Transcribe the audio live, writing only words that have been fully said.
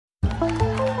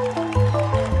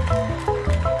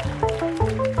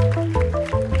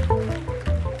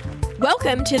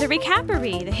Welcome to the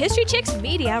Recapery, the History Chicks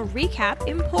Media Recap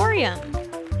Emporium.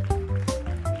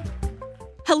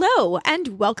 Hello,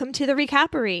 and welcome to the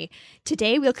Recapery.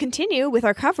 Today we'll continue with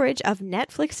our coverage of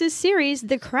Netflix's series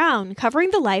The Crown,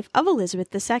 covering the life of Elizabeth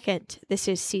II. This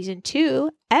is Season 2,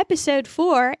 Episode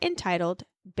 4, entitled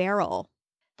Beryl.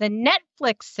 The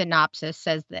Netflix synopsis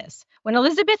says this: when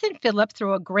Elizabeth and Philip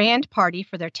throw a grand party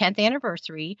for their 10th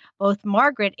anniversary, both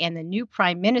Margaret and the new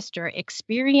prime minister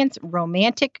experience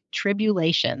romantic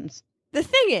tribulations. The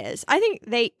thing is, I think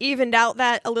they evened out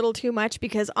that a little too much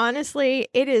because honestly,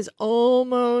 it is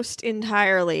almost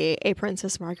entirely a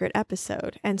Princess Margaret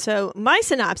episode. And so my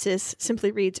synopsis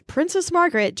simply reads, Princess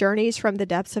Margaret journeys from the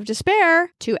depths of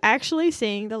despair to actually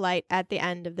seeing the light at the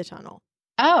end of the tunnel.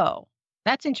 Oh,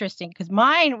 that's interesting because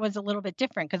mine was a little bit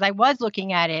different because I was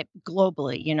looking at it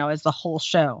globally, as the whole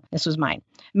show. This was mine.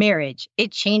 Marriage,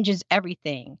 it changes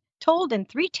everything. Told in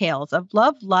 3 tales of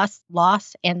love, lust,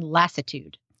 loss, and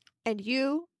lassitude. And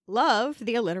you love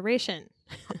the alliteration.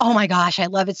 Oh my gosh, I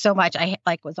love it so much. I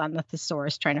was on the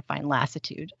thesaurus trying to find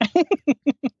lassitude.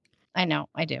 I know,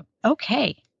 I do.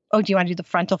 Okay. Oh, do you want to do the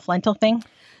frontal-flental thing?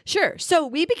 Sure. So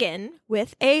we begin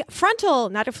with a frontal,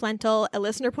 not a flental. A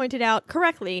listener pointed out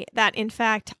correctly that, in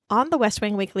fact, on the West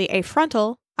Wing Weekly, a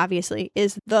frontal, obviously,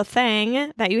 is the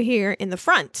thing that you hear in the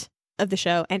front of the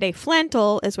show, and a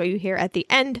flental is what you hear at the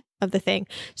end of the thing.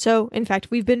 So, in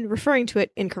fact, we've been referring to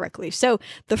it incorrectly. So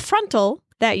the frontal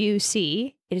that you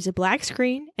see, it is a black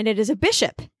screen, and it is a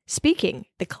bishop speaking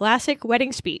the classic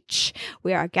wedding speech.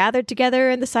 We are gathered together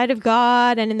in the sight of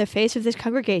God and in the face of this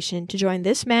congregation to join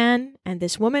this man and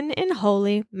this woman in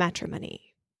holy matrimony.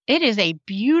 It is a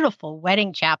beautiful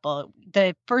wedding chapel.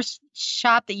 The first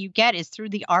shot that you get is through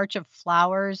the arch of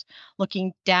flowers,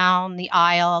 looking down the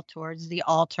aisle towards the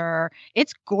altar.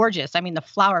 It's gorgeous. I mean, the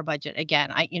flower budget,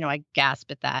 again, I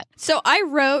gasp at that. So I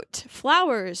wrote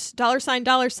flowers,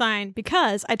 $,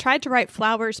 because I tried to write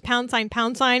flowers,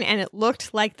 £, and it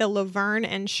looked like the Laverne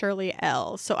and Shirley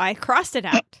L. So I crossed it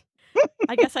out.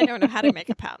 I guess I don't know how to make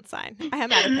a £. I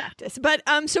am out of practice. But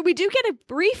so we do get a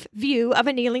brief view of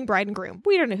a kneeling bride and groom.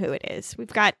 We don't know who it is. We've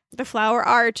got the flower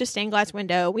arch, a stained glass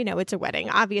window. We know it's a wedding,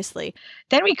 obviously.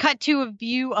 Then we cut to a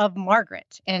view of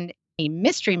Margaret, and a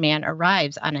mystery man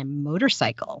arrives on a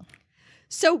motorcycle.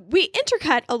 So we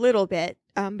intercut a little bit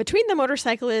between the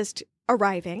motorcyclist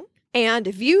arriving and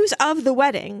views of the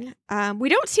wedding. We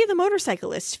don't see the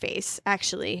motorcyclist's face,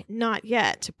 actually, not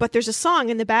yet, but there's a song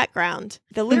in the background.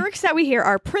 The lyrics that we hear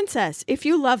are, Princess, if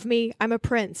you love me, I'm a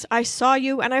prince. I saw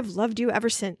you and I've loved you ever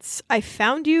since. I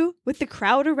found you with the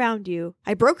crowd around you.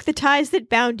 I broke the ties that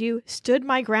bound you, stood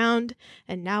my ground,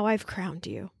 and now I've crowned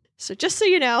you. So just so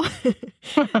you know,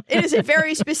 it is a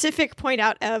very specific point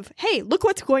out of, hey, look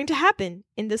what's going to happen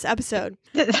in this episode.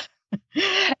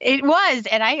 It was.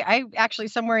 And I actually,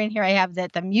 somewhere in here, I have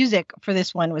that the music for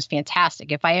this one was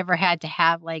fantastic. If I ever had to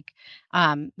have the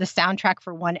soundtrack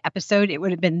for one episode, it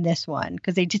would have been this one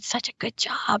because they did such a good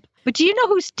job. But do you know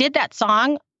who did that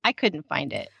song? I couldn't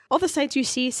find it. All the sites you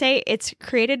see say it's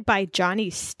created by Johnny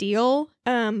Steele,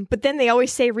 but then they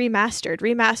always say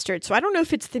remastered. So I don't know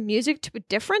if it's the music to a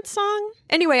different song.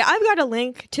 Anyway, I've got a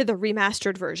link to the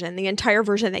remastered version, the entire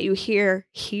version that you hear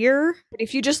here. But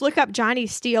if you just look up Johnny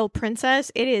Steele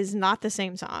Princess, it is not the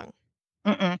same song.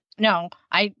 No,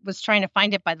 I was trying to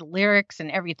find it by the lyrics and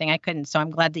everything. I couldn't, so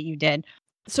I'm glad that you did.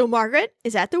 So Margaret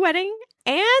is at the wedding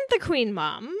and the Queen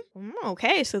Mom.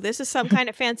 Okay, so this is some kind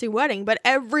of fancy wedding, but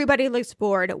everybody looks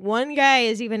bored. One guy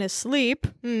is even asleep.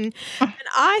 And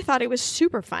I thought it was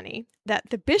super funny that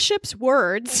the bishop's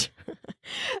words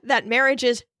that marriage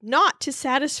is not to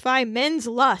satisfy men's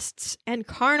lusts and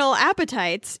carnal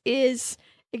appetites is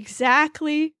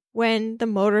exactly when the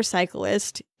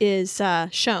motorcyclist is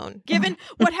shown, given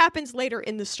what happens later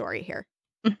in the story here.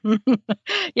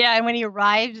 Yeah, and when he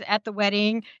arrives at the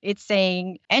wedding, it's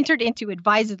saying entered into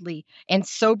advisedly and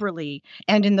soberly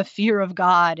and in the fear of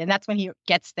God. And that's when he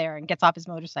gets there and gets off his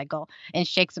motorcycle and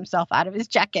shakes himself out of his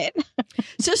jacket.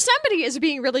 So somebody is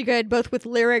being really good, both with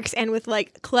lyrics and with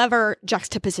clever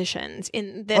juxtapositions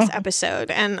in this episode.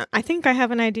 And I think I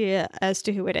have an idea as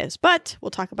to who it is, but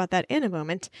we'll talk about that in a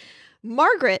moment.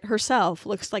 Margaret herself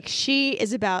looks like she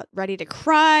is about ready to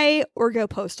cry or go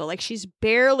postal, like she's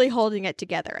barely holding it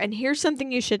together. And here's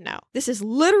something you should know. This is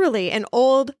literally an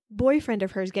old boyfriend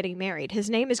of hers getting married. His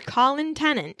name is Colin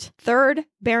Tennant, 3rd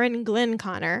Baron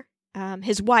Glenconner.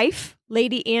 His wife,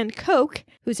 Lady Anne Coke,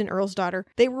 who's an earl's daughter,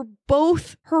 they were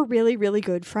both her really, really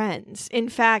good friends. In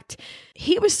fact,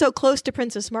 he was so close to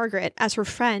Princess Margaret as her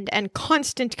friend and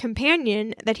constant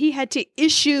companion that he had to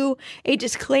issue a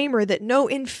disclaimer that no,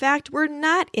 in fact, we're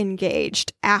not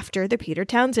engaged after the Peter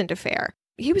Townsend affair.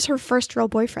 He was her first real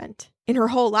boyfriend. in her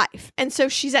whole life. And so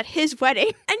she's at his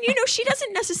wedding. And, she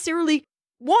doesn't necessarily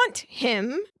want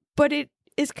him, but it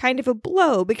is kind of a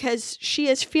blow because she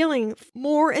is feeling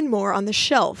more and more on the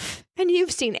shelf. And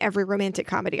you've seen every romantic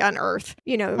comedy on earth.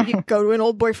 You go to an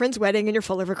old boyfriend's wedding and you're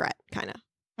full of regret, kind of.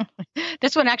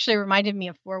 This one actually reminded me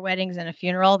of Four Weddings and a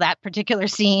Funeral, that particular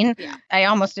scene. Yeah. I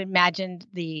almost imagined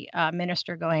the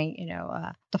minister going,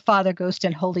 the Father, Ghost,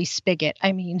 and Holy Spigot.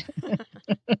 I mean,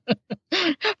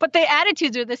 but the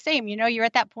attitudes are the same. You're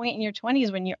at that point in your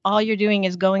 20s when all you're doing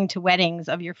is going to weddings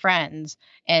of your friends.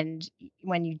 And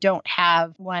when you don't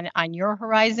have one on your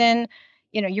horizon,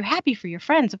 you're happy for your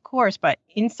friends, of course, but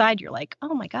inside you're like,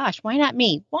 oh my gosh, why not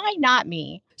me? Why not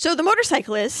me? So the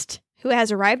motorcyclist who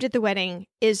has arrived at the wedding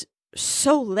is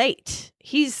so late.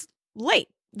 He's late.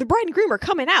 The bride and groom are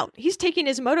coming out. He's taking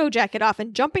his moto jacket off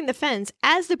and jumping the fence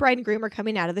as the bride and groom are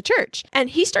coming out of the church. And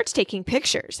he starts taking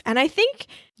pictures. And I think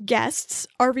guests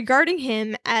are regarding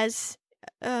him as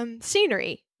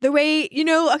scenery. The way,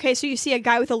 okay, so you see a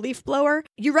guy with a leaf blower,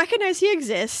 you recognize he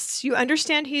exists, you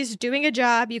understand he's doing a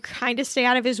job, you kind of stay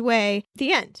out of his way.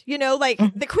 The end.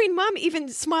 The Queen Mom even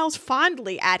smiles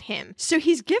fondly at him. So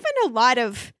he's given a lot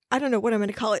of, I don't know what I'm going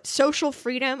to call it, social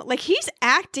freedom. He's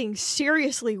acting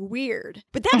seriously weird.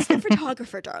 But that's the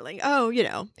photographer, darling. Oh,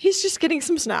 he's just getting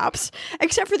some snaps.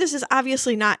 Except for this is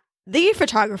obviously not the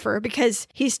photographer because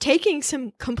he's taking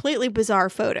some completely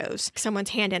bizarre photos. Someone's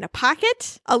hand in a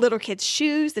pocket, a little kid's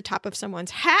shoes, the top of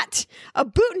someone's hat, a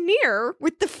boutonniere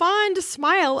with the fond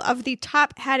smile of the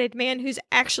top-hatted man who's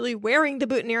actually wearing the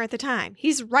boutonniere at the time.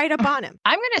 He's right up on him.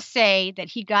 I'm going to say that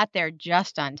he got there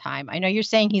just on time. I know you're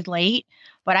saying he's late,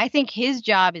 but I think his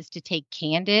job is to take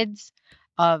candids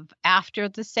of after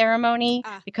the ceremony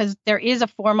because there is a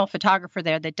formal photographer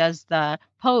there that does the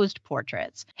posed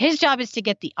portraits. His job is to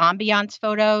get the ambiance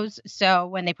photos. So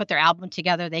when they put their album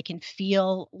together, they can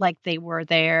feel like they were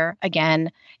there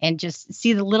again and just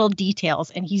see the little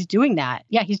details. And he's doing that.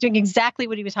 Yeah, he's doing exactly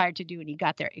what he was hired to do. And he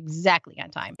got there exactly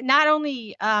on time. Not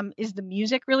only is the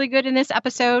music really good in this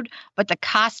episode, but the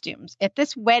costumes. At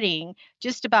this wedding,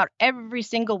 just about every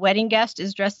single wedding guest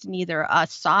is dressed in either a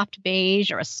soft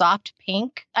beige or a soft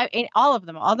pink. All of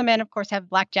them. All the men, of course, have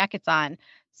black jackets on.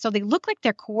 So they look like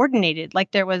they're coordinated,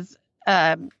 like there was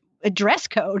a dress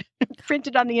code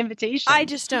printed on the invitation. I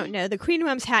just don't know. The Queen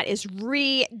Mom's hat is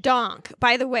redonk.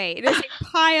 By the way, it is a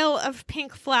pile of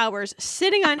pink flowers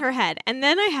sitting on her head. And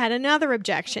then I had another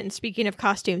objection, speaking of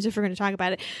costumes, if we're going to talk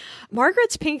about it.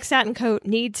 Margaret's pink satin coat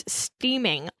needs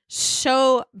steaming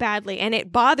so badly, and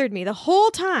it bothered me the whole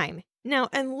time. Now,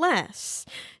 unless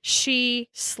she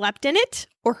slept in it,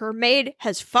 or her maid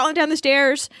has fallen down the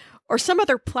stairs, or some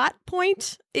other plot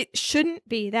point, it shouldn't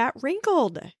be that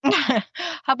wrinkled. How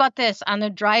about this? On the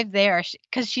drive there,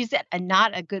 because she's at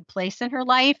not a good place in her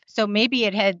life, so maybe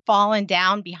it had fallen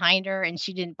down behind her and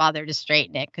she didn't bother to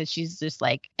straighten it because she's just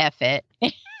like, F it.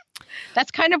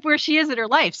 That's kind of where she is in her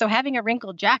life. So having a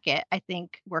wrinkled jacket, I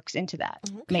think, works into that.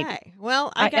 Okay. Maybe.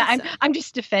 Well, I guess I'm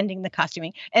just defending the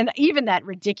costuming. And even that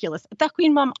ridiculous, the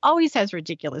Queen Mom always has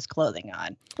ridiculous clothing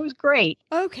on. It was great.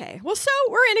 Okay. Well, so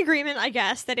we're in agreement, I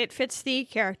guess, that it fits the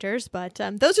characters. But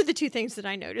those are the two things that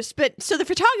I noticed. But so the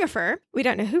photographer, we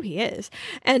don't know who he is,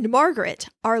 and Margaret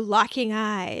are locking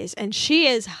eyes. And she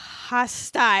is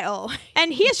hostile.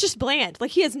 And he is just bland.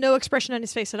 He has no expression on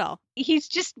his face at all. He's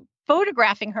just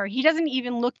photographing her. He doesn't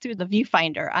even look through the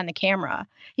viewfinder on the camera.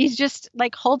 He's just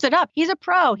holds it up. He's a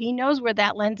pro. He knows where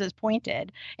that lens is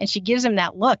pointed. And she gives him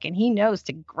that look and he knows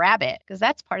to grab it because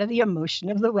that's part of the emotion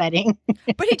of the wedding.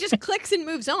 But he just clicks and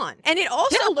moves on. And it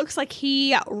also looks like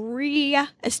he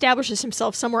re-establishes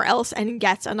himself somewhere else and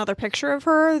gets another picture of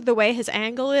her the way his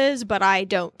angle is, but I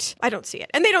don't see it.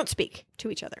 And they don't speak to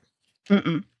each other.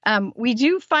 We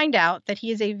do find out that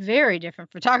he is a very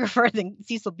different photographer than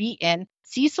Cecil Beaton.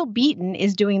 Cecil Beaton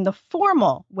is doing the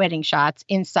formal wedding shots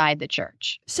inside the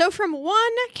church. So from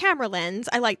one camera lens,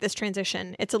 I like this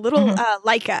transition. It's a little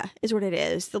Leica is what it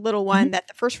is, the little one that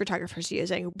the first photographer's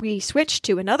using. We switch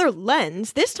to another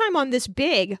lens, this time on this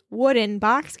big wooden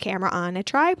box camera on a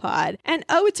tripod. And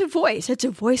it's a voice. It's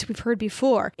a voice we've heard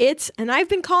before. And I've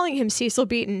been calling him Cecil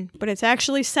Beaton, but it's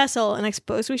actually Cecil, and I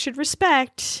suppose we should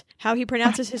respect how he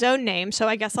pronounces his own name. So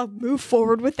I guess I'll move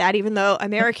forward with that, even though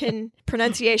American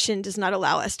pronunciation does not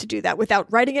allow us to do that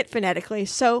without writing it phonetically.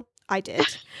 So I did.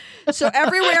 So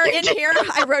everywhere in here,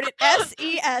 I wrote it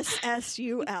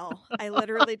S-E-S-S-U-L. I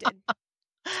literally did.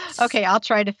 Okay, I'll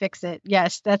try to fix it.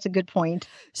 Yes, that's a good point.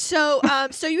 So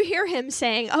you hear him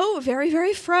saying, "Oh, very,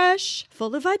 very fresh,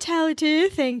 full of vitality,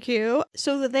 thank you."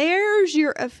 So there's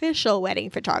your official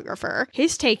wedding photographer.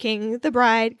 He's taking the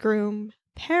bridegroom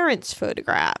parents'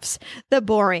 photographs, the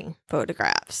boring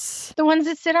photographs. The ones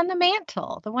that sit on the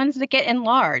mantle, the ones that get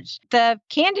enlarged. The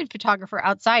candid photographer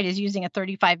outside is using a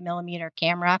 35 millimeter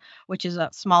camera, which is a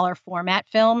smaller format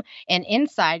film. And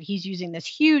inside, he's using this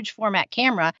huge format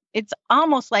camera. It's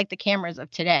almost like the cameras of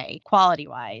today,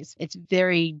 quality-wise. It's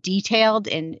very detailed,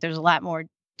 and there's a lot more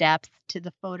depth to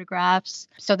the photographs.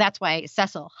 So that's why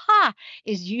Cecil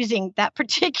is using that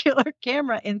particular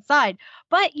camera inside.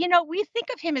 But, we think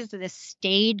of him as this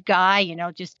staid guy,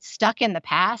 just stuck in the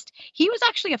past. He was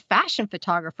actually a fashion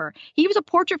photographer. He was a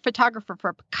portrait photographer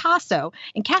for Picasso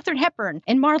and Katharine Hepburn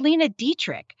and Marlene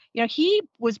Dietrich. He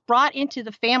was brought into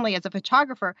the family as a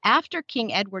photographer after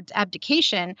King Edward's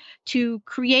abdication to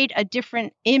create a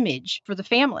different image for the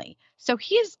family. So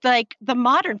he's like the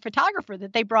modern photographer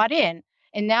that they brought in.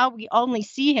 And now we only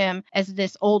see him as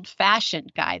this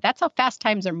old-fashioned guy. That's how fast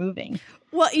times are moving.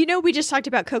 Well, we just talked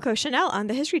about Coco Chanel on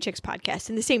the History Chicks podcast,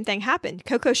 and the same thing happened.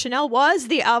 Coco Chanel was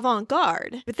the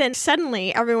avant-garde, but then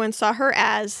suddenly everyone saw her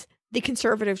as the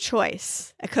conservative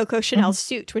choice, a Coco Chanel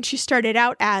suit, when she started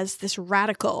out as this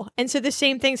radical. And so the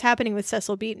same thing's happening with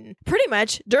Cecil Beaton, pretty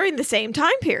much during the same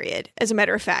time period, as a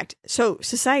matter of fact. So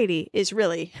society is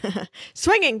really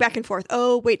swinging back and forth.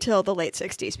 Oh, wait till the late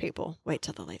 60s, people. Wait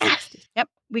till the late 60s. Yep.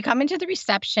 We come into the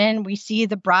reception. We see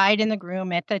the bride and the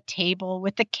groom at the table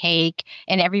with the cake,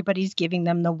 and everybody's giving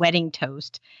them the wedding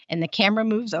toast. And the camera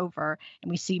moves over,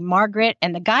 and we see Margaret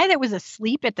and the guy that was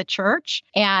asleep at the church.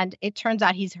 And it turns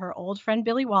out he's her old friend,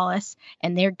 Billy Wallace,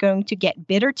 and they're going to get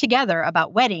bitter together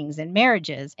about weddings and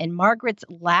marriages and Margaret's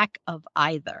lack of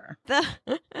either.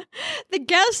 The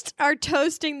guests are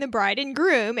toasting the bride and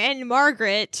groom, and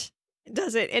Margaret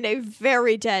does it in a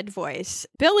very dead voice.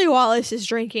 Billy Wallace is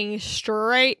drinking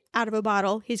straight out of a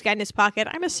bottle he's got in his pocket.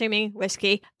 I'm assuming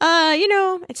whiskey.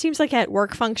 It seems like at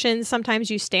work functions, sometimes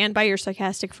you stand by your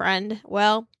sarcastic friend.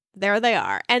 Well, there they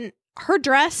are. And her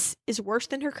dress is worse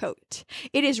than her coat.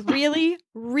 It is really,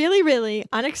 really, really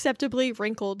unacceptably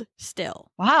wrinkled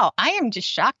still. Wow, I am just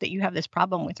shocked that you have this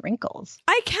problem with wrinkles.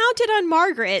 I counted on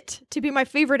Margaret to be my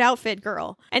favorite outfit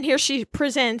girl. And here she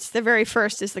presents the very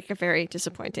first as like a very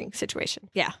disappointing situation.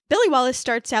 Yeah. Billy Wallace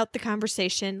starts out the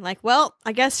conversation like, well,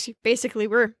 I guess basically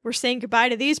we're saying goodbye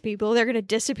to these people. They're going to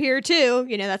disappear too.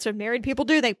 That's what married people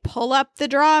do. They pull up the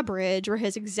drawbridge, were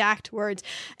his exact words.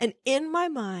 And in my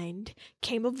mind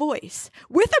came a voice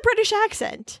with a British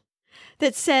accent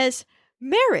that says,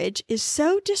 marriage is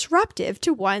so disruptive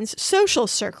to one's social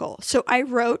circle. So I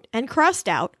wrote and crossed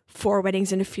out 4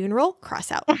 weddings and a funeral,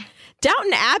 cross out.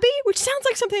 Downton Abbey, which sounds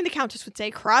like something the Countess would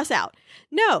say, cross out.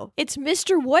 No, it's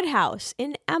Mr. Woodhouse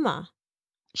in Emma.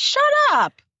 Shut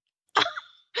up.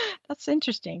 That's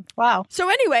interesting. Wow. So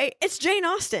anyway, it's Jane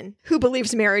Austen who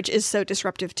believes marriage is so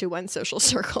disruptive to one's social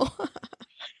circle.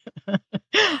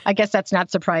 I guess that's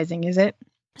not surprising, is it?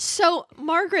 So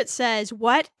Margaret says,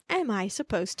 what am I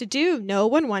supposed to do? No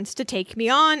one wants to take me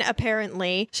on,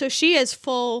 apparently. So she is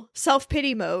full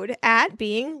self-pity mode at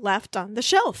being left on the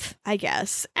shelf, I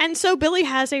guess. And so Billy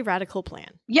has a radical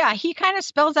plan. Yeah, he kind of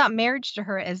spells out marriage to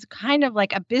her as kind of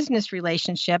like a business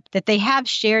relationship, that they have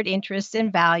shared interests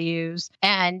and values,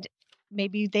 and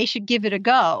maybe they should give it a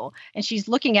go. And she's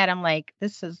looking at him like,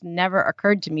 this has never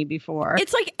occurred to me before.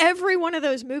 It's like every one of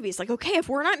those movies. Like, okay, if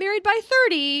we're not married by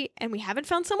 30 and we haven't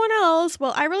found someone else,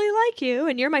 well, I really like you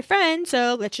and you're my friend,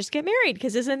 so let's just get married,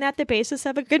 because isn't that the basis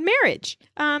of a good marriage?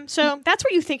 So that's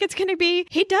what you think it's going to be.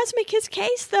 He does make his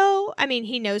case, though. I mean,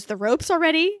 he knows the ropes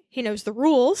already. He knows the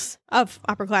rules of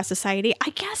upper class society. I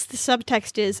guess the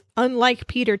subtext is, unlike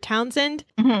Peter Townsend.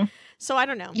 Mm-hmm. So I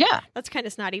don't know. Yeah. That's kind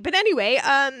of snotty. But anyway,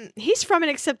 he's from an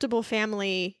acceptable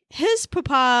family. His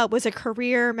papa was a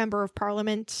career member of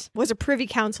parliament, was a privy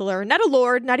councillor, not a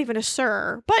lord, not even a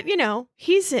sir. But,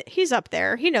 he's up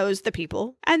there. He knows the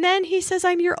people. And then he says,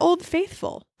 I'm your old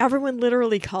faithful. Everyone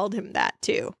literally called him that,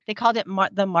 too. They called it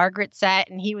the Margaret set,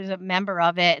 and he was a member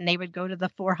of it, and they would go to the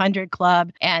 400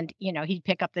 Club, and, he'd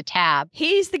pick up the tab.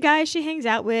 He's the guy she hangs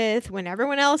out with when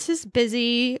everyone else is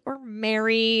busy or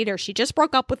married, or she just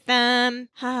broke up with them.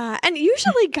 And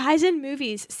usually guys in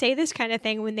movies say this kind of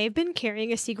thing when they've been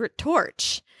carrying a secret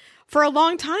torch for a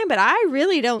long time, but I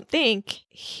really don't think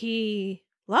he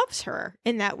loves her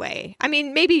in that way. I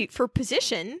mean, maybe for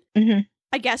position. Mm-hmm.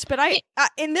 I guess, but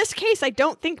in this case, I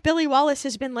don't think Billy Wallace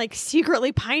has been like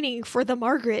secretly pining for the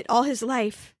Margaret all his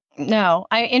life. No,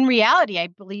 in reality, I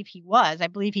believe he was. I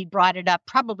believe he brought it up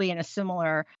probably in a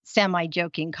similar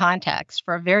semi-joking context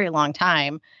for a very long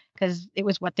time, because it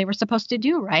was what they were supposed to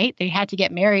do, right? They had to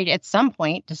get married at some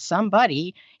point to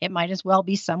somebody. It might as well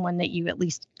be someone that you at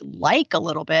least like a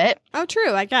little bit. Oh,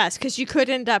 true, I guess, because you could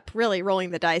end up really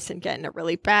rolling the dice and get in a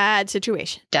really bad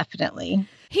situation. Definitely.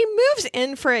 He moves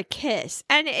in for a kiss,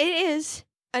 and it is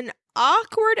an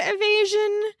awkward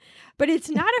evasion, but it's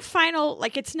not a final,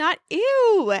 like, it's not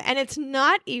ew, and it's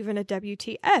not even a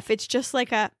WTF. It's just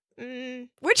like a,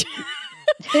 which...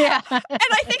 Yeah. And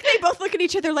I think they both look at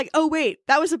each other like, oh, wait,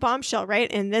 that was a bombshell,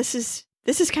 right? And this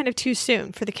is kind of too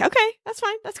soon for the... Okay, that's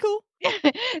fine. That's cool.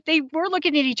 They were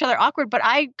looking at each other awkward, but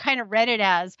I kind of read it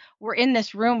as, we're in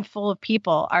this room full of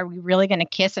people. Are we really going to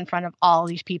kiss in front of all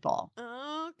these people?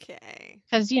 Okay.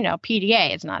 Because,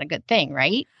 PDA is not a good thing,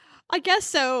 right? I guess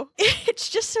so. It's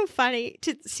just so funny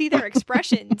to see their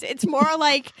expressions. It's more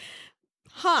like,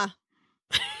 huh.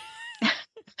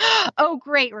 Oh,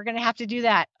 great. We're going to have to do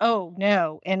that. Oh,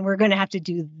 no. And we're going to have to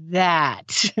do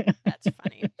that. That's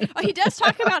funny. Oh, he does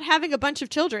talk about having a bunch of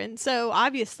children. So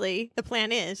obviously the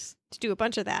plan is to do a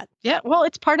bunch of that. Yeah. Well,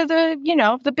 it's part of the,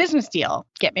 the business deal.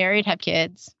 Get married, have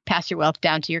kids, pass your wealth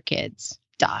down to your kids,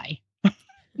 die.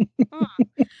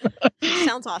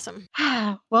 Sounds awesome.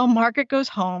 Well, Margaret goes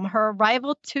home. Her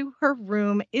arrival to her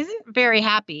room isn't very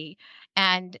happy.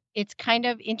 And it's kind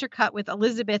of intercut with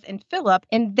Elizabeth and Philip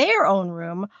in their own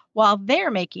room while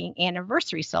they're making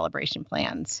anniversary celebration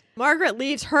plans. Margaret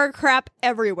leaves her crap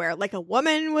everywhere, like a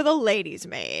woman with a lady's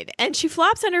maid. And she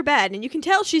flops on her bed, and you can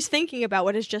tell she's thinking about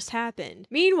what has just happened.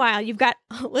 Meanwhile, you've got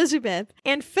Elizabeth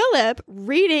and Philip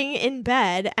reading in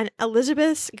bed, and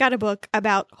Elizabeth's got a book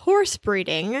about horse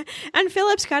breeding, and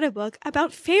Philip's got a book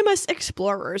about famous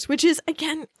explorers, which is,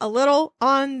 again, a little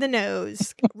on the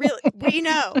nose. Really, we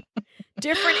know.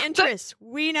 Different interests.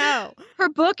 We know. Her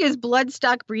book is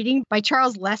Bloodstock Breeding by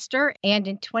Charles Lester. And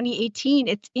in 2018,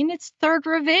 it's in its third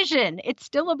revision. It's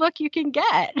still a book you can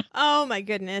get. Oh, my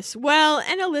goodness. Well,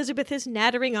 and Elizabeth is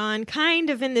nattering on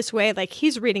kind of in this way, like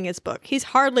he's reading his book. He's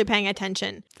hardly paying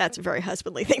attention. That's a very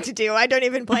husbandly thing to do. I don't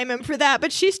even blame him for that.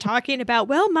 But she's talking about,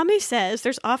 well, Mommy says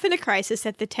there's often a crisis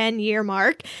at the 10-year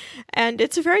mark. And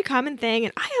it's a very common thing.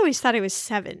 And I always thought it was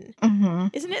 7. Mm-hmm.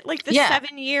 Isn't it like the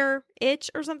 7-year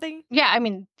itch or something? Yeah, I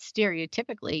mean,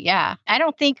 stereotypically, yeah. I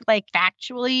don't think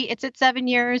factually it's at 7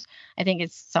 years. I think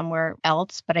it's somewhere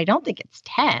else, but I don't think it's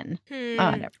 10.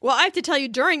 Well, I have to tell you,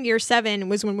 during year 7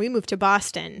 was when we moved to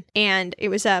Boston, and it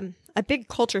was a big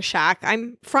culture shock.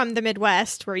 I'm from the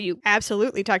Midwest, where you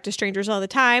absolutely talk to strangers all the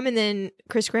time. And then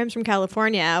Chris Graham's from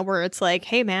California, where it's like,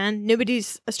 hey, man,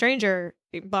 nobody's a stranger,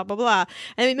 blah, blah, blah.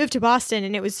 And we moved to Boston,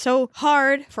 and it was so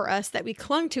hard for us that we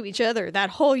clung to each other that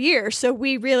whole year. So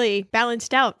we really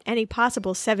balanced out any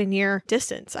possible 7-year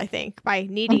distance, I think, by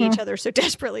needing each other so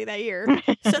desperately that year.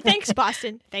 So thanks,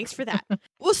 Boston. Thanks for that.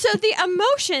 Well, so the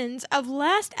emotions of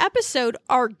last episode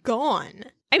are gone.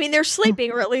 I mean, they're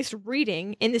sleeping, or at least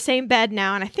reading, in the same bed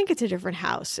now, and I think it's a different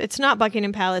house. It's not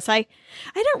Buckingham Palace. I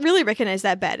don't really recognize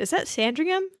that bed. Is that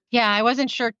Sandringham? Yeah, I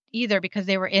wasn't sure either because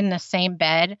they were in the same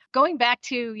bed. Going back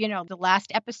to, the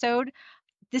last episode,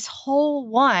 this whole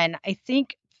one, I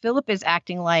think Philip is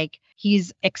acting like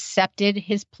he's accepted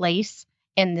his place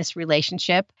in this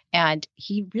relationship, and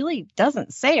he really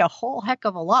doesn't say a whole heck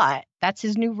of a lot. That's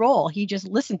his new role. He just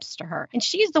listens to her. And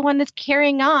she's the one that's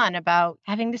carrying on about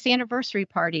having this anniversary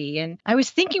party. And I was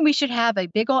thinking we should have a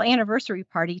big old anniversary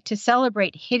party to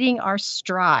celebrate hitting our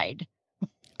stride.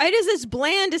 It is as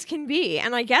bland as can be,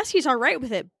 and I guess he's all right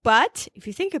with it. But if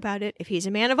you think about it, if he's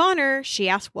a man of honor, she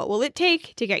asked, what will it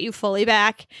take to get you fully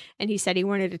back? And he said he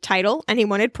wanted a title, and he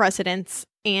wanted precedence,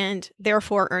 and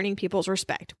therefore earning people's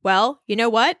respect. Well, you know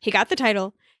what? He got the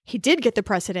title. He did get the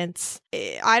precedence.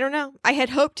 I don't know. I had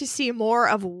hoped to see more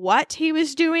of what he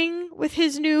was doing with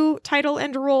his new title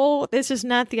and role. This is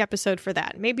not the episode for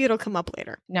that. Maybe it'll come up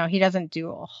later. No, he doesn't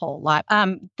do a whole lot.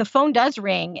 The phone does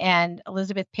ring, and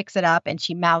Elizabeth picks it up, and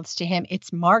she mouths to him,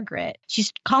 it's Margaret.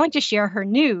 She's calling to share her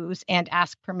news and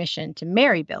ask permission to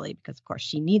marry Billy, because of course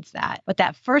she needs that. But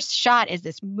that first shot is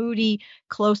this moody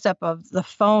close-up of the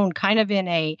phone, kind of in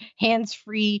a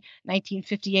hands-free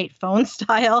 1958 phone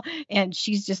style, and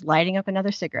she's just lighting up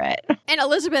another cigarette. And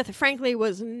Elizabeth, frankly,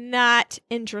 was not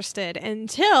interested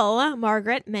until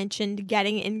Margaret mentioned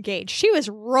getting engaged. She was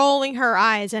rolling her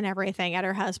eyes and everything at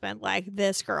her husband, like,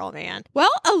 this girl, man.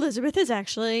 Well, Elizabeth is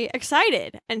actually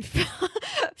excited. And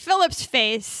Philip's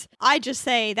face, I just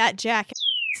say that jacket,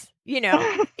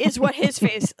 is what his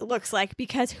face looks like,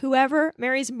 because whoever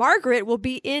marries Margaret will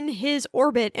be in his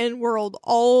orbit and world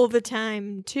all the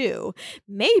time, too.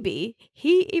 Maybe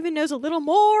he even knows a little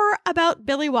more about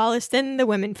Billy Wallace than the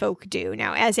women folk do.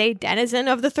 Now, as a denizen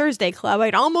of the Thursday Club,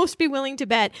 I'd almost be willing to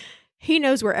bet He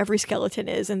knows where every skeleton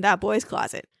is in that boy's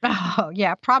closet. Oh,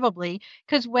 yeah, probably.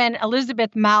 Because when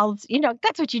Elizabeth mouths,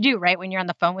 that's what you do, right? When you're on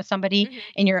the phone with somebody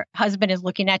and your husband is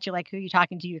looking at you like, who are you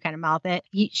talking to? You kind of mouth it.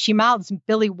 She mouths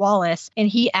Billy Wallace, and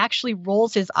he actually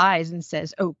rolls his eyes and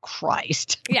says, oh,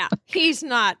 Christ. Yeah, he's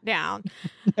not down.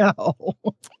 No.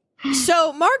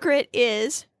 So Margaret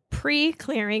is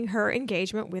pre-clearing her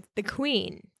engagement with the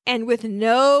Queen. And with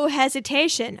no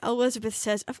hesitation, Elizabeth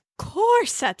says, of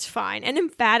course, that's fine. An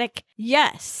emphatic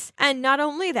yes. And not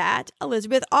only that,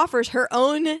 Elizabeth offers her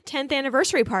own 10th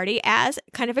anniversary party as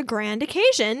kind of a grand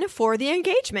occasion for the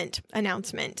engagement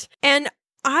announcement. And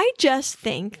I just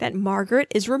think that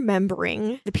Margaret is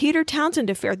remembering the Peter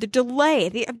Townsend affair, the delay,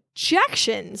 the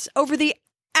objections over the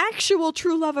actual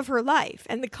true love of her life.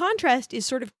 And the contrast is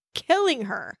sort of killing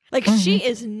her. Like, she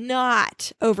is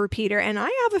not over Peter, and I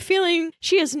have a feeling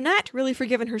she has not really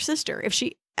forgiven her sister, if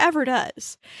she ever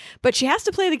does. But she has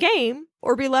to play the game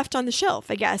or be left on the shelf,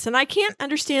 I guess. And I can't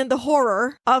understand the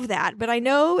horror of that, but I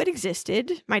know it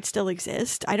existed, might still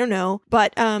exist, I don't know.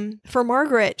 But for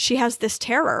Margaret, she has this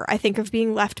terror, I think, of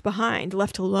being left behind,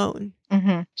 left alone.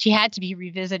 She had to be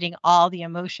revisiting all the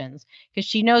emotions because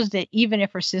she knows that even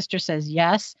if her sister says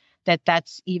yes,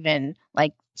 that's even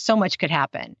like so much could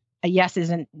happen. A yes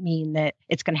doesn't mean that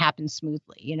it's going to happen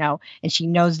smoothly, and she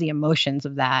knows the emotions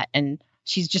of that. And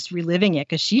she's just reliving it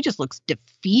because she just looks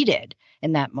defeated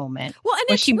in that moment. Well, and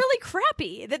it's really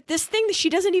crappy that this thing that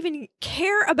she doesn't even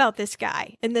care about this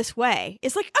guy in this way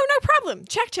is like, oh, no problem.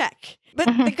 Check. But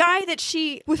the guy that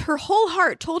she, with her whole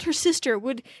heart, told her sister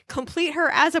would complete her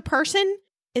as a person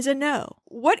is a no.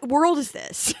 What world is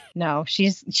this? No,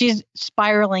 she's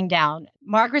spiraling down.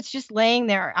 Margaret's just laying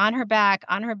there on her back,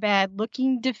 on her bed,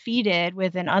 looking defeated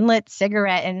with an unlit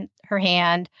cigarette in her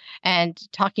hand and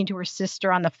talking to her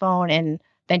sister on the phone. And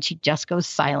then she just goes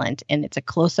silent, and it's a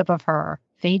close-up of her.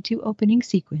 Fade to opening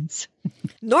sequence.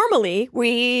 Normally,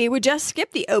 we would just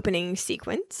skip the opening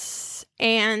sequence,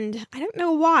 and I don't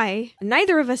know why.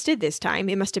 Neither of us did this time.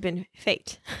 It must have been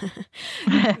fate.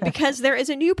 Because there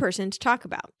is a new person to talk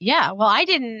about. Yeah, well, I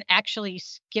didn't actually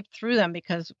skip through them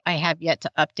because I have yet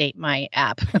to update my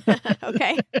app.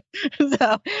 Okay.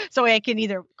 So I can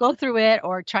either go through it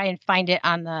or try and find it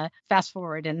on the fast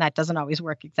forward, and that doesn't always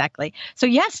work exactly. So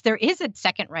yes, there is a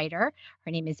second writer.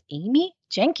 Her name is Amy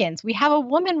Jenkins. We have a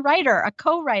woman writer, a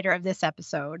co-writer of this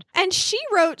episode. And she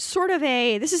wrote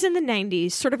this is in the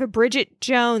 90s, sort of a Bridget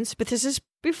Jones, but this is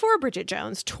before Bridget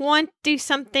Jones,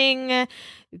 20-something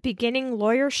beginning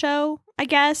lawyer show, I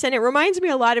guess. And it reminds me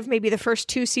a lot of maybe the first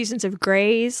 2 seasons of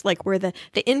Grey's, like where the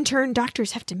intern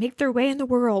doctors have to make their way in the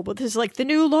world. Well, this is like the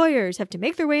new lawyers have to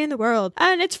make their way in the world.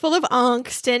 And it's full of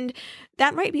angst, and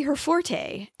that might be her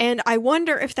forte. And I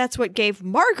wonder if that's what gave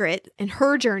Margaret and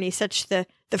her journey such the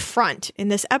front in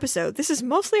this episode. This is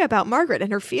mostly about Margaret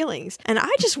and her feelings. And I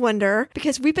just wonder,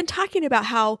 because we've been talking about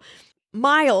how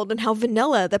mild and how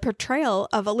vanilla the portrayal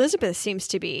of Elizabeth seems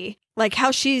to be, like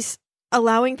how she's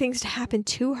allowing things to happen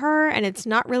to her and it's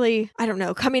not really, I don't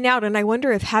know, coming out. And I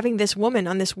wonder if having this woman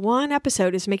on this one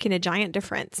episode is making a giant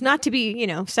difference. Not to be,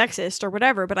 sexist or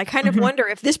whatever, but I kind of wonder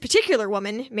if this particular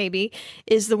woman maybe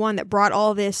is the one that brought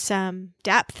all this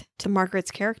depth to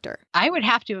Margaret's character. I would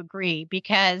have to agree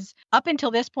because up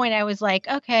until this point, I was like,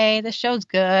 okay, the show's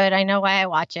good. I know why I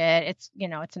watch it. It's,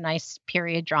 it's a nice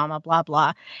period drama, blah,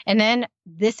 blah. And then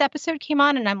this episode came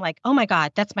on and I'm like, oh my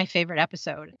God, that's my favorite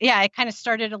episode. Yeah, it kind of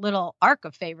started a little arc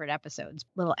of favorite episodes,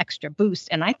 little extra boost.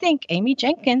 And I think Amy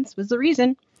Jenkins was the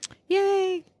reason.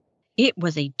 Yay. It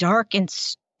was a dark and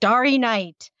starry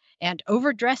night. And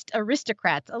overdressed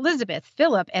aristocrats, Elizabeth,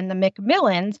 Philip, and the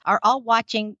Macmillans are all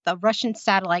watching the Russian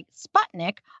satellite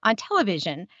Sputnik on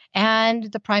television.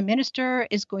 And the prime minister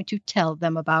is going to tell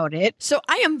them about it. So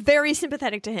I am very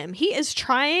sympathetic to him. He is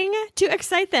trying to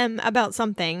excite them about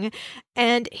something.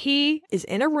 And he is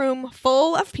in a room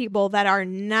full of people that are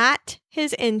not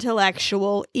his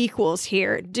intellectual equals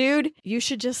here. Dude, you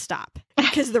should just stop.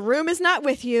 Because the room is not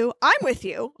with you. I'm with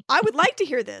you. I would like to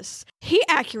hear this. He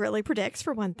accurately predicts,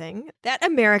 for one thing, that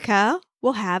America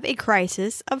will have a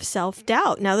crisis of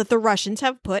self-doubt now that the Russians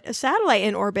have put a satellite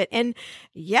in orbit. And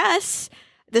yes,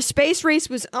 the space race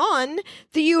was on.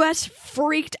 The U.S.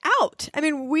 freaked out. I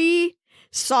mean, we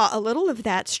saw a little of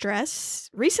that stress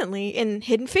recently in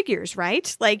Hidden Figures,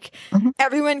 right? Like,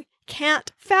 everyone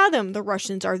can't fathom the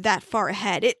Russians are that far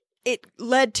ahead. It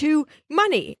led to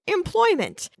money,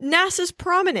 employment, NASA's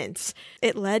prominence.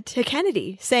 It led to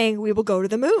Kennedy saying we will go to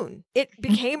the moon. It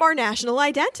became our national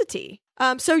identity.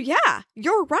 So yeah,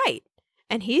 you're right.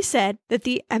 And he said that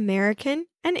the American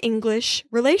and English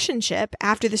relationship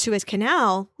after the Suez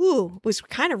Canal, was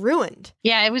kind of ruined.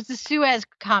 Yeah, it was the Suez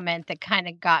comment that kind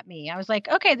of got me. I was like,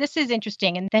 okay, this is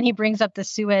interesting. And then he brings up the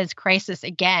Suez crisis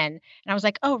again. And I was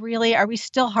like, oh, really? Are we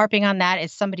still harping on that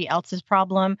as somebody else's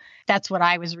problem? That's what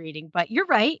I was reading. But you're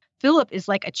right. Philip is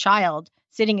like a child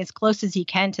sitting as close as he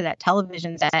can to that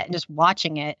television set and just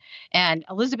watching it. And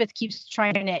Elizabeth keeps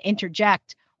trying to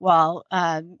interject while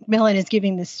Millen is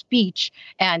giving this speech,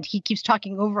 and he keeps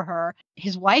talking over her.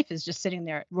 His wife is just sitting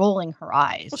there rolling her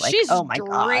eyes. Well, like, she's oh my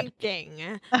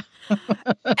drinking.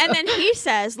 And then he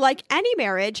says, like any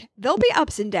marriage, there'll be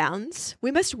ups and downs. We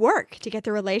must work to get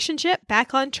the relationship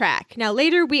back on track. Now,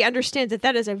 later we understand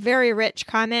that is a very rich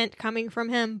comment coming from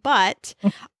him, but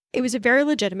it was a very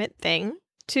legitimate thing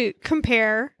to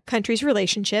compare countries'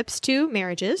 relationships to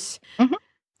marriages. Mm-hmm.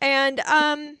 And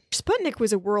Sputnik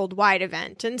was a worldwide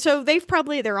event. And so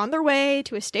they're on their way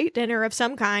to a state dinner of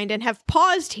some kind and have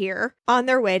paused here on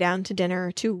their way down to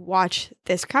dinner to watch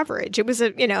this coverage. It was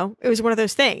it was one of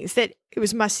those things that it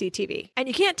was must-see TV. And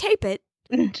you can't tape it.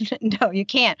 No, you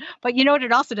can't. But you know what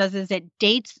it also does is it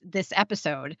dates this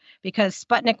episode because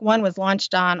Sputnik 1 was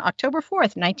launched on October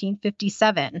 4th,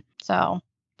 1957. So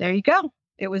there you go.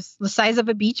 It was the size of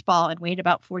a beach ball and weighed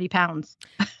about 40 pounds.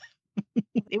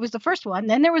 It was the first one.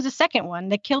 Then there was a second one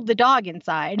that killed the dog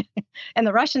inside. And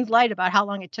the Russians lied about how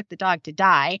long it took the dog to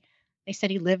die. They said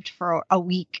he lived for a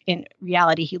week. In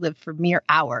reality, he lived for mere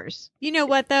hours. You know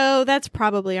what, though? That's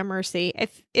probably a mercy.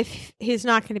 If he's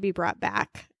not going to be brought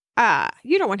back,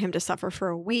 you don't want him to suffer for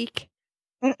a week.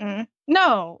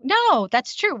 No,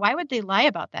 that's true. Why would they lie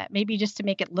about that? Maybe just to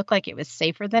make it look like it was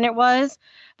safer than it was.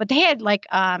 But they had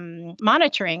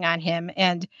monitoring on him,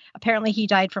 and apparently he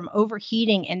died from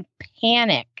overheating and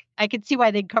panic. I could see why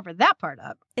they'd cover that part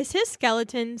up. Is his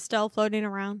skeleton still floating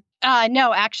around?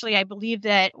 No, actually, I believe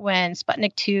that when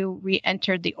Sputnik 2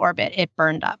 re-entered the orbit, it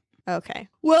burned up. Okay.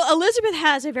 Well, Elizabeth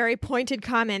has a very pointed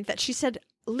comment that she said,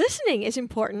 listening is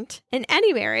important in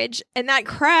any marriage, and that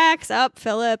cracks up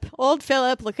Philip. Old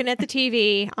Philip looking at the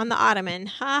TV on the ottoman.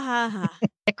 Ha, ha, ha.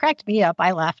 It cracked me up.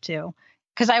 I laughed, too,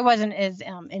 because I wasn't as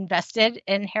invested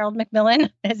in Harold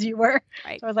Macmillan as you were.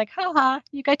 Right. So I was like, ha, ha,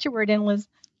 you got your word in, Liz.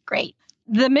 Great.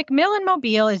 The Macmillan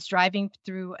mobile is driving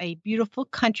through a beautiful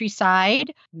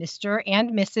countryside. Mr.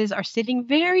 and Mrs. are sitting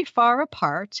very far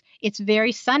apart. It's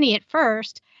very sunny at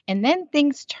first, and then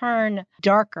things turn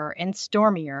darker and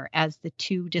stormier as the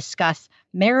two discuss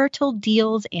marital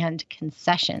deals and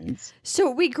concessions. So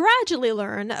we gradually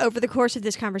learn over the course of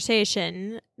this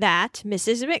conversation that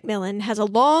Mrs. Macmillan has a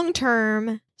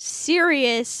long-term,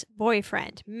 serious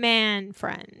boyfriend, man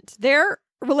friend. Their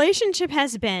relationship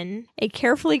has been a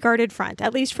carefully guarded front,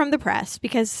 at least from the press,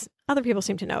 because other people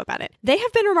seem to know about it. They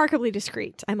have been remarkably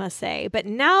discreet, I must say, but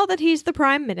now that he's the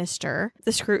prime minister,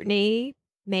 the scrutiny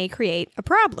may create a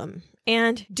problem.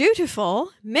 And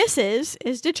dutiful Mrs.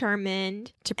 is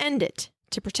determined to end it,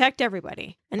 to protect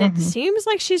everybody. And it seems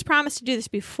like she's promised to do this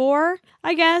before,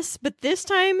 I guess, but this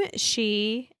time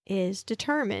she is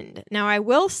determined. Now, I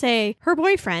will say her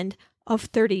boyfriend of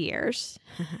 30 years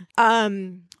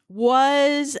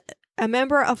was a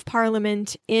member of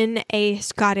parliament in a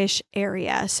Scottish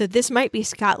area. So this might be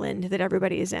Scotland that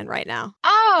everybody is in right now.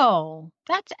 Oh,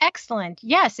 that's excellent.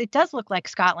 Yes, it does look like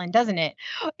Scotland, doesn't it?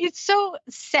 It's so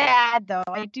sad, though.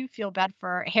 I do feel bad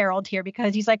for Harold here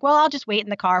because he's like, well, I'll just wait in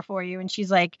the car for you. And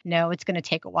she's like, no, it's going to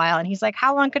take a while. And he's like,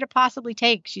 how long could it possibly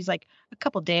take? She's like, a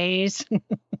couple days.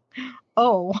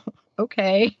 Oh,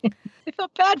 okay. I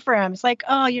felt bad for him. It's like,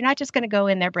 oh, you're not just going to go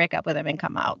in there, break up with him and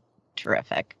come out.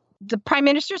 Terrific. The prime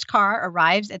minister's car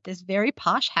arrives at this very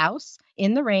posh house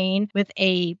in the rain with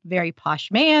a very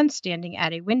posh man standing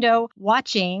at a window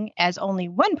watching as only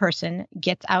one person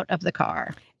gets out of the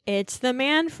car. It's the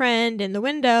man friend in the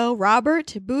window, Bob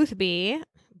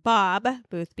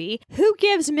Boothby, who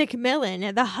gives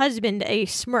Macmillan, the husband, a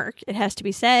smirk, it has to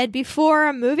be said,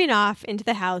 before moving off into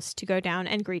the house to go down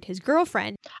and greet his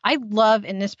girlfriend. I love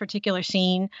in this particular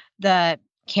scene the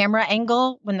camera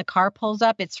angle when the car pulls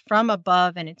up. It's from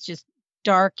above and it's just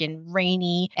dark and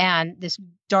rainy, and this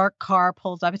dark car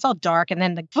pulls up. It's all dark, and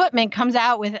then the footman comes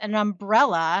out with an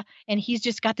umbrella, and he's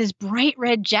just got this bright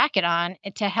red jacket on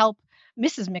to help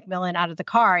Mrs. Macmillan out of the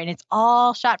car, and it's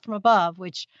all shot from above,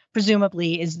 which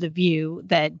presumably is the view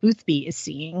that Boothby is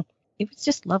seeing. It was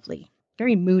just lovely,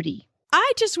 very moody.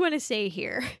 I just want to say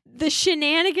here, the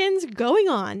shenanigans going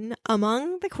on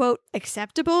among the, quote,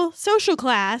 acceptable social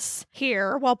class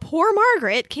here, while poor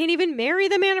Margaret can't even marry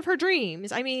the man of her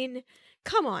dreams. I mean,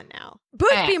 come on now.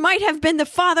 Boothby might have been the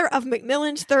father of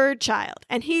Macmillan's third child,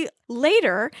 and he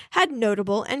later had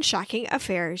notable and shocking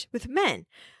affairs with men.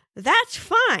 That's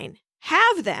fine.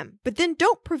 have them, but then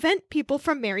don't prevent people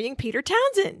from marrying Peter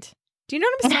Townsend. Do you know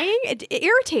what I'm saying? It's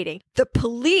irritating. The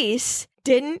police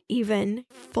didn't even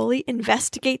fully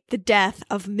investigate the death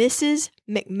of Mrs.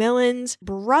 Macmillan's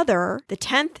brother, the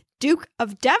 10th Duke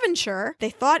of Devonshire. They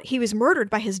thought he was murdered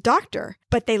by his doctor,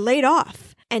 but they laid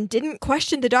off and didn't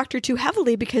question the doctor too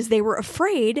heavily because they were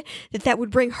afraid that that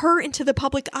would bring her into the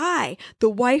public eye, the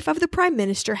wife of the prime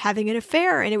minister having an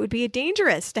affair, and it would be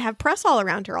dangerous to have press all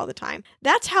around her all the time.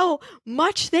 That's how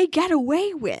much they get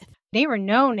away with. They were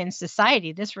known in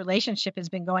society. This relationship has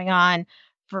been going on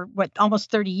for almost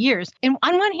 30 years. And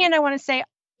on one hand, I want to say,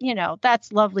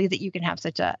 that's lovely that you can have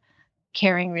such a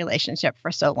caring relationship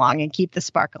for so long and keep the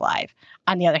spark alive.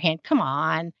 On the other hand, come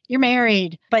on, you're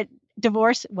married. But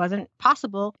divorce wasn't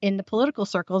possible in the political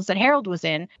circles that Harold was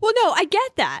in. Well, no, I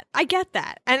get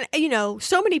that. And,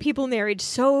 so many people married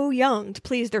so young to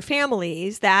please their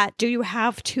families that do you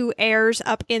have 2 heirs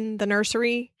up in the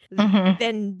nursery? Mm-hmm.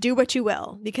 Then do what you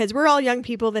will, because we're all young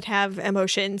people that have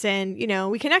emotions and,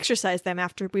 we can exercise them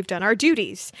after we've done our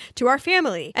duties to our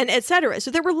family and etc.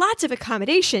 So there were lots of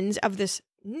accommodations of this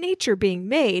nature being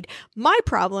made. My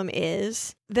problem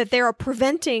is that they are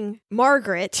preventing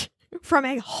Margaret from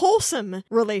a wholesome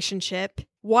relationship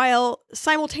while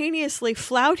simultaneously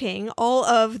flouting all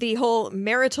of the whole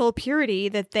marital purity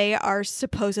that they are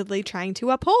supposedly trying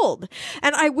to uphold.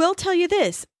 And I will tell you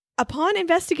this. Upon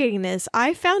investigating this,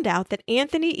 I found out that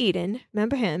Anthony Eden,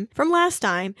 remember him from last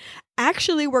time,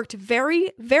 actually worked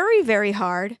very, very, very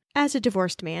hard as a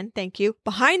divorced man, thank you,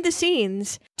 behind the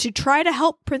scenes to try to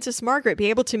help Princess Margaret be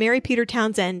able to marry Peter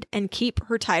Townsend and keep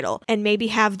her title and maybe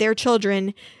have their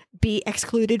children be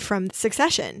excluded from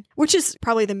succession, which is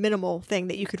probably the minimal thing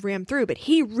that you could ram through. But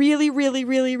he really, really,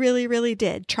 really, really, really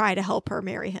did try to help her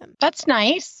marry him. That's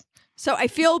nice. So I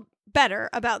feel better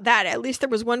about that. At least there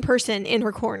was one person in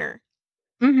her corner.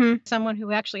 Mm-hmm. Someone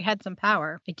who actually had some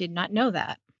power. I did not know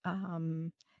that.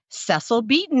 Cecil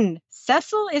Beaton.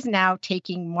 Cecil is now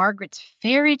taking Margaret's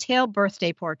fairy tale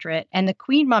birthday portrait, and the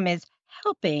Queen Mum is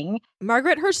helping.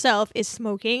 Margaret herself is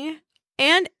smoking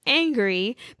and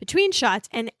angry between shots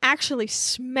and actually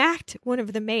smacked one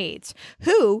of the maids,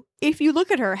 who, if you look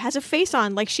at her, has a face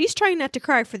on like she's trying not to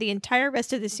cry for the entire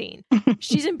rest of the scene.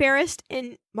 She's embarrassed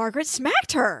and Margaret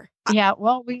smacked her. Yeah,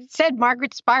 well, we said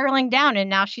Margaret's spiraling down, and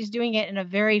now she's doing it in a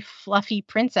very fluffy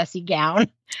princessy gown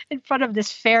in front of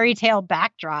this fairy tale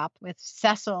backdrop with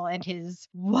Cecil and his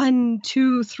 1,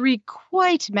 2, 3,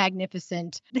 quite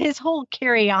magnificent, his whole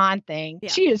carry-on thing. Yeah.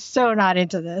 She is so not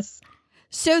into this.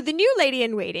 So the new lady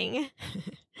in waiting,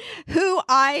 who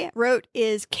I wrote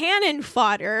is cannon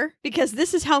fodder, because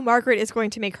this is how Margaret is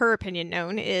going to make her opinion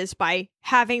known, is by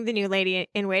having the new lady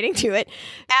in waiting do it,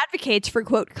 advocates for,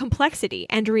 quote, complexity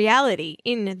and reality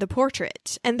in the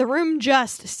portrait. And the room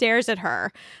just stares at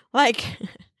her like...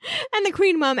 And the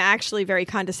Queen Mum actually very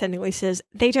condescendingly says,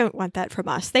 they don't want that from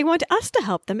us. They want us to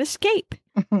help them escape.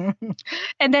 And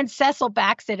then Cecil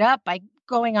backs it up by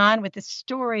going on with this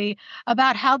story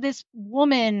about how this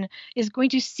woman is going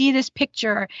to see this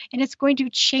picture and it's going to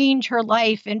change her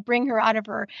life and bring her out of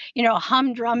her,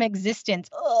 humdrum existence.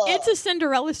 Ugh. It's a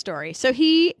Cinderella story. So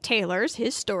he tailors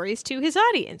his stories to his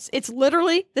audience. It's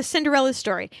literally the Cinderella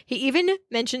story. He even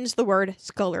mentions the word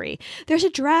scullery. There's a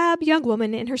drab young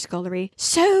woman in her scullery,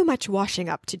 so much washing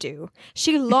up to do.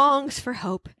 She longs for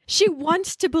hope. She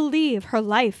wants to believe her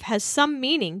life has some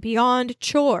meaning beyond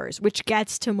chores, which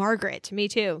gets to Margaret. Me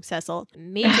too, Cecil.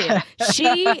 Me too.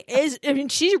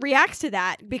 She reacts to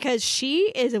that because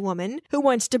she is a woman who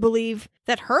wants to believe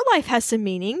that her life has some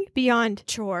meaning beyond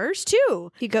chores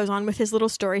too. He goes on with his little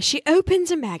story. She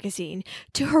opens a magazine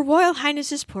to Her Royal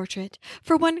Highness's portrait.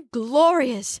 For one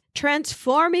glorious,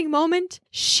 transforming moment,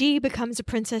 she becomes a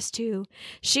princess too.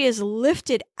 She is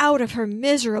lifted out of her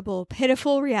miserable,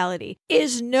 pitiful reality.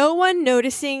 Is no one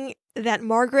noticing that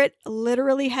Margaret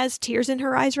literally has tears in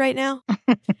her eyes right now?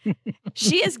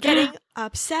 She is getting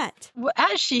upset. Well,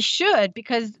 as she should,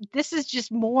 because this is just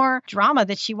more drama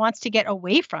that she wants to get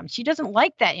away from. She doesn't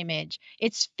like that image.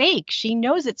 It's fake. She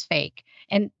knows it's fake.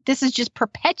 And this is just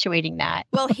perpetuating that.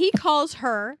 Well, he calls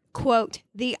her, quote,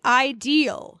 the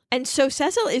ideal. And so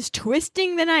Cecil is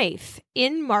twisting the knife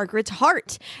in Margaret's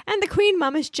heart. And the Queen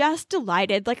Mum is just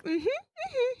delighted, like,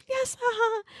 yes,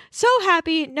 so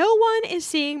happy. No one is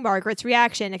seeing Margaret's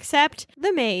reaction except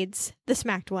the maids, the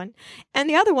smacked one, and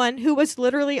the other one who was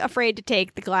literally afraid to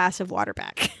take the glass of water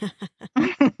back.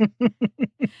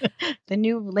 The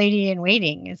new lady in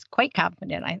waiting is quite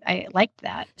confident. I liked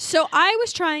that. So I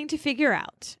was trying to figure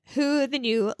out who the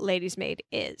new lady's maid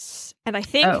is. And I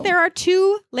think there are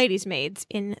 2 ladies' maids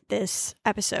in this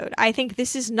episode. I think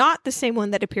this is not the same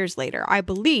one that appears later. I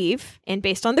believe, and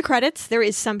based on the credits, there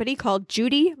is somebody called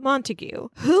Judy Montague,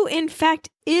 who in fact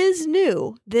is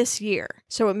new this year.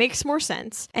 So it makes more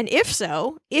sense. And if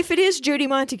so, if it is Judy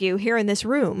Montague here in this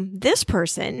room, this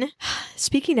person,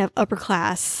 speaking of upper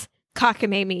class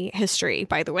cockamamie history,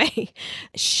 by the way,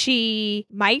 she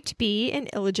might be an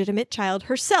illegitimate child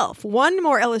herself. One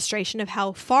more illustration of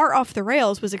how far off the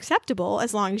rails was acceptable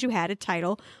as long as you had a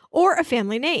title or a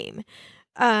family name.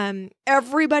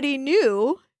 Everybody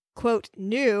knew, quote,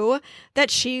 knew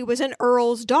that she was an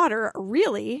earl's daughter,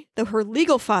 really, though her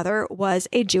legal father was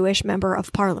a Jewish member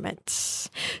of parliament.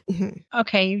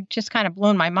 Okay, you just kind of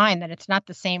blown my mind that it's not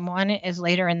the same one as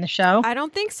later in the show. I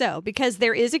don't think so, because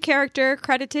there is a character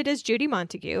credited as Judy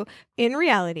Montague. In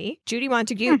reality, Judy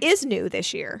Montague is new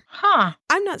this year. Huh.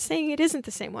 I'm not saying it isn't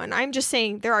the same one. I'm just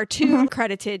saying there are 2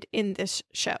 credited in this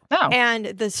show. Oh. And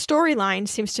the storyline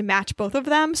seems to match both of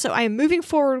them. So I am moving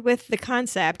forward with the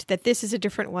concept that this is a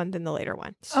different one than the later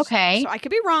one. Okay. So I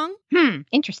could be wrong.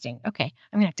 Interesting. Okay.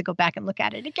 I'm going to have to go back and look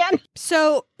at it again.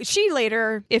 So she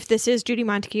later, if this is Judy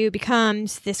Montague,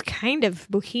 becomes this kind of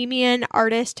bohemian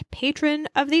artist, patron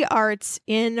of the arts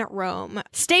in Rome.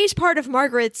 Stays part of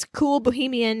Margaret's cool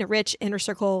bohemian rich inner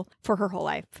circle for her whole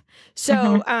life.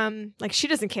 So, like, she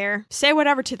doesn't care. Say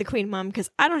whatever to the Queen Mum, because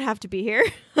I don't have to be here.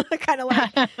 Kind of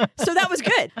like. So that was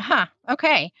good.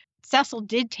 Okay. Cecil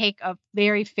did take a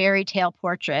very fairy tale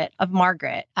portrait of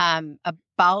Margaret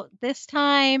about this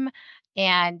time.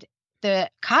 And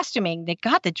the costuming, they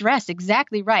got the dress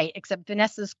exactly right, except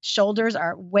Vanessa's shoulders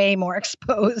are way more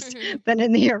exposed than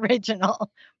in the original.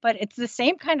 But it's the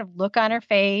same kind of look on her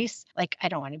face. Like, I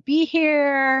don't want to be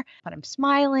here, but I'm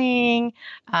smiling.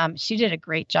 She did a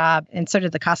great job. And so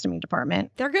did the costuming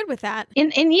department. They're good with that.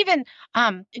 And even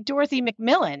Dorothy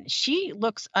McMillan, she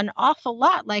looks an awful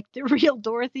lot like the real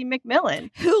Dorothy McMillan.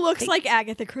 Who looks like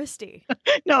Agatha Christie.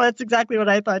 No, that's exactly what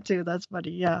I thought too. That's funny.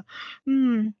 Yeah.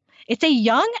 It's a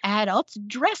young adults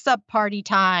dress-up party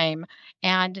time.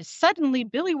 And suddenly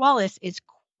Billy Wallace is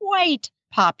quite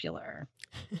popular.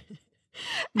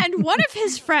 And one of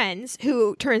his friends,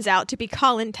 who turns out to be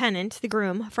Colin Tennant, the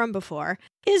groom from before,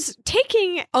 is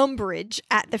taking umbrage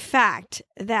at the fact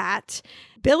that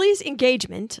Billy's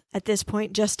engagement, at this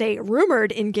point just a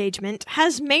rumored engagement,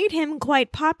 has made him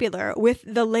quite popular with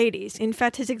the ladies. In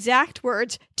fact, his exact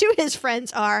words to his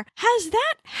friends are, "Has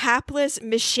that hapless,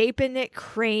 misshapen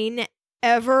crane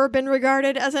ever been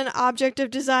regarded as an object of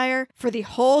desire for the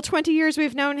whole 20 years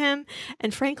we've known him?"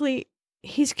 And frankly,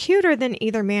 he's cuter than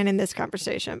either man in this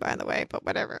conversation, by the way, but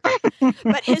whatever.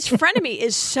 But his frenemy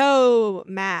is so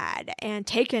mad and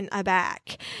taken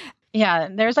aback. Yeah,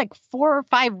 there's like 4 or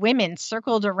 5 women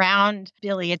circled around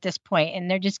Billy at this point,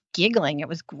 and they're just giggling. It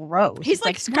was gross. He's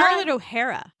like Scarlett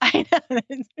O'Hara. I know.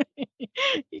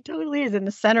 He totally is in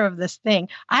the center of this thing.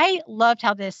 I loved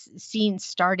how this scene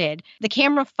started. The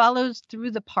camera follows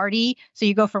through the party. So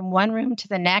you go from one room to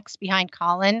the next behind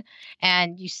Colin,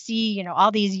 and you see,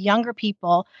 all these younger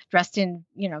people dressed in,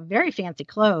 very fancy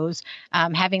clothes,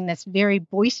 having this very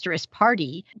boisterous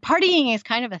party. Partying is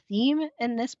kind of a theme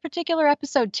in this particular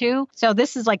episode, too. So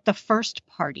this is like the first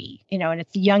party, and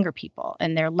it's the younger people,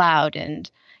 and they're loud, and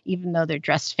even though they're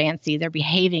dressed fancy, they're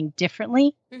behaving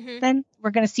differently than we're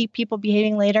going to see people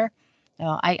behaving later.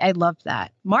 So I love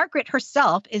that. Margaret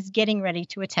herself is getting ready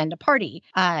to attend a party.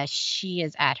 She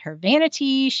is at her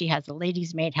vanity. She has a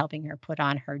lady's maid helping her put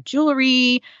on her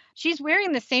jewelry. She's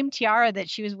wearing the same tiara that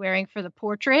she was wearing for the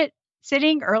portrait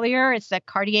sitting earlier. It's the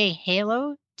Cartier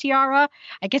Halo tiara.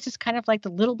 I guess it's kind of like the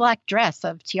little black dress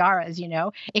of tiaras,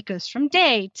 It goes from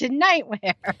day to night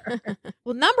wear.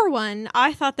 Well, number one,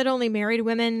 I thought that only married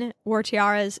women wore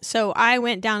tiaras, so I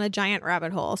went down a giant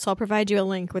rabbit hole. So I'll provide you a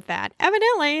link with that.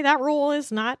 Evidently, that rule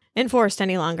is not enforced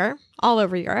any longer all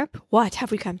over Europe. What have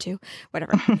we come to?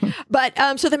 Whatever. But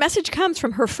so the message comes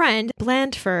from her friend,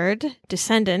 Blandford,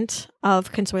 descendant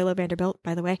of Consuelo Vanderbilt,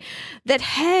 by the way, that,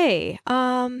 hey,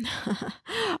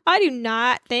 I do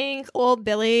not think old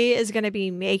Billy is going to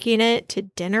be making it to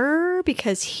dinner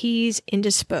because he's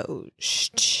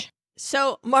indisposed.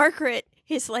 So Margaret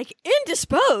is like,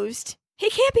 indisposed? He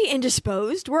can't be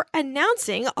indisposed. We're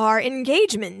announcing our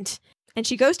engagement. And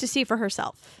she goes to see for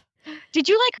herself. Did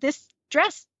you like this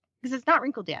dress? Because it's not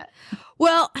wrinkled yet.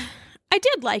 Well, I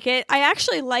did like it. I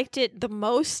actually liked it the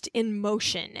most in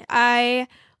motion. I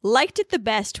liked it the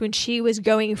best when she was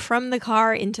going from the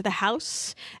car into the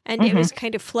house and it was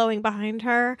kind of flowing behind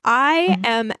her. I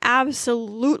am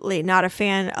absolutely not a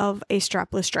fan of a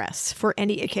strapless dress for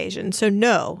any occasion. So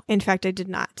no, in fact, I did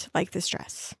not like this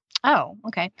dress. Oh,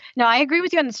 okay. No, I agree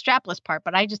with you on the strapless part,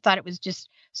 but I just thought it was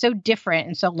just so different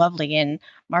and so lovely. And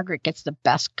Margaret gets the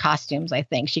best costumes, I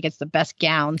think. She gets the best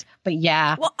gowns. But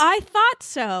yeah. Well, I thought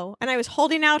so. And I was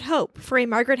holding out hope for a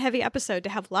Margaret heavy episode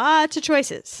to have lots of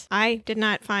choices. I did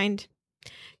not find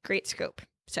great scope.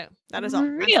 So that is all.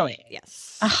 Really?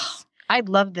 Yes. Oh, I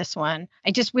love this one.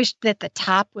 I just wish that the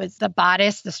top was the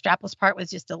bodice, the strapless part was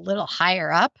just a little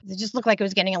higher up. It just looked like it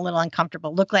was getting a little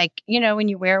uncomfortable. Looked like, when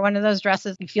you wear one of those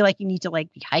dresses, you feel like you need to be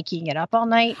hiking it up all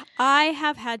night. I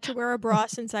have had to wear a bra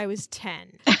since I was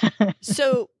 10.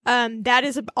 So that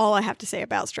is all I have to say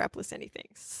about strapless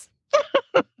anythings.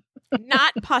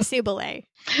 Not possible.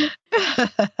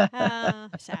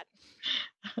 Sad.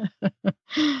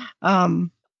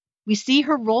 We see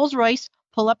her Rolls Royce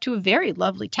pull up to a very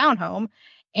lovely townhome,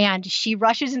 and she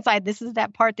rushes inside. This is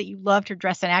that part that you loved, her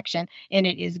dress in action, and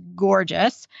it is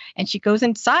gorgeous. And she goes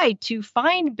inside to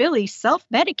find Billy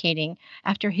self-medicating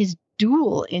after his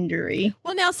dual injury.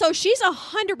 Well, now, so she's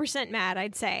 100% mad,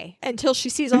 I'd say, until she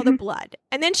sees all the blood.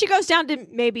 And then she goes down to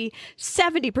maybe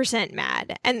 70%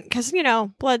 mad. And because,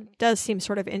 blood does seem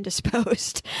sort of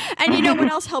indisposed. And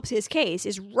what else helps his case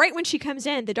is right when she comes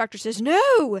in, the doctor says,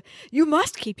 "No, you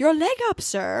must keep your leg up,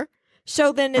 sir."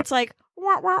 So then it's like,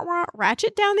 wah, wah, wah,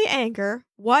 ratchet down the anger.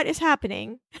 What is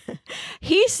happening?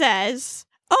 He says,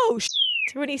 "Oh,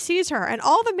 when he sees her. And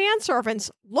all the manservants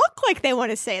look like they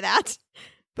want to say that,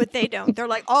 but they don't. They're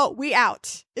like, "Oh, we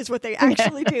out," is what they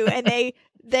actually do. And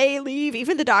they leave,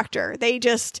 even the doctor.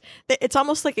 It's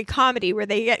almost like a comedy where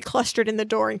they get clustered in the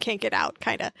door and can't get out,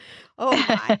 kind of. Oh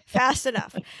my, fast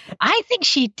enough. I think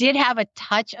she did have a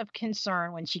touch of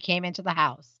concern when she came into the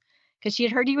house, because she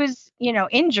had heard he was,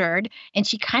 injured, and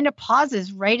she kind of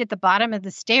pauses right at the bottom of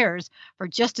the stairs for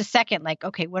just a second, like,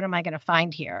 okay, what am I going to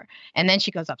find here? And then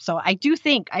she goes up. So I do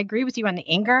think, I agree with you on the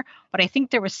anger, but I think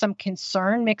there was some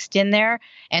concern mixed in there.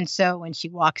 And so when she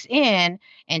walks in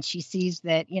and she sees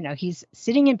that, he's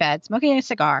sitting in bed, smoking a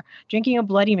cigar, drinking a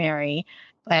Bloody Mary,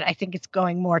 but I think it's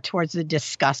going more towards the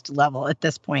disgust level at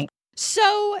this point.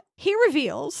 So he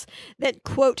reveals that,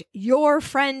 quote, "your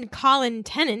friend Colin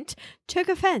Tennant took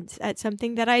offense at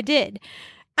something that I did."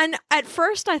 And at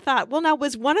first I thought, well, now,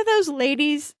 was one of those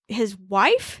ladies his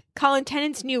wife? Colin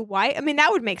Tennant's new wife? I mean,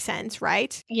 that would make sense,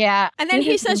 right? Yeah. And then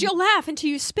he says, "You'll laugh until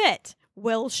you spit."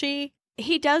 Will she?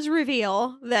 He does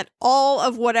reveal that all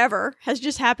of whatever has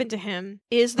just happened to him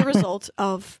is the result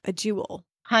of a duel.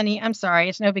 Honey, I'm sorry.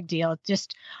 It's no big deal. It's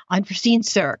just unforeseen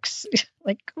circs.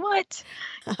 Like, what?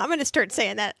 I'm going to start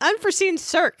saying that. Unforeseen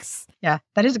circs. Yeah,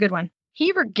 that is a good one.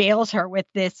 He regales her with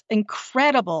this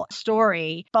incredible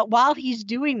story. But while he's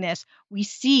doing this, we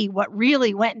see what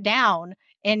really went down.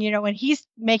 And, when he's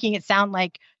making it sound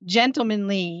like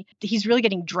gentlemanly, he's really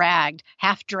getting dragged,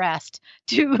 half dressed,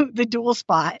 to the duel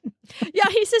spot. Yeah,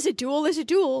 he says a duel is a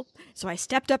duel. So I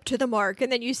stepped up to the mark,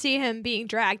 and then you see him being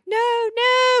dragged. No.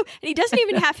 And he doesn't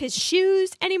even have his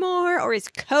shoes anymore or his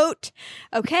coat.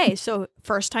 Okay, so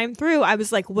first time through, I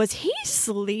was like, was he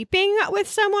sleeping with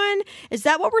someone? Is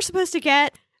that what we're supposed to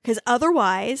get? Because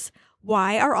otherwise,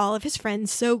 why are all of his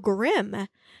friends so grim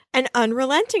and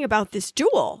unrelenting about this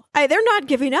duel? They're not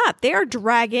giving up. They are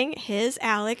dragging his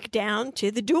Alec down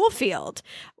to the duel field.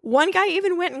 One guy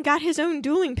even went and got his own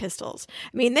dueling pistols.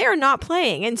 I mean, they are not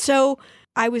playing. And so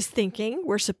I was thinking,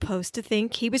 we're supposed to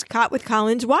think he was caught with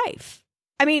Colin's wife.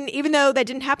 I mean, even though that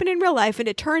didn't happen in real life, and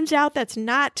it turns out that's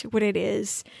not what it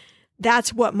is,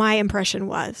 that's what my impression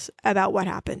was about what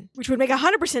happened, which would make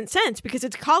 100% sense because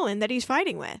it's Colin that he's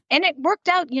fighting with. And it worked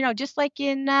out, just like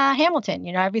in Hamilton,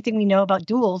 everything we know about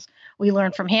duels, we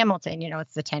learn from Hamilton.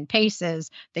 It's the 10 paces,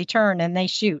 they turn and they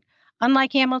shoot.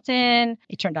 Unlike Hamilton,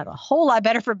 it turned out a whole lot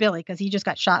better for Billy because he just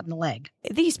got shot in the leg.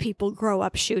 These people grow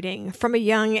up shooting from a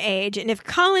young age. And if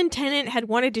Colin Tennant had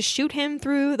wanted to shoot him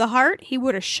through the heart, he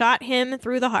would have shot him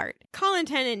through the heart. Colin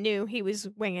Tennant knew he was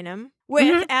winging him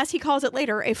with, as he calls it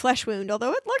later, a flesh wound,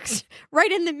 although it looks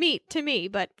right in the meat to me,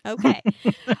 but okay.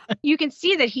 You can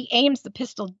see that he aims the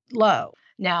pistol low.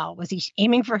 Now, was he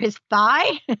aiming for his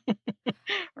thigh?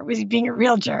 Or was he being a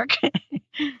real jerk?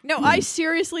 No, I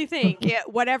seriously think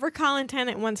whatever Colin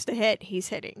Tennant wants to hit, he's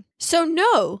hitting. So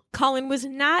no, Colin was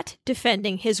not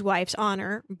defending his wife's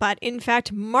honor, but in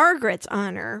fact, Margaret's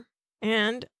honor.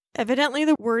 And evidently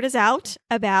the word is out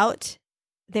about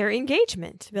their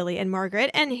engagement, Billy and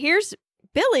Margaret. And here's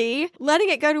Billy letting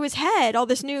it go to his head, all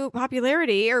this new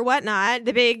popularity or whatnot,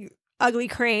 the big ugly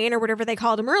crane or whatever they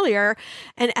called him earlier.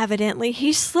 And evidently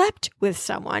he slept with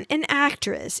someone, an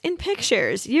actress, in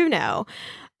pictures, you know.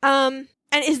 And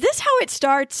is this how it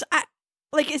starts? I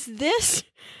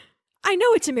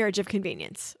know it's a marriage of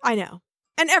convenience. I know.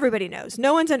 And everybody knows.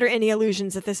 No one's under any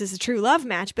illusions that this is a true love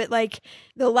match. But like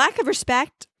the lack of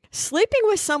respect, sleeping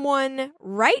with someone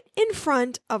right in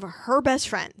front of her best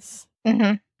friends.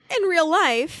 Mm-hmm. In real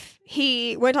life,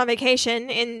 he went on vacation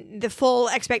in the full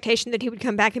expectation that he would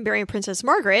come back and marry Princess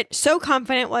Margaret. So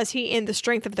confident was he in the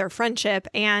strength of their friendship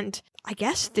and I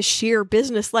guess the sheer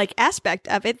business-like aspect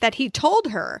of it that he told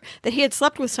her that he had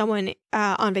slept with someone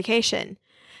on vacation.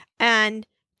 And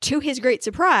to his great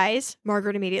surprise,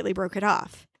 Margaret immediately broke it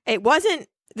off. It wasn't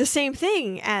the same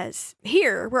thing as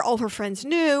here, where all her friends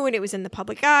knew and it was in the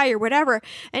public eye or whatever.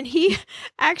 And he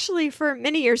actually, for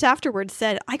many years afterwards,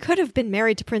 said, I could have been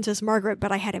married to Princess Margaret,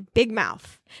 but I had a big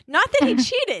mouth. Not that he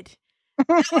cheated.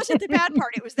 That wasn't the bad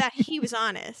part. It was that he was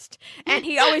honest. And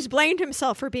he always blamed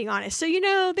himself for being honest. So,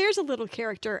 there's a little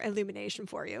character illumination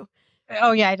for you.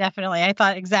 Oh, yeah, definitely. I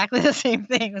thought exactly the same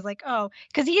thing. It was like, oh,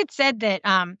 because he had said that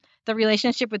the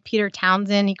relationship with Peter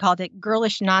Townsend, he called it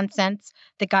girlish nonsense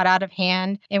that got out of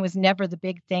hand and was never the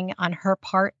big thing on her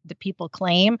part that people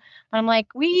claim. But I'm like,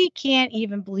 we can't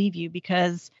even believe you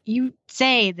because you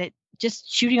say that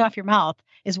just shooting off your mouth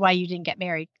is why you didn't get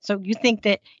married. So you think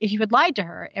that if you had lied to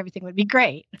her, everything would be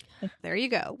great. There you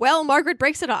go. Well, Margaret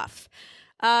breaks it off.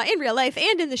 In real life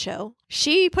and in the show,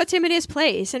 she puts him in his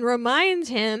place and reminds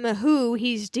him who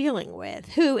he's dealing with,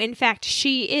 who, in fact,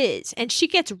 she is. And she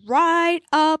gets right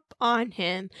up on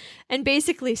him and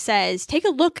basically says, take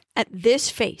a look at this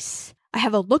face. I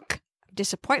have a look of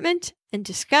disappointment and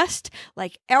disgust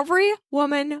like every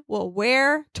woman will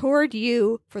wear toward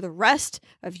you for the rest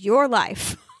of your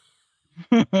life.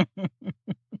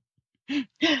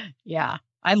 Yeah,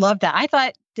 I love that. I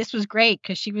thought this was great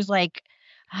because she was like,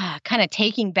 kind of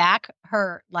taking back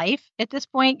her life at this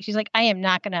point. She's like, I am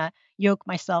not going to yoke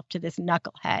myself to this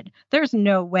knucklehead. There's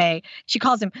no way. She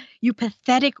calls him, you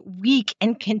pathetic, weak,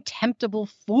 and contemptible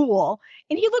fool.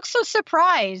 And he looks so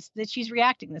surprised that she's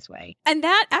reacting this way. And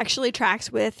that actually tracks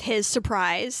with his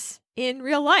surprise in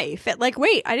real life. Like,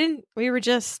 wait, we were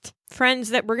just friends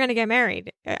that were going to get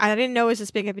married. I didn't know it was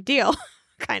this big of a deal,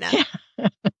 kind of.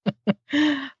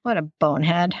 What a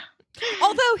bonehead.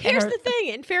 Although, here's the thing,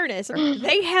 in fairness,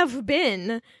 they have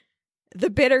been the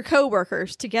bitter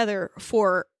co-workers together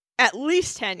for at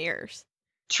least 10 years.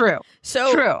 True.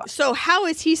 So how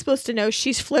is he supposed to know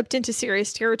she's flipped into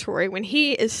serious territory when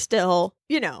he is still,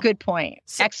 Good point.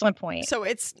 Excellent point. So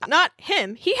it's not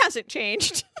him. He hasn't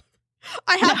changed.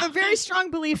 I have a very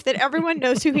strong belief that everyone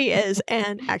knows who he is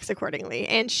and acts accordingly.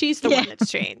 And she's the one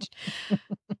that's changed.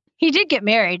 He did get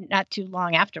married not too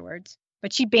long afterwards.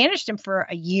 But she banished him for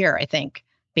a year, I think.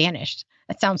 Banished.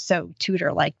 That sounds so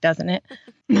Tudor-like, doesn't it?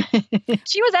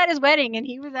 She was at his wedding and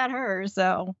he was at hers,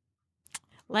 so.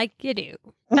 Like you do.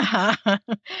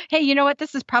 Hey, you know what?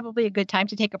 This is probably a good time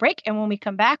to take a break. And when we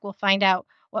come back, we'll find out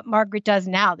what Margaret does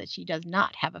now that she does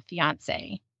not have a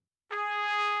fiancé.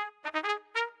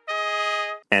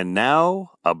 And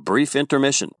now, a brief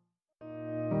intermission.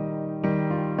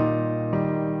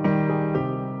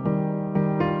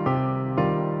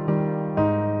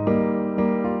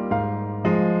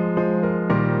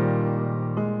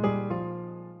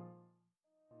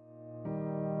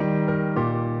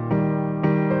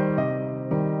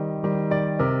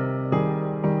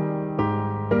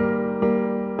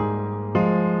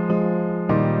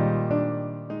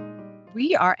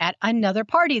 We are at another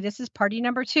party. This is party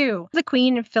number 2. The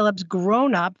Queen and Philip's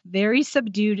grown-up, very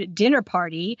subdued dinner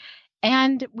party.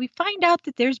 And we find out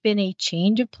that there's been a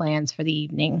change of plans for the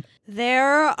evening.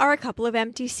 There are a couple of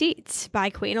empty seats by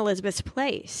Queen Elizabeth's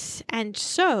place. And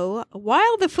so,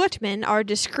 while the footmen are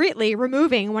discreetly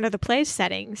removing one of the place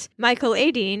settings, Michael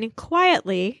Adine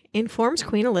quietly informs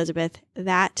Queen Elizabeth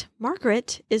that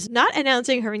Margaret is not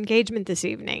announcing her engagement this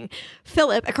evening.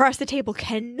 Philip, across the table,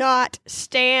 cannot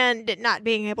stand not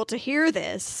being able to hear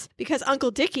this because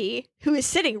Uncle Dickie, who is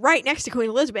sitting right next to Queen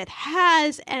Elizabeth,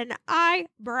 has an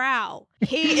eyebrow.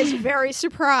 He is very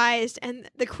surprised, and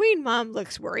the Queen Mom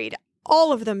looks worried.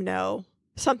 All of them know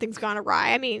something's gone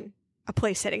awry. I mean, a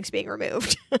place setting's being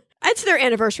removed. It's their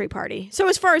anniversary party. So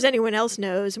as far as anyone else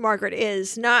knows, Margaret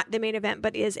is not the main event,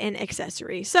 but is an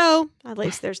accessory. So at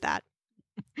least there's that.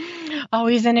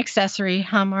 Always an accessory,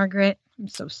 huh, Margaret? I'm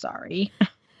so sorry.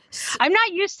 I'm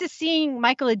not used to seeing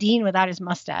Michael Adine without his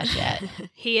mustache yet.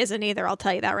 He isn't either, I'll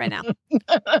tell you that right now.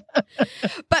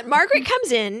 But Margaret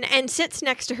comes in and sits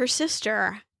next to her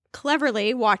sister.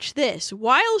 Cleverly, watch this.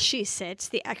 While she sits,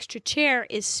 the extra chair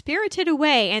is spirited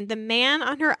away, and the man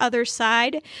on her other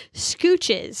side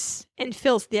scooches and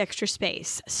fills the extra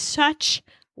space. Such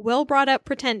well brought up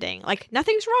pretending. Like,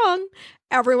 nothing's wrong.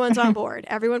 Everyone's on board.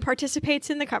 Everyone participates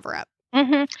in the cover-up.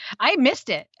 I missed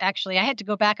it, actually. I had to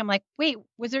go back. I'm like, wait,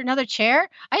 was there another chair?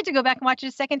 I had to go back and watch it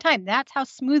a second time. That's how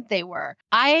smooth they were.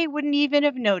 I wouldn't even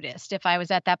have noticed if I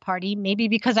was at that party, maybe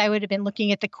because I would have been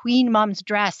looking at the Queen Mom's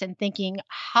dress and thinking,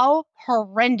 how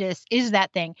horrendous is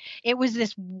that thing? It was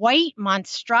this white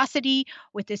monstrosity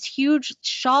with this huge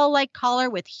shawl-like collar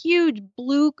with huge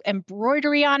blue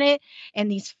embroidery on it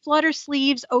and these flutter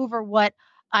sleeves over what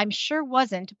I'm sure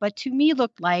wasn't, but to me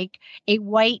looked like a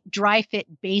white dry fit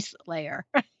base layer.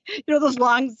 Those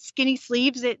long skinny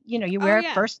sleeves that, you wear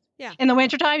first in the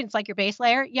wintertime. It's like your base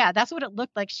layer. Yeah, that's what it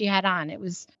looked like she had on. It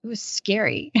was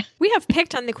scary. We have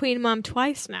picked on the Queen Mom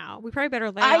twice now. We probably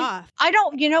better lay off. I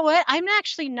don't, you know what? I'm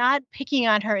actually not picking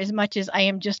on her as much as I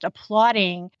am just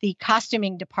applauding the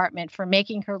costuming department for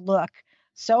making her look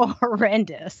so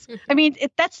horrendous. I mean,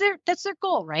 that's their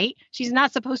goal, right? She's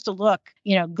not supposed to look,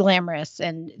 glamorous,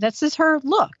 and that's just her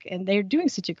look. And they're doing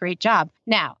such a great job.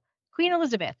 Now, Queen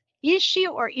Elizabeth, is she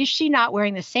or is she not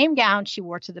wearing the same gown she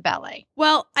wore to the ballet?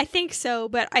 Well, I think so,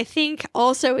 but I think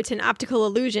also it's an optical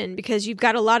illusion because you've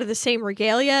got a lot of the same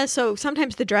regalia. So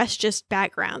sometimes the dress just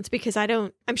backgrounds because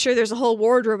I'm sure there's a whole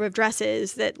wardrobe of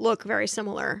dresses that look very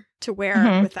similar to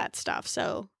wear with that stuff.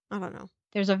 So I don't know.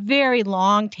 There's a very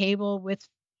long table with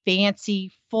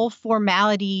fancy, full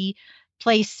formality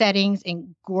place settings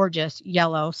and gorgeous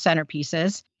yellow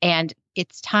centerpieces. And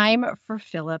it's time for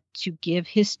Philip to give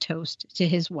his toast to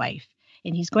his wife.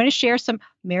 And he's going to share some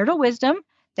marital wisdom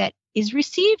that is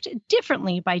received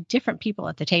differently by different people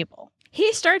at the table.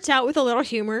 He starts out with a little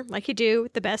humor, like you do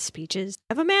with the best speeches,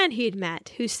 of a man he'd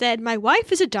met who said, "My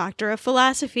wife is a doctor of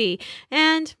philosophy,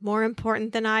 and more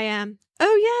important than I am."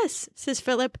 "Oh, yes," says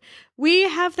Philip, "we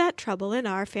have that trouble in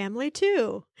our family,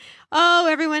 too." Oh,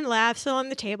 everyone laughs along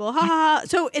the table. Ha ha ha.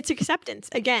 So it's acceptance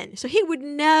again. So he would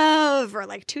never,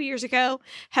 like 2 years ago,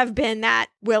 have been that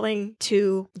willing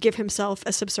to give himself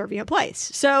a subservient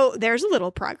place. So there's a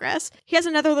little progress. He has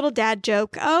another little dad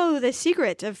joke. Oh, the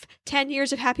secret of 10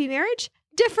 years of happy marriage?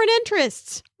 Different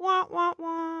interests. Wah, wah,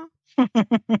 wah.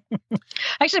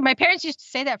 Actually, my parents used to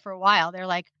say that for a while. They're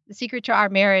like, the secret to our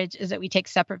marriage is that we take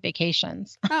separate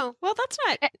vacations. Oh, well, that's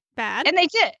not bad. And they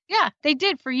did. Yeah, they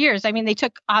did for years. I mean, they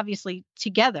took obviously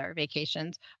together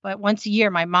vacations, but once a year,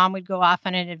 my mom would go off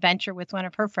on an adventure with one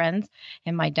of her friends,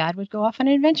 and my dad would go off on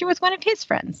an adventure with one of his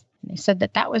friends. And they said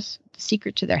that was the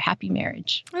secret to their happy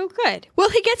marriage. Oh, good. Well,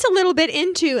 he gets a little bit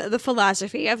into the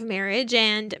philosophy of marriage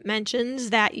and mentions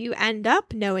that you end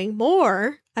up knowing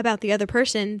more about the other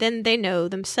person than they know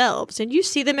themselves. And you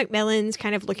see the Macmillans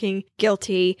kind of looking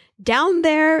guilty. Down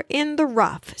there in the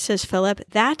rough, says Philip,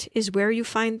 that is where you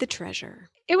find the treasure.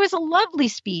 It was a lovely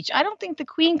speech. I don't think the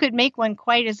Queen could make one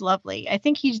quite as lovely. I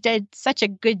think he did such a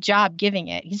good job giving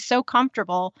it. He's so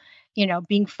comfortable,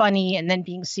 being funny and then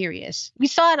being serious. We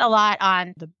saw it a lot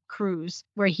on the cruise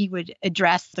where he would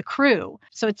address the crew.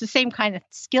 So it's the same kind of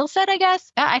skill set, I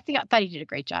guess. I thought he did a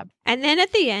great job. And then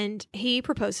at the end, he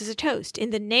proposes a toast.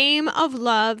 "In the name of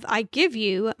love, I give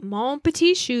you mon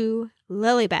petit chou,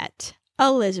 Lilibet,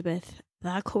 Elizabeth,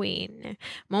 the Queen."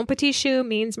 Mon petit chou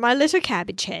means my little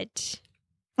cabbage head.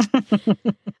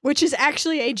 Which is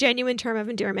actually a genuine term of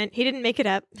endearment. He didn't make it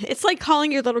up. It's like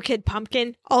calling your little kid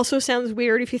Pumpkin. Also sounds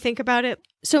weird if you think about it.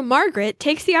 So Margaret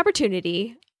takes the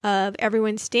opportunity of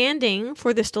everyone standing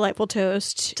for this delightful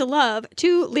toast to love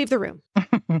to leave the room.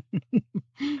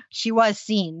 She was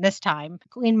seen this time.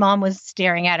 Queen Mom was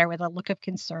staring at her with a look of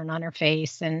concern on her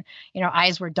face and,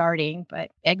 eyes were darting,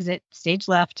 but exit, stage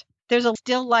left. There's a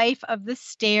still life of the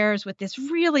stairs with this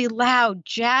really loud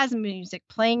jazz music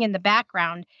playing in the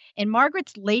background. And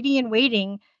Margaret's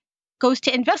lady-in-waiting goes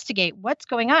to investigate what's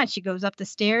going on. She goes up the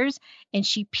stairs and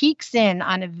she peeks in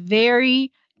on a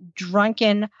very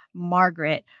drunken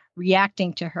Margaret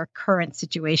reacting to her current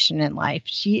situation in life.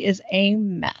 She is a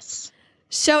mess.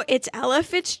 So it's Ella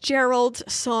Fitzgerald's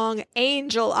song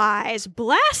Angel Eyes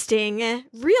blasting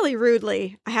really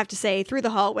rudely, I have to say, through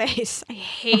the hallways. I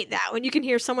hate that. When you can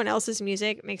hear someone else's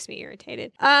music, it makes me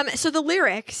irritated. So the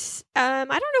lyrics, I don't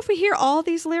know if we hear all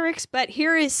these lyrics, but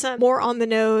here is some more on the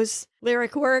nose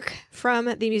lyric work from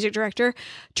the music director.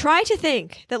 "Try to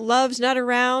think that love's not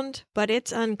around, but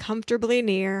it's uncomfortably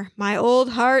near. My old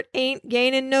heart ain't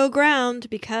gaining no ground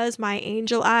because my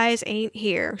angel eyes ain't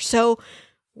here." So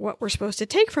what we're supposed to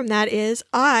take from that is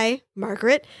I,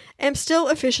 Margaret, am still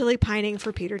officially pining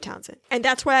for Peter Townsend. And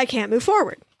that's why I can't move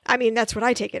forward. I mean, that's what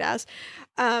I take it as.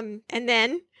 And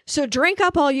then So drink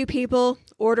up, all you people.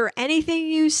 Order anything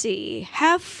you see.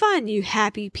 Have fun, you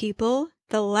happy people.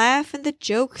 The laugh and the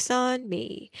joke's on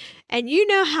me. And you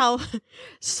know how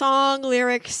song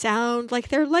lyrics sound like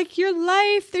they're like your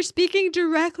life. They're speaking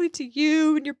directly to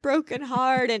you and your broken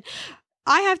heart. And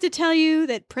I have to tell you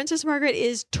that Princess Margaret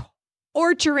is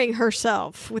torturing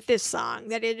herself with this song,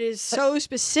 that it is so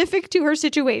specific to her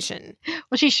situation.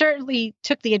 Well, she certainly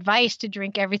took the advice to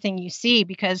drink everything you see,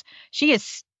 because she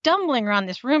is stumbling around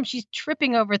this room. She's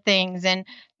tripping over things and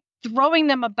throwing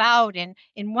them about, and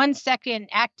in 1 second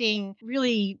acting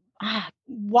really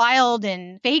wild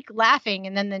and fake laughing,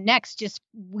 and then the next just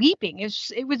weeping.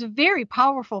 It was a very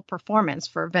powerful performance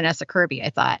for Vanessa Kirby,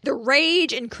 I thought. The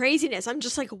rage and craziness. I'm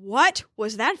just like, what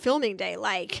was that filming day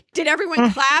like? Did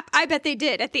everyone clap? I bet they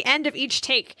did. At the end of each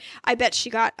take, I bet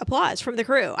she got applause from the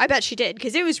crew. I bet she did,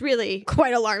 because it was really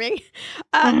quite alarming.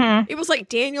 It was like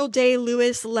Daniel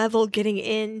Day-Lewis level getting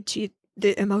into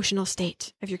the emotional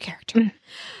state of your character.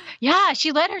 Yeah,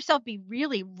 she let herself be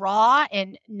really raw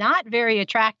and not very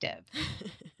attractive.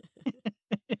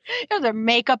 Her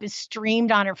makeup is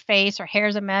streamed on her face. Her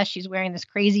hair's a mess. She's wearing this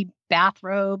crazy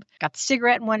bathrobe, got the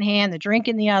cigarette in one hand, the drink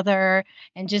in the other,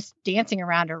 and just dancing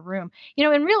around her room.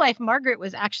 In real life, Margaret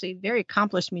was actually a very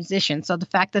accomplished musician. So the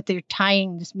fact that they're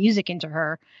tying this music into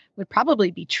her would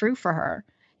probably be true for her.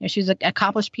 She was an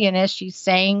accomplished pianist. She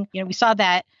sang, we saw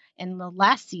that in the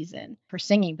last season, her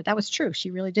singing, but that was true. She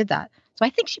really did that. So I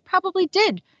think she probably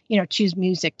did, choose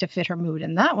music to fit her mood.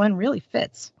 And that one really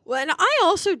fits. Well, and I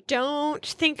also don't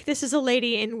think this is a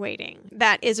lady in waiting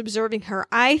that is observing her.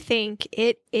 I think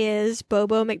it is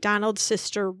Bobo McDonald's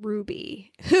sister,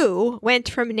 Ruby, who went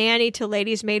from nanny to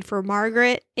lady's maid for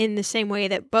Margaret in the same way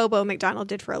that Bobo McDonald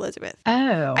did for Elizabeth.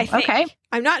 Oh, I think. Okay.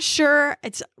 I'm not sure.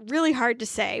 It's really hard to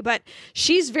say, but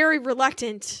she's very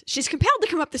reluctant. She's compelled to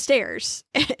come up the stairs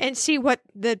and see what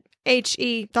the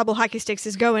HE double hockey sticks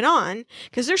is going on,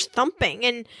 because there's thumping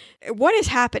and what is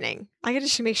happening. I gotta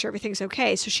just make sure everything's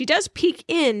okay. So she does peek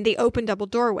in the open double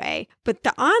doorway, but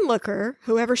the onlooker,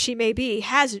 whoever she may be,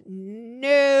 has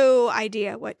no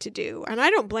idea what to do. And I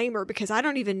don't blame her, because I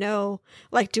don't even know,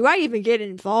 do I even get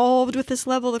involved with this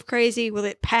level of crazy? Will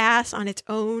it pass on its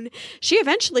own? She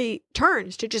eventually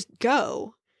turns to just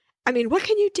go. I mean, what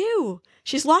can you do?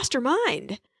 She's lost her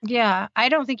mind. Yeah, I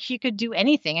don't think she could do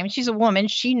anything. I mean, she's a woman.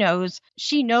 She knows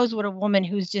what a woman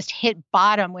who's just hit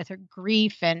bottom with her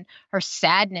grief and her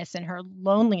sadness and her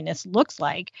loneliness looks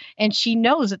like. And she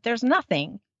knows that there's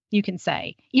nothing you can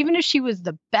say. Even if she was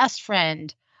the best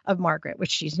friend of Margaret, which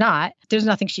she's not, there's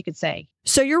nothing she could say.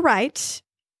 So you're right.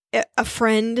 A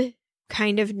friend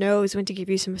kind of knows when to give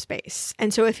you some space.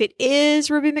 And so if it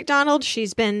is Ruby McDonald,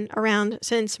 she's been around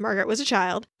since Margaret was a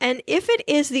child. And if it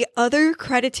is the other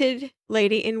credited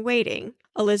lady in waiting,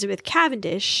 Elizabeth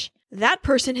Cavendish, that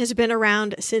person has been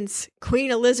around since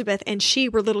Queen Elizabeth and she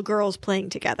were little girls playing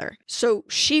together. So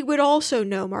she would also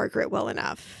know Margaret well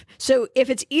enough. So if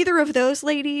it's either of those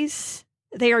ladies,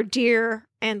 they are dear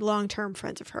and long-term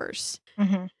friends of hers.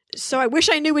 Mm-hmm. So I wish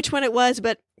I knew which one it was,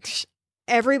 but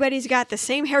everybody's got the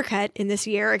same haircut in this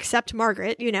year except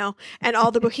Margaret, and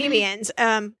all the Bohemians.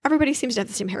 Everybody seems to have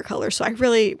the same hair color, so I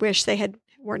really wish they had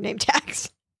worn name tags.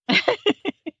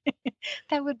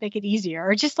 That would make it easier.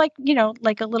 Or just like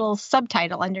a little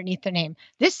subtitle underneath their name.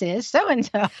 This is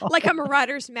so-and-so. Like a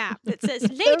Marauder's map that says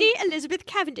Lady Elizabeth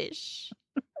Cavendish.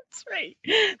 That's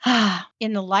right.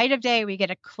 In the light of day, we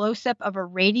get a close-up of a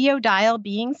radio dial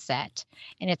being set,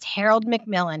 and it's Harold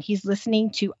Macmillan. He's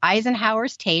listening to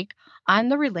Eisenhower's take on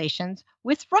the relations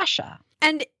with Russia.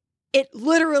 And it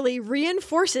literally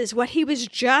reinforces what he was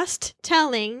just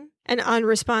telling an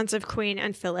unresponsive Queen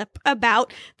and Philip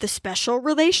about the special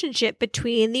relationship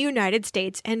between the United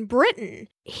States and Britain.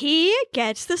 He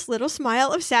gets this little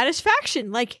smile of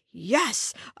satisfaction, like,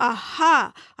 yes,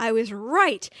 aha, I was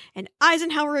right, and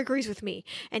Eisenhower agrees with me.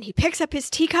 And he picks up his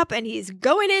teacup and he's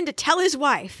going in to tell his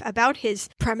wife about his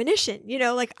premonition.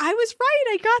 I was right,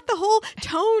 I got the whole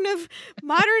tone of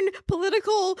modern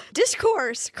political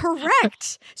discourse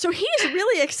correct. So he's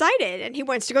really excited and he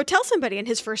wants to go tell somebody, and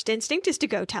his first instinct is to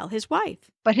go tell his wife.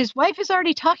 But his wife is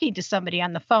already talking to somebody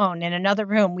on the phone in another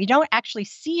room. We don't actually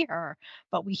see her,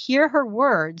 but we hear her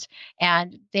words,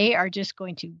 and they are just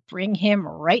going to bring him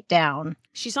right down.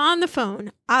 She's on the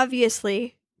phone,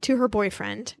 obviously, to her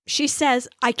boyfriend. She says,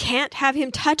 I can't have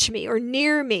him touch me or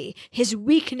near me. His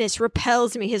weakness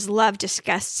repels me. His love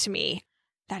disgusts me.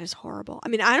 That is horrible. I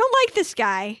mean, I don't like this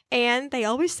guy. And they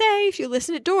always say, if you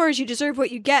listen at doors, you deserve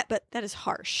what you get. But that is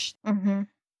harsh. Mm-hmm.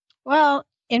 Well,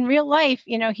 in real life,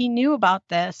 he knew about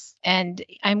this, and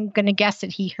I'm going to guess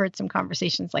that he heard some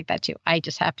conversations like that too. I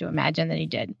just have to imagine that he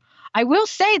did. I will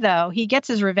say, though, he gets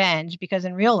his revenge because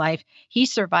in real life, he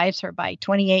survives her by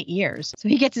 28 years. So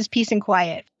he gets his peace and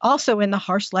quiet. Also, in the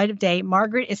harsh light of day,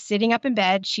 Margaret is sitting up in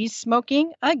bed. She's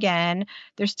smoking again.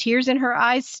 There's tears in her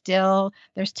eyes still.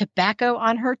 There's tobacco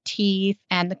on her teeth.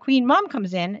 And the Queen Mom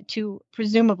comes in to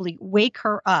presumably wake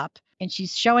her up. And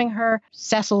she's showing her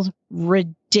Cecil's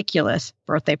ridiculous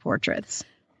birthday portraits.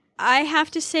 I have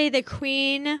to say the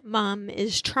Queen Mom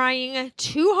is trying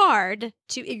too hard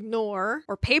to ignore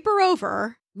or paper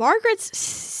over Margaret's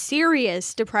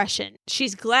serious depression.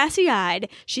 She's glassy-eyed.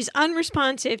 She's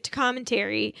unresponsive to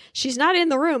commentary. She's not in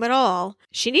the room at all.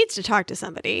 She needs to talk to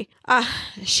somebody.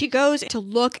 She goes to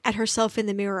look at herself in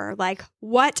the mirror like,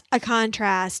 what a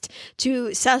contrast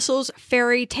to Cecil's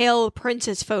fairy tale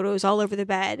princess photos all over the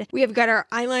bed. We have got our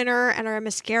eyeliner and our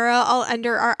mascara all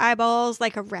under our eyeballs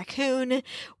like a raccoon.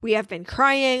 We have been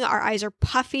crying. Our eyes are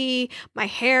puffy. My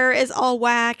hair is all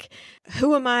whack.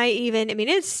 Who am I even? I mean,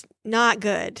 it's not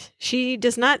good. She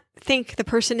does not think the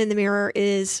person in the mirror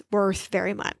is worth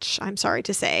very much, I'm sorry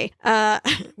to say.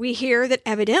 We hear that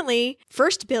evidently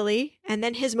first Billy and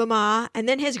then his mama and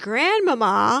then his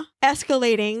grandmama,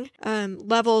 escalating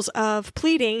levels of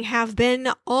pleading, have been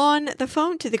on the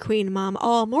phone to the Queen Mom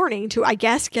all morning to, I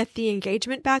guess, get the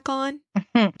engagement back on.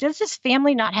 Does this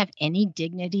family not have any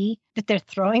dignity that they're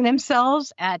throwing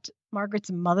themselves at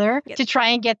Margaret's mother to try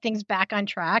and get things back on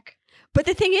track? But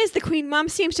the thing is, the Queen Mom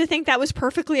seems to think that was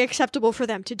perfectly acceptable for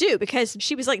them to do because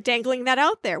she was like dangling that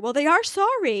out there. Well, they are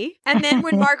sorry. And then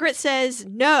when Margaret says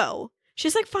no,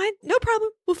 she's like, fine, no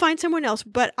problem. We'll find someone else.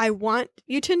 But I want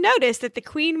you to notice that the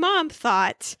Queen Mom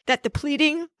thought that the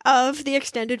pleading of the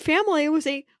extended family was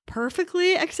a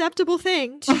perfectly acceptable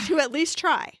thing to at least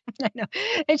try. I know.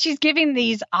 And she's giving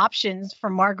these options for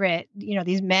Margaret,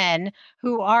 these men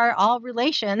who are all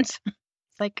relations.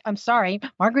 Like, I'm sorry,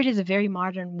 Margaret is a very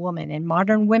modern woman, and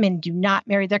modern women do not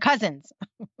marry their cousins.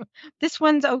 This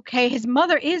one's okay. His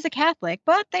mother is a Catholic,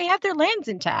 but they have their lands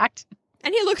intact.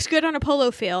 And he looks good on a polo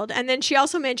field. And then she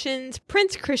also mentions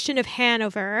Prince Christian of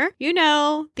Hanover.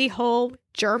 The whole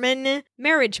German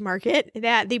marriage market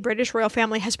that the British royal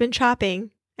family has been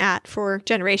chopping at for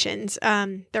generations.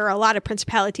 There are a lot of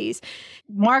principalities.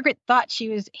 Margaret thought she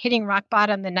was hitting rock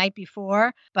bottom the night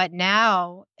before, but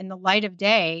now in the light of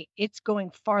day, it's going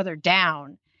farther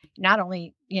down. Not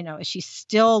only, is she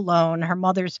still alone, her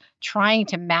mother's trying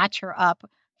to match her up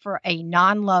for a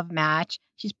non-love match.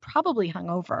 She's probably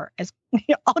hungover as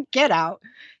all get out.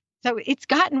 So it's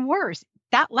gotten worse.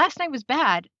 That last night was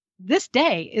bad. This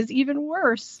day is even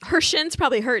worse. Her shins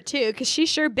probably hurt too, because she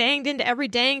sure banged into every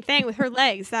dang thing with her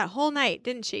legs that whole night,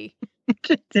 didn't she?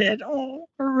 She did. Oh,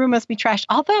 her room must be trashed.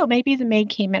 Although maybe the maid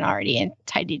came in already and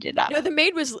tidied it up. No, the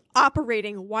maid was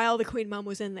operating while the Queen Mom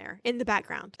was in there, in the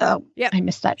background. Oh, yep. I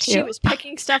missed that too. She was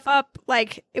picking stuff up,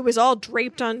 like it was all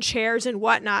draped on chairs and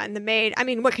whatnot. And the maid, I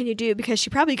mean, what can you do? Because she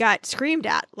probably got screamed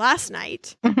at last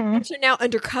night. And so now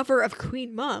under cover of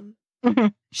Queen Mom,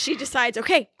 she decides,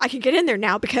 okay, I can get in there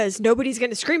now because nobody's going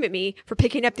to scream at me for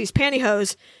picking up these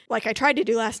pantyhose like I tried to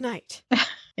do last night.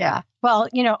 Yeah. Well,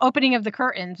 opening of the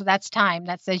curtains, that's time.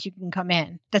 That says you can come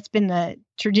in. That's been the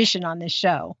tradition on this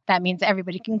show. That means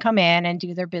everybody can come in and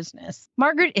do their business.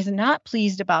 Margaret is not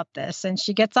pleased about this, and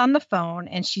she gets on the phone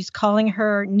and she's calling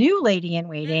her new lady in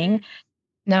waiting.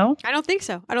 No? I don't think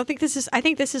so. I think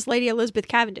this is Lady Elizabeth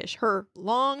Cavendish, her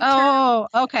long-term. Oh,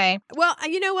 okay. Well,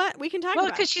 you know what? We can talk about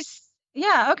it. Well, because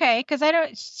okay.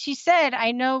 Because she said,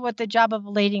 I know what the job of a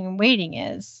lady in waiting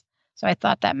is. So I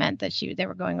thought that meant that they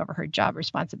were going over her job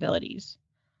responsibilities.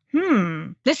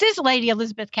 This is Lady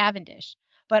Elizabeth Cavendish.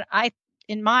 But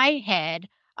in my head,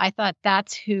 I thought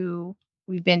that's who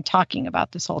we've been talking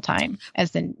about this whole time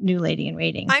as the new lady in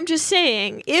waiting. I'm just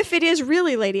saying, if it is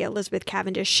really Lady Elizabeth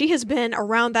Cavendish, she has been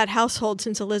around that household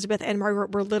since Elizabeth and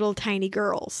Margaret were little tiny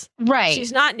girls. Right.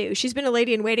 She's not new. She's been a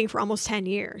lady in waiting for almost 10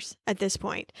 years at this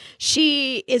point.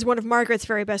 She is one of Margaret's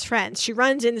very best friends. She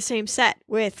runs in the same set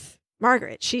with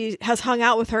Margaret. She has hung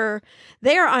out with her.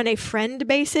 They are on a friend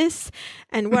basis.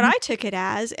 And what I took it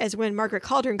as when Margaret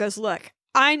called her and goes, look,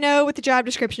 I know what the job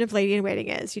description of lady in waiting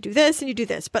is. You do this and you do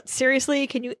this. But seriously,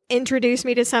 can you introduce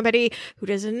me to somebody who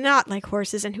does not like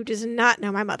horses and who does not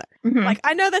know my mother? Like,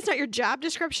 I know that's not your job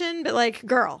description, but like,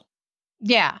 girl.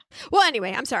 Yeah. Well,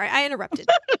 anyway, I'm sorry. I interrupted.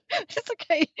 It's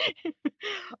okay.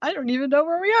 I don't even know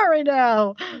where we are right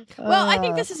now. Well, I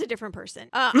think this is a different person.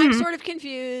 I'm sort of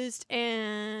confused.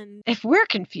 And if we're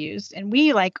confused and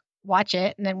we watch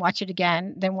it and then watch it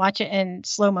again, then watch it in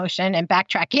slow motion and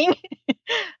backtracking,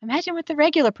 imagine what the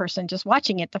regular person just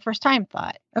watching it the first time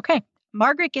thought. Okay.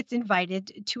 Margaret gets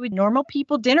invited to a normal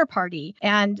people dinner party,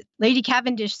 and Lady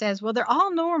Cavendish says, well, they're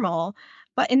all normal,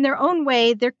 but in their own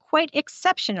way, they're quite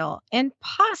exceptional and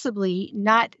possibly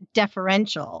not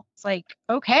deferential. It's like,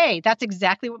 okay, that's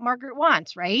exactly what Margaret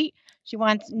wants, right? She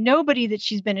wants nobody that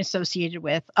she's been associated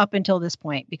with up until this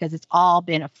point because it's all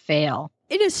been a fail.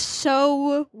 It is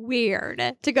so weird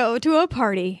to go to a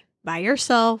party by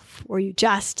yourself where you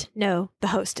just know the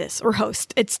hostess or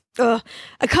host. It's a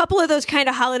couple of those kind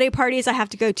of holiday parties I have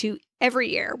to go to every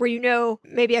year where you know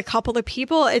maybe a couple of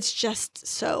people. It's just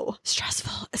so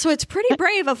stressful. So it's pretty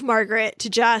brave of Margaret to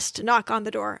just knock on the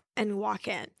door and walk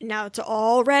in. Now it's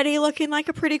already looking like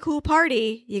a pretty cool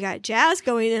party. You got jazz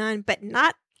going on, but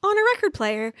not on a record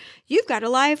player. You've got a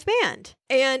live band.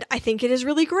 And I think it is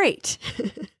really great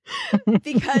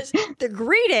because the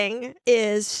greeting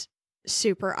is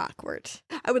super awkward.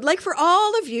 I would like for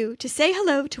all of you to say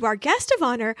hello to our guest of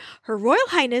honor, Her Royal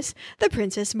Highness, the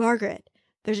Princess Margaret.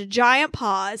 There's a giant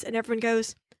pause and everyone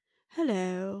goes,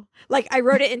 hello. Like I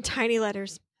wrote it in tiny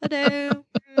letters. Hello.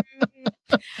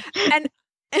 And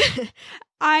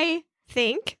I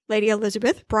think Lady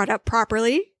Elizabeth brought up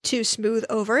properly to smooth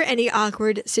over any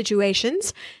awkward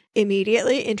situations,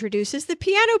 immediately introduces the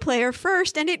piano player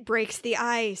first and it breaks the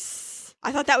ice.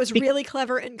 I thought that was really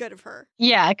clever and good of her.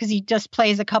 Yeah, because he just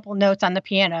plays a couple notes on the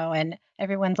piano and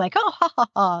everyone's like, oh, ha, ha,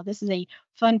 ha, this is a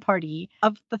fun party.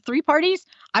 Of the 3 parties,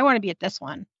 I want to be at this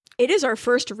one. It is our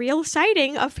first real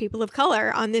sighting of people of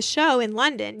color on this show in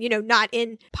London, you know, not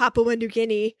in Papua New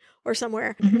Guinea or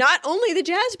somewhere. Mm-hmm. Not only the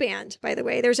jazz band, by the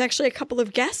way, there's actually a couple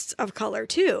of guests of color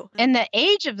too. And the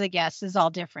age of the guests is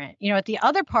all different. You know, at the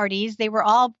other parties, they were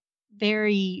all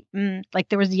very like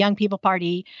there was the young people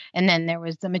party and then there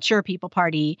was the mature people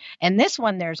party. And this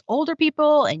one, there's older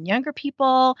people and younger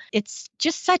people. It's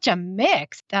just such a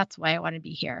mix. That's why I want to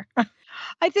be here.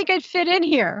 I think I'd fit in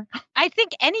here. I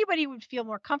think anybody would feel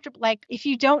more comfortable. Like if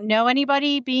you don't know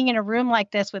anybody, being in a room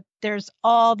like this with there's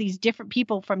all these different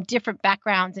people from different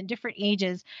backgrounds and different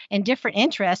ages and different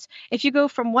interests. If you go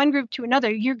from one group to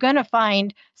another, you're going to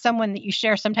find someone that you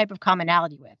share some type of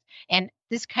commonality with. And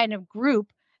this kind of group,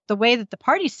 the way that the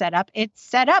party's set up, it's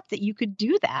set up that you could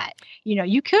do that. You know,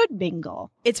 you could mingle.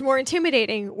 It's more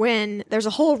intimidating when there's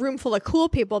a whole room full of cool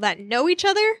people that know each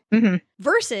other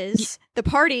versus the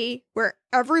party where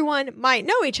everyone might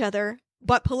know each other,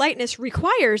 but politeness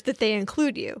requires that they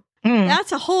include you.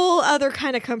 That's a whole other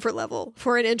kind of comfort level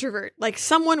for an introvert. Like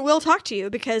someone will talk to you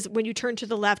because when you turn to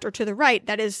the left or to the right,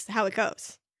 that is how it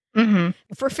goes.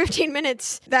 For 15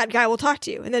 minutes, that guy will talk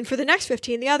to you. And then for the next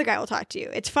 15, the other guy will talk to you.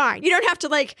 It's fine. You don't have to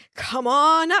like come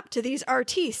on up to these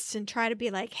artistes and try to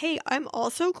be like, hey, I'm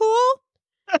also cool.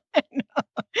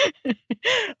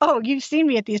 Oh, you've seen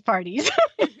me at these parties.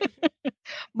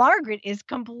 Margaret is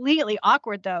completely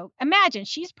awkward, though. Imagine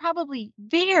she's probably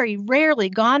very rarely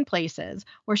gone places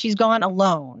where she's gone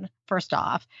alone, first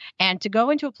off. And to go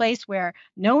into a place where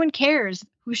no one cares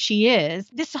who she is,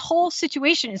 this whole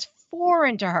situation is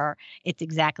foreign to her. It's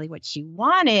exactly what she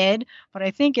wanted. But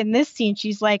I think in this scene,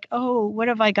 she's like, oh, what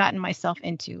have I gotten myself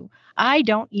into? I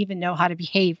don't even know how to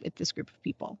behave with this group of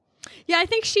people. Yeah, I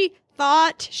think she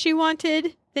thought she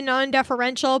wanted the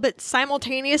non-deferential, but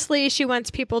simultaneously she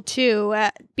wants people to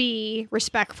be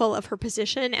respectful of her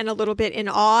position and a little bit in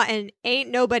awe, and ain't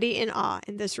nobody in awe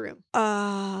in this room.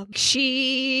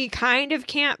 She kind of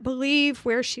can't believe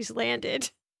where she's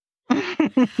landed.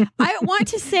 I want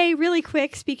to say really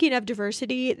quick, speaking of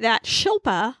diversity, that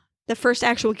Shilpa, the first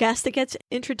actual guest that gets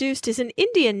introduced, is an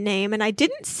Indian name, and I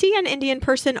didn't see an Indian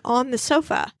person on the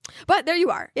sofa. But there you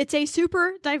are. It's a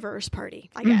super diverse party,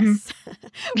 I guess,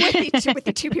 with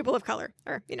the 2 people of color,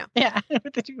 or, you know. Yeah.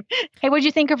 Hey, what'd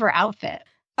you think of her outfit?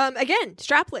 Again,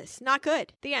 strapless, not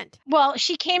good. The end. Well,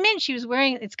 she came in, she was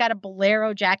wearing, it's got a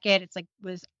bolero jacket. It's like,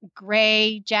 was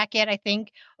gray jacket, I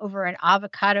think, over an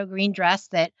avocado green dress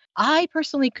that I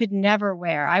personally could never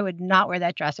wear. I would not wear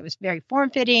that dress. It was very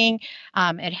form-fitting.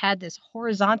 It had this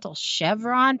horizontal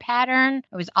chevron pattern.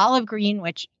 It was olive green,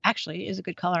 which actually is a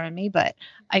good color on me, but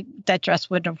that dress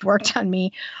wouldn't have worked on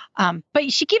me.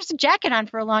 But she keeps the jacket on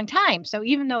for a long time. So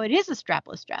even though it is a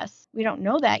strapless dress, we don't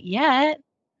know that yet.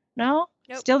 No?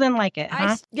 Nope. Still didn't like it,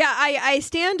 huh? I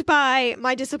stand by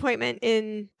my disappointment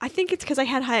in, I think it's because I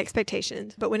had high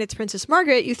expectations, but when it's Princess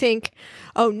Margaret, you think,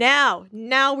 oh,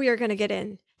 now we are going to get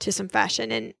into some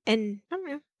fashion, and I don't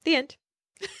know, the end.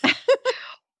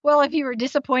 Well, if you were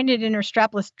disappointed in her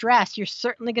strapless dress, you're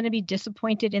certainly going to be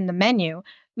disappointed in the menu.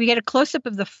 We get a close-up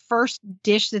of the first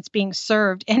dish that's being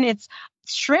served, and it's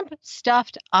shrimp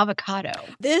stuffed avocado.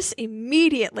 This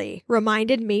immediately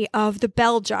reminded me of The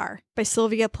Bell Jar by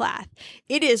Sylvia Plath.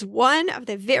 It is one of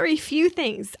the very few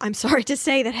things, I'm sorry to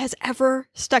say, that has ever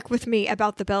stuck with me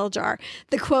about The Bell Jar.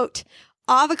 The quote,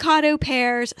 avocado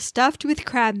pears stuffed with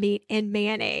crab meat and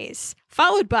mayonnaise.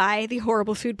 followed by the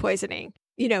horrible food poisoning.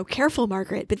 Careful,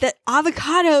 Margaret, but the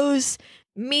avocados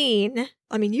mean,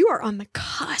 you are on the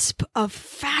cusp of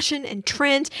fashion and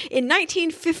trends. In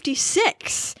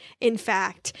 1956, in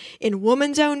fact, in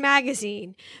Woman's Own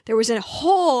magazine, there was a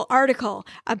whole article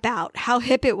about how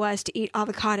hip it was to eat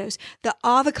avocados. The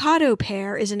avocado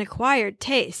pear is an acquired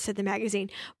taste, said the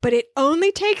magazine, but it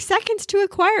only takes seconds to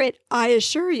acquire it, I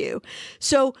assure you.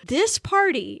 So this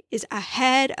party is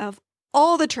ahead of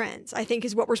all the trends, I think,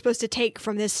 is what we're supposed to take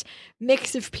from this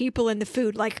mix of people and the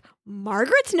food. Like,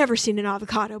 Margaret's never seen an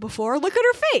avocado before. Look at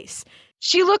her face.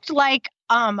 She looked like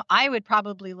I would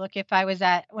probably look if I was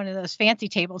at one of those fancy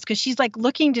tables, because she's like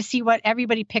looking to see what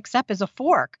everybody picks up as a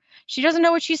fork. She doesn't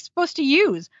know what she's supposed to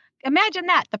use. Imagine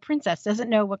that. The princess doesn't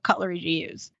know what cutlery to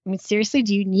use. Seriously,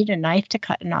 do you need a knife to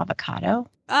cut an avocado?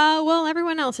 Well,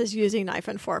 everyone else is using knife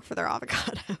and fork for their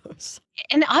avocados.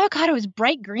 And the avocado is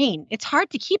bright green. It's hard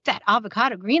to keep that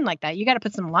avocado green like that. You got to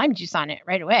put some lime juice on it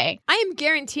right away. I am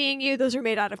guaranteeing you those are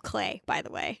made out of clay, by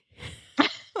the way.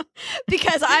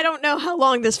 Because I don't know how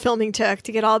long this filming took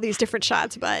to get all these different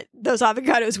shots, but those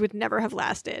avocados would never have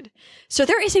lasted. So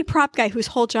there is a prop guy whose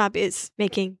whole job is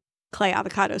making clay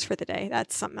avocados for the day.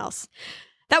 That's something else.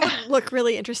 That would look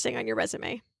really interesting on your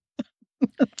resume.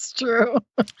 That's true.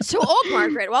 So old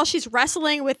Margaret, while she's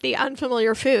wrestling with the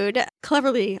unfamiliar food,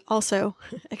 cleverly also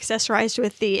accessorized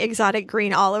with the exotic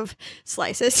green olive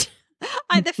slices.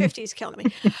 The 50s killing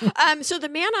me. So the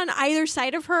man on either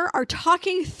side of her are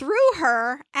talking through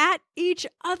her at each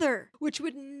other, which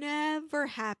would never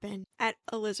happen at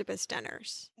Elizabeth's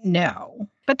dinners. No.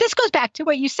 But this goes back to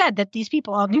what you said, that these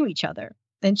people all knew each other,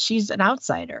 and she's an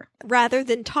outsider. Rather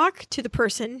than talk to the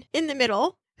person in the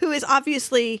middle, who is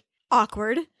obviously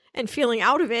awkward and feeling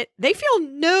out of it, they feel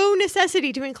no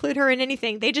necessity to include her in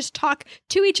anything. They just talk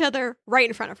to each other right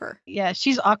in front of her. Yeah,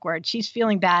 she's awkward. She's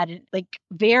feeling bad, like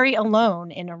very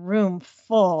alone in a room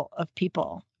full of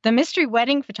people. The mystery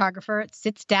wedding photographer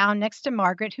sits down next to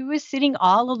Margaret, who is sitting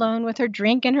all alone with her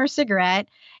drink and her cigarette,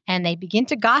 and they begin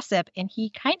to gossip, and he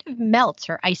kind of melts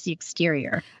her icy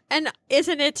exterior. And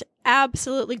isn't it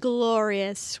absolutely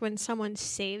glorious when someone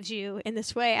saves you in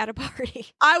this way at a party?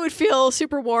 I would feel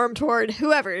super warm toward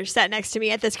whoever sat next to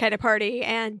me at this kind of party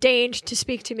and deigned to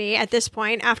speak to me at this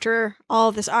point after all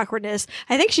of this awkwardness.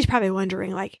 I think she's probably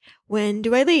wondering, like, when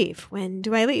do I leave? When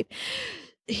do I leave?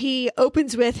 He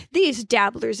opens with, "These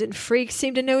dabblers and freaks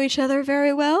seem to know each other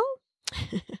very well."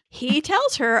 He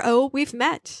tells her, "Oh, we've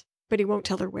met," but he won't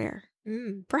tell her where.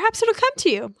 Perhaps it'll come to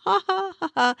you. Ha ha ha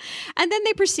ha. And then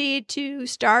they proceed to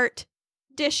start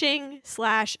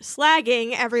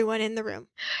dishing/slagging everyone in the room.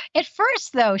 At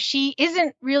first, though, she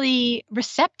isn't really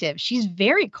receptive. She's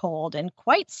very cold and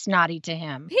quite snotty to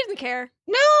him. He doesn't care.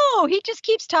 No, he just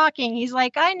keeps talking. He's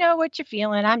like, "I know what you're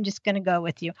feeling. I'm just going to go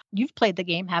with you. You've played the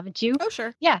game, haven't you?" Oh,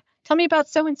 sure. Yeah. Tell me about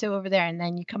so-and-so over there. And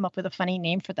then you come up with a funny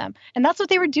name for them. And that's what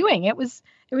they were doing. It was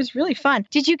really fun.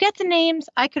 Did you get the names?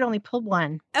 I could only pull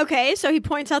one. Okay, so he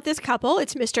points out this couple.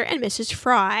 It's Mr. and Mrs.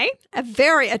 Fry, a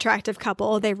very attractive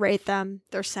couple. They rate them.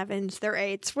 They're 7s, they're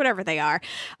 8s, whatever they are.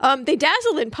 They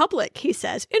dazzle in public, he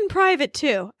says, in private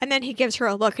too. And then he gives her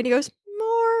a look and he goes,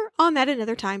 "More on that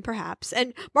another time, perhaps."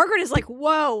 And Margaret is like,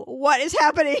 "Whoa, what is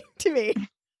happening to me?"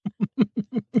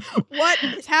 What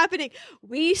is happening?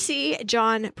 We see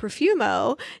John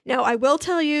Profumo. Now, I will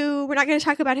tell you, we're not going to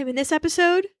talk about him in this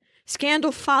episode.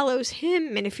 Scandal follows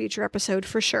him in a future episode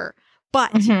for sure.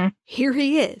 But here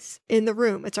he is in the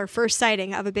room. It's our first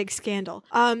sighting of a big scandal.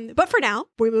 But for now,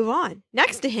 we move on.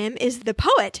 Next to him is the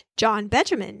poet, John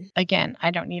Benjamin. Again, I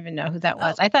don't even know who that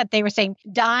was. I thought they were saying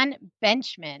Don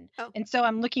Benchman. And so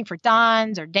I'm looking for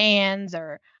Dons or Dans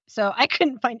or... So I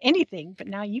couldn't find anything, but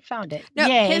now you found it. No,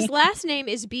 Yay. His last name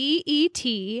is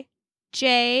Betjeman,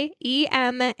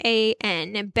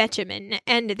 Benjamin,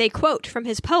 and they quote from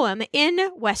his poem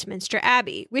In Westminster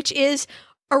Abbey, which is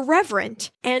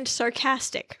irreverent and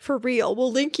sarcastic for real.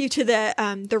 We'll link you to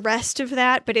the rest of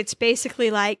that, but it's basically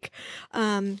like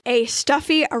a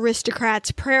stuffy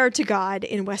aristocrat's prayer to God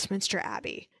in Westminster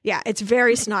Abbey. Yeah, it's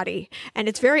very snotty and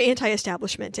it's very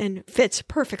anti-establishment and fits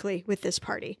perfectly with this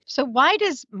party. So why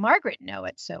does Margaret know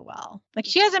it so well? Like,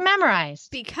 she has it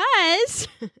memorized. Because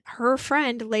her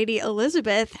friend, Lady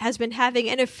Elizabeth, has been having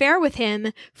an affair with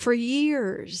him for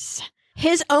years.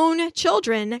 His own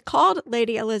children called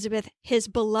Lady Elizabeth his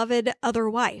beloved other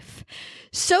wife.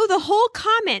 So the whole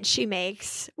comment she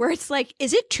makes, where it's like,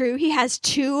 is it true he has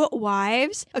 2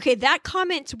 wives? Okay, that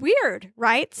comment's weird,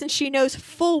 right? Since she knows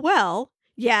full well,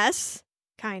 yes,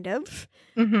 kind of.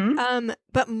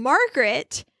 But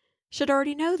Margaret should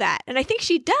already know that. And I think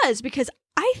she does, because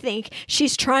I think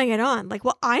she's trying it on. Like,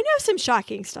 well, I know some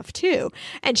shocking stuff too.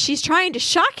 And she's trying to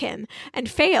shock him and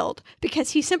failed because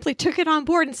he simply took it on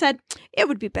board and said, it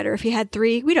would be better if you had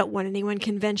 3. We don't want anyone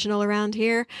conventional around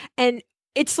here. And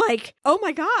it's like, oh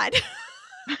my God.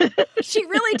 She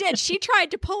really did. She tried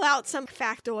to pull out some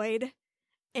factoid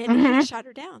and he shot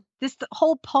her down. The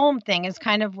whole poem thing is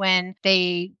kind of when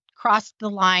they crossed the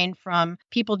line from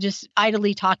people just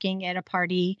idly talking at a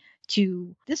party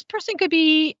to this person could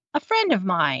be a friend of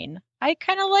mine. I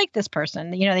kind of like this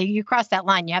person. You cross that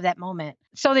line, you have that moment.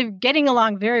 So they're getting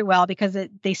along very well because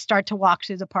they start to walk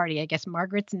through the party. I guess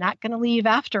Margaret's not going to leave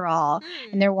after all.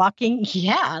 And they're walking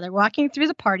through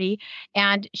the party.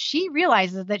 And she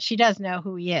realizes that she does know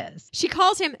who he is. She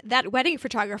calls him that wedding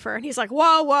photographer. And he's like,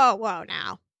 whoa, whoa, whoa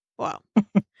now. Whoa.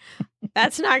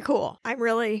 That's not cool. I'm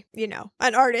really,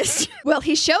 an artist. Well,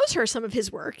 he shows her some of his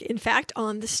work, in fact,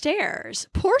 on the stairs.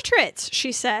 Portraits,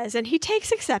 she says, and he takes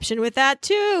exception with that,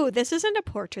 too. This isn't a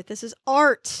portrait. This is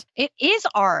art. It is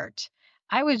art.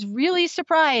 I was really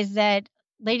surprised that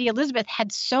Lady Elizabeth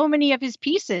had so many of his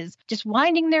pieces just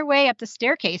winding their way up the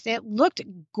staircase. It looked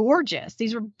gorgeous.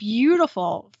 These were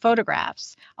beautiful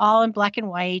photographs, all in black and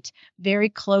white, very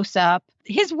close up.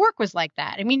 His work was like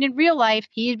that. I mean, in real life,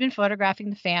 he had been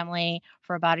photographing the family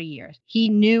for about a year. He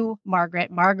knew Margaret.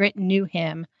 Margaret knew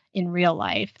him in real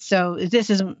life. So this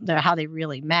isn't how they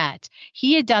really met.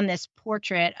 He had done this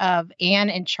portrait of Anne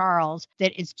and Charles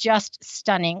that is just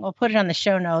stunning. We'll put it on the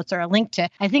show notes or a link to,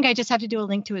 I think I just have to do a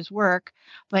link to his work,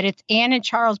 but it's Anne and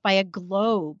Charles by a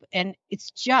globe. And it's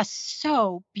just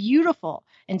so beautiful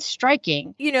and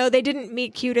striking. They didn't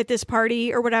meet cute at this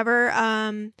party or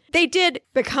whatever. They did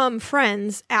become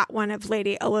friends at one of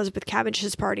Lady Elizabeth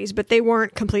Cavendish's parties, but they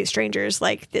weren't complete strangers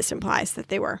like this implies that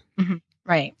they were. Mm-hmm.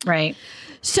 Right.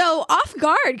 So off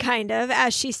guard, kind of,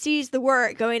 as she sees the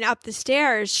work going up the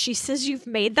stairs, she says, you've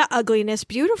made the ugliness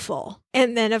beautiful.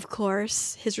 And then, of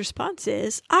course, his response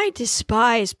is, I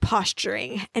despise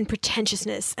posturing and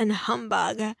pretentiousness and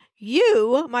humbug.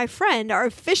 You, my friend, are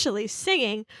officially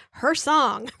singing her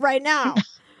song right now.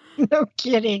 No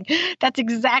kidding. That's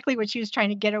exactly what she was trying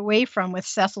to get away from with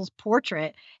Cecil's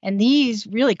portrait. And these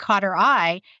really caught her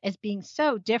eye as being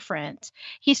so different.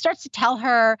 He starts to tell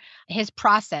her his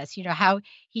process, how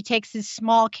he takes his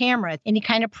small camera and he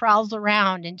kind of prowls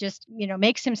around and just,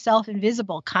 makes himself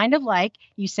invisible, kind of like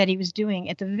you said he was doing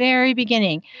at the very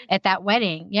beginning at that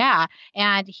wedding. Yeah.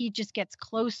 And he just gets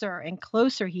closer and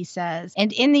closer, he says.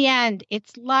 And in the end,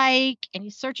 it's like, and he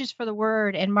searches for the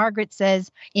word and Margaret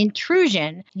says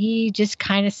intrusion. He just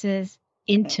kind of says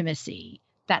intimacy.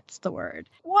 That's the word.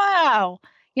 Wow.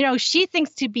 She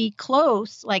thinks to be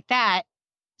close like that,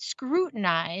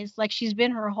 scrutinized like she's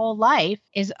been her whole life,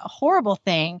 is a horrible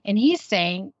thing. And he's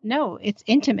saying, no, it's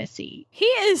intimacy. He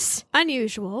is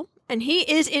unusual and he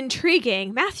is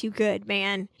intriguing. Matthew Good,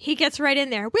 man. He gets right in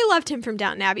there. We loved him from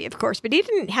Downton Abbey, of course, but he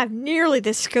didn't have nearly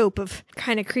the scope of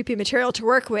kind of creepy material to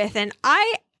work with. And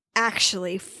I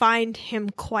actually find him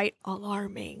quite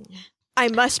alarming. I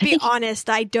must be honest,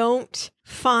 I don't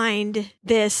find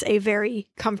this a very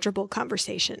comfortable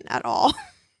conversation at all.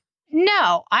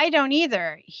 No, I don't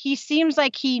either. He seems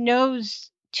like he knows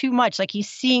too much, like he's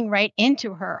seeing right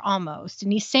into her almost.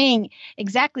 And he's saying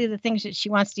exactly the things that she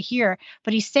wants to hear,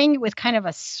 but he's saying it with kind of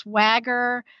a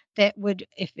swagger that would,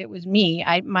 if it was me,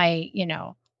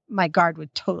 my guard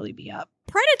would totally be up.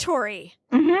 Predatory.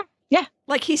 Mm-hmm. Yeah.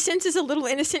 Like he senses a little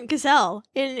innocent gazelle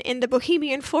in the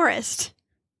Bohemian forest.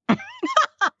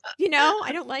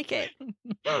 I don't like it.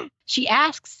 She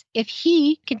asks if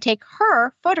he can take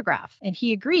her photograph, and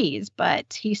he agrees.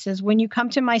 But he says, when you come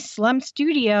to my slum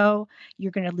studio,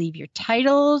 you're going to leave your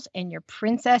titles and your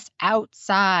princess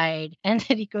outside. And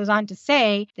then he goes on to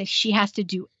say that she has to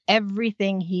do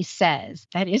everything he says.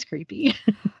 That is creepy.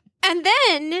 And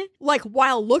then,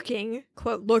 while looking,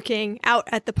 quote, looking out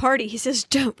at the party, he says,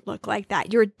 don't look like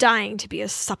that. You're dying to be a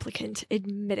supplicant.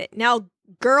 Admit it. Now,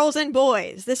 girls and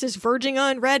boys, this is verging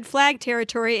on red flag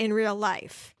territory in real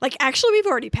life. Actually, we've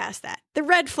already passed that. The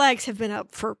red flags have been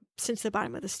up since the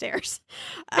bottom of the stairs,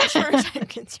 as far as I'm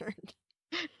concerned.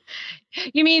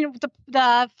 You mean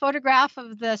the photograph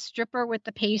of the stripper with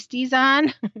the pasties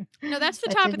on? No, that's the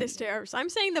top of the stairs. I'm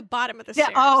saying the bottom of the stairs.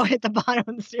 Oh, at the bottom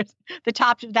of the stairs. The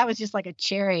top, that was just like a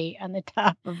cherry on the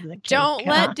top of the cake. Don't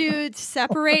let dudes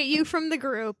separate you from the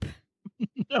group.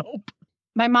 Nope.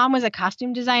 My mom was a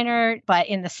costume designer, but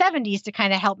in the 70s, to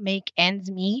kind of help make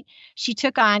ends meet, she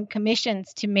took on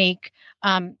commissions to make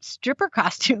stripper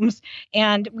costumes.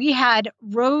 And we had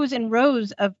rows and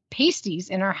rows of pasties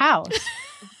in our house.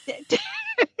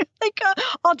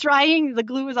 All drying, the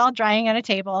glue was all drying on a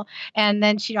table. And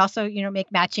then she'd also,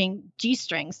 make matching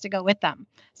G-strings to go with them.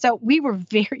 So we were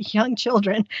very young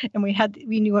children, and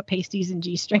we knew what pasties and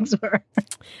G-strings were.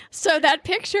 So that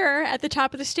picture at the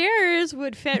top of the stairs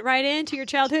would fit right into your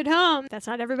childhood home. That's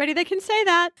not everybody that can say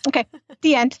that. Okay,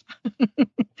 the end.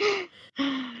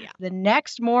 Yeah. The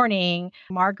next morning,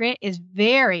 Margaret is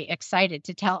very excited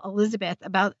to tell Elizabeth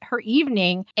about her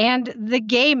evening and the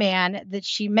gay man that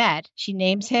she met. She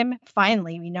names him,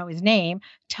 finally, we know his name,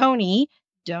 Tony,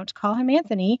 don't call him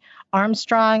Anthony,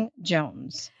 Armstrong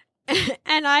Jones.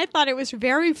 And I thought it was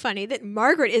very funny that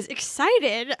Margaret is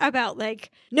excited about,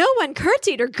 like, no one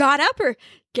curtsied or got up or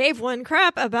gave one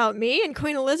crap about me. And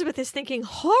Queen Elizabeth is thinking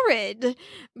horrid.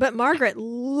 But Margaret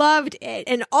loved it.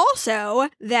 And also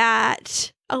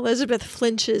that Elizabeth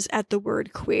flinches at the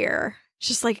word queer.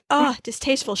 She's like, oh,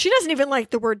 distasteful. She doesn't even like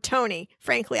the word Tony,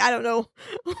 frankly. I don't know.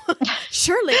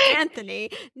 Surely Anthony.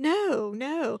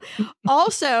 No.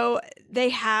 Also, they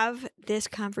have this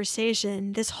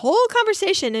whole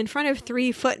conversation in front of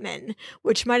 3 footmen,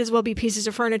 which might as well be pieces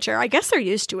of furniture. I guess they're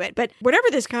used to it. But whatever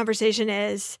this conversation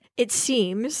is, it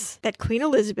seems that Queen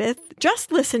Elizabeth,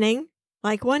 just listening,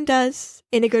 like one does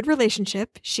in a good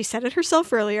relationship, she said it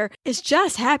herself earlier, is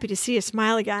just happy to see a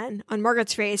smile again on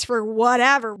Margaret's face for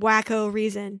whatever wacko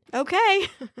reason. Okay,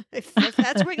 if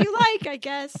that's what you like, I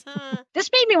guess. This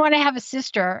made me want to have a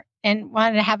sister and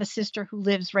wanted to have a sister who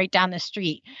lives right down the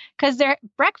street because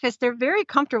they're very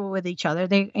comfortable with each other.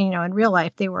 They, in real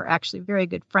life, they were actually very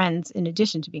good friends in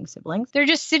addition to being siblings. They're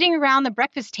just sitting around the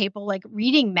breakfast table, like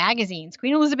reading magazines.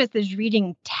 Queen Elizabeth is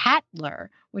reading Tatler,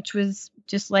 which was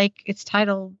just like its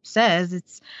title says,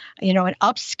 it's, an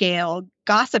upscale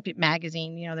gossip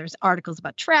magazine. There's articles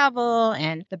about travel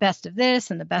and the best of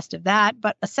this and the best of that.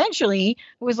 But essentially,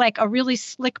 it was like a really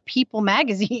slick people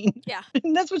magazine. Yeah.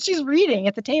 And that's what she's reading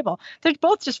at the table. They're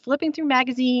both just flipping through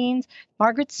magazines.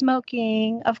 Margaret's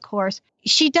smoking, of course.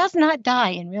 She does not die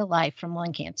in real life from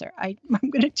lung cancer. I'm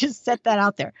going to just set that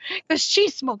out there because she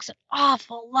smokes an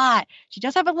awful lot. She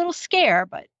does have a little scare,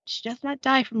 but she does not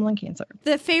die from lung cancer.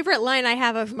 The favorite line I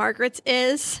have of Margaret's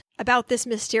is about this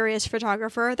mysterious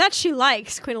photographer that she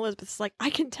likes. Queen Elizabeth's like, I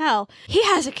can tell. He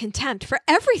has a contempt for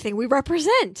everything we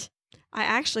represent. I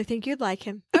actually think you'd like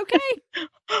him. Okay.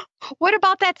 What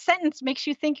about that sentence makes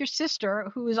you think your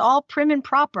sister, who is all prim and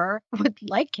proper, would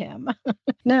like him?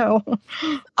 No.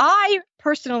 I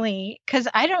personally, because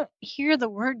I don't hear the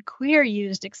word queer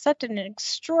used except in an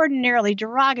extraordinarily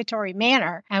derogatory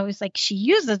manner. I was like, she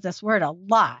uses this word a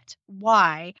lot.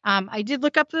 Why? I did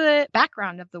look up the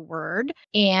background of the word,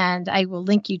 and I will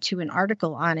link you to an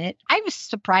article on it. I was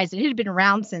surprised. It had been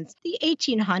around since the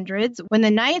 1800s when the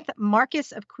 9th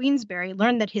Marquess of Queensberry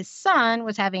learned that his son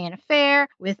was having an affair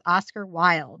with Oscar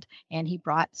Wilde, and he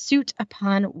brought suit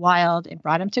upon Wilde and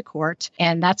brought him to court,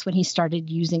 and that's when he started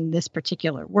using this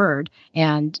particular word.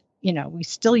 And we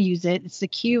still use it. It's the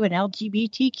Q in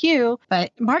LGBTQ,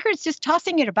 but Margaret's just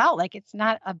tossing it about like it's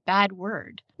not a bad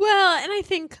word. Well, and I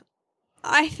think,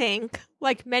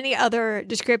 like many other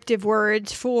descriptive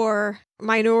words for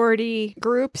minority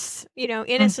groups,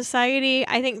 in a society,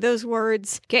 I think those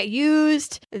words get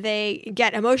used, they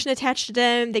get emotion attached to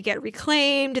them, they get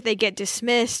reclaimed, they get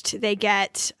dismissed, they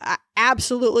get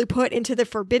absolutely put into the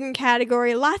forbidden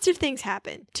category. Lots of things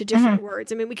happen to different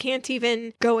words. I mean, we can't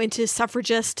even go into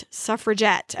suffragist,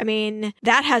 suffragette. I mean,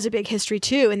 that has a big history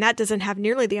too, and that doesn't have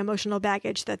nearly the emotional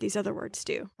baggage that these other words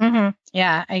do.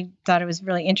 Yeah, I thought it was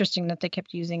really interesting that they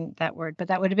kept using that word, but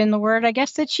that would have been the word, I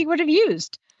guess, that she would have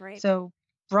used. Right. So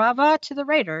brava to the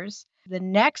writers. The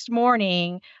next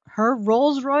morning, her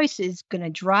Rolls Royce is going to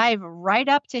drive right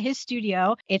up to his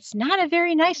studio. It's not a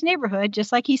very nice neighborhood,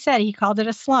 just like he said. He called it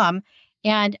a slum.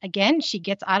 And again, she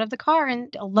gets out of the car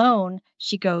and alone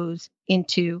she goes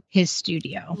into his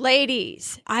studio.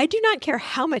 Ladies, I do not care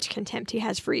how much contempt he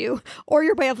has for you or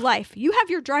your way of life. You have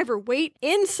your driver wait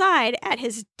inside at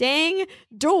his dang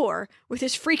door with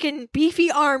his freaking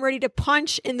beefy arm ready to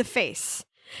punch in the face.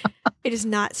 It is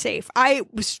not safe. I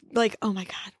was like, oh my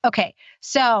God. Okay,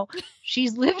 so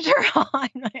she's lived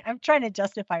I'm trying to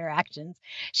justify her actions.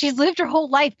 She's lived her whole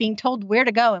life being told where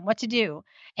to go and what to do.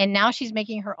 And now she's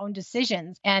making her own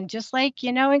decisions. And just like,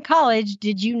 in college,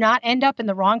 did you not end up in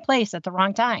the wrong place at the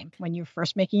wrong time when you're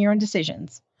first making your own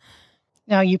decisions?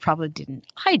 No, you probably didn't.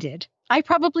 I did. I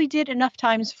probably did enough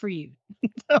times for you.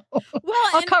 So,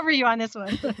 I'll cover you on this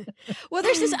one. Well,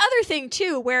 there's this other thing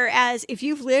too, whereas if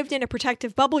you've lived in a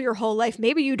protective bubble your whole life,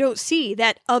 maybe you don't see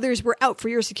that others were out for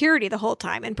your security the whole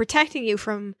time and protecting you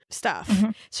from stuff.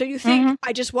 So you think,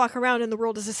 I just walk around and the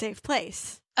world is a safe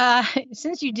place.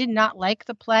 Since you did not like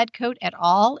the plaid coat at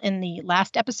all in the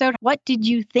last episode, what did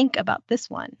you think about this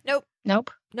one? Nope.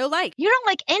 No like. You don't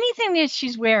like anything that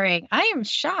she's wearing. I am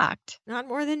shocked. Not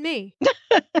more than me.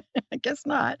 I guess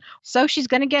not. So she's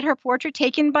going to get her portrait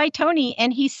taken by Tony,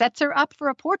 and he sets her up for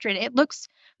a portrait. It looks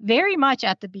very much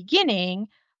at the beginning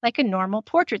like a normal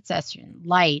portrait session,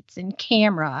 lights and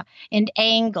camera and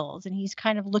angles. And he's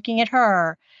kind of looking at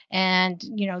her and,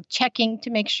 checking to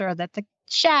make sure that the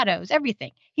shadows,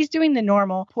 everything. He's doing the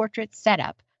normal portrait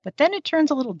setup. But then it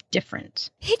turns a little different.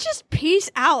 He just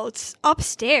pees out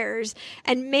upstairs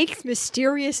and makes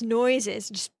mysterious noises,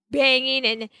 just banging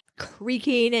and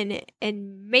creaking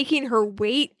and making her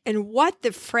wait. And what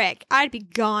the frick? I'd be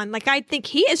gone. Like, I think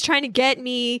he is trying to get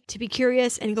me to be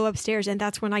curious and go upstairs, and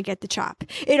that's when I get the chop.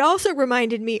 It also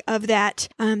reminded me of that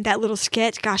little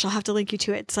sketch. Gosh, I'll have to link you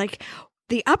to it. It's like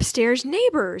the upstairs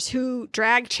neighbors who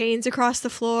drag chains across the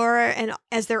floor and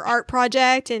as their art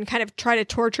project and kind of try to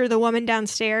torture the woman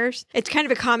downstairs. It's kind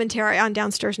of a commentary on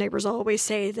downstairs neighbors. I'll always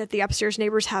say that the upstairs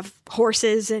neighbors have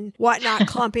horses and whatnot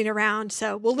clumping around.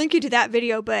 So we'll link you to that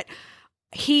video, but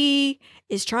he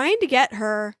is trying to get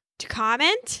her to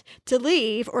comment, to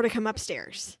leave, or to come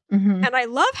upstairs. Mm-hmm. And I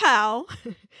love how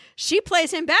she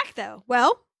plays him back, though.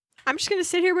 Well, I'm just going to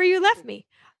sit here where you left me.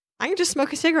 I can just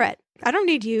smoke a cigarette. I don't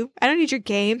need you. I don't need your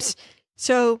games.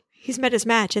 So he's met his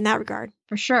match in that regard.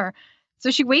 For sure. So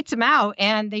she waits him out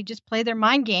and they just play their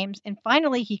mind games. And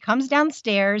finally, he comes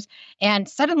downstairs and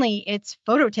suddenly it's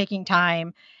photo taking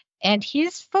time. And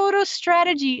his photo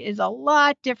strategy is a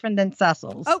lot different than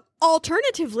Cecil's. Oh,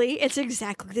 alternatively, it's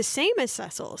exactly the same as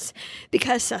Cecil's.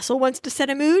 Because Cecil wants to set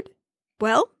a mood.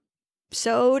 Well,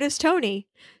 so does Tony.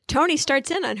 Tony starts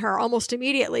in on her almost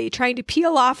immediately, trying to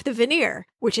peel off the veneer,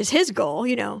 which is his goal.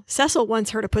 Cecil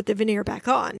wants her to put the veneer back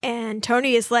on. And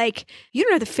Tony is like, you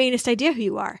don't have the faintest idea who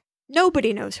you are.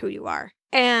 Nobody knows who you are.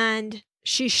 And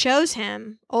she shows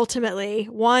him, ultimately,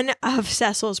 one of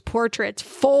Cecil's portraits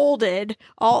folded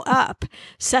all up.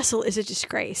 Cecil is a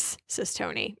disgrace, says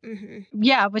Tony. Mm-hmm.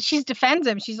 Yeah, but she defends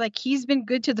him. She's like, he's been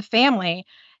good to the family.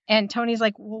 And Tony's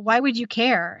like, well, why would you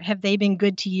care? Have they been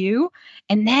good to you?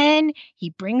 And then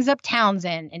he brings up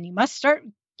Townsend and he must start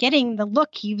getting the look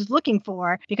he was looking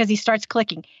for because he starts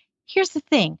clicking. Here's the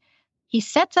thing. He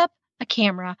sets up a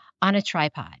camera on a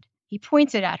tripod. He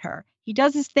points it at her. He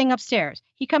does his thing upstairs.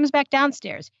 He comes back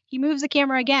downstairs. He moves the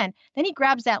camera again. Then he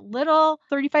grabs that little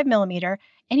 35 millimeter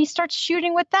and he starts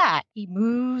shooting with that. He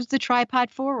moves the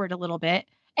tripod forward a little bit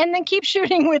and then keep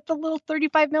shooting with the little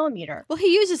 35 millimeter. Well,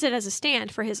 he uses it as a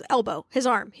stand for his elbow, his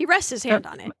arm. He rests his hand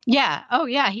on it. Yeah. Oh,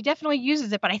 yeah. He definitely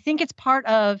uses it. But I think it's part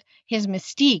of his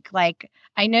mystique. Like,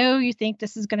 I know you think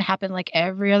this is going to happen like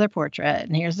every other portrait.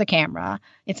 And here's the camera.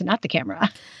 It's not the camera.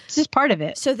 It's just part of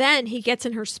it. So then he gets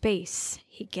in her space.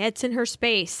 He gets in her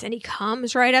space and he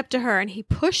comes right up to her and he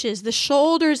pushes the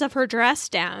shoulders of her dress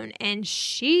down and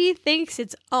she thinks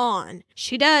it's on.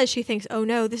 She does. She thinks, oh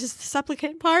no, this is the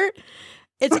supplicant part.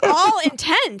 It's all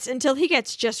intense until he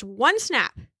gets just one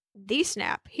snap. The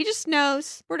snap. He just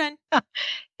knows. We're done.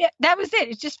 Yeah, that was it.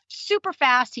 It's just super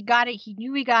fast. He got it. He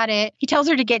knew he got it. He tells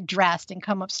her to get dressed and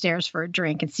come upstairs for a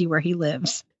drink and see where he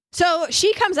lives. So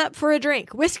she comes up for a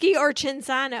drink. Whiskey or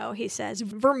Cinzano, he says.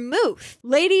 Vermouth.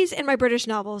 Ladies in my British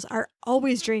novels are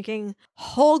always drinking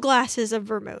whole glasses of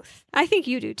vermouth. I think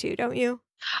you do too, don't you?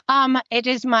 It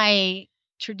is my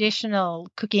traditional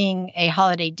cooking a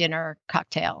holiday dinner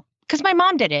cocktail. Because my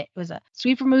mom did it. It was a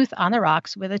sweet vermouth on the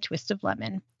rocks with a twist of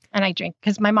lemon. And I drink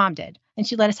because my mom did. And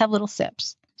she let us have little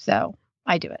sips. So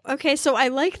I do it. Okay, so I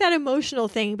like that emotional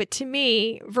thing. But to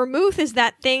me, vermouth is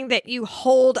that thing that you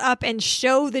hold up and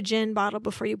show the gin bottle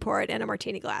before you pour it in a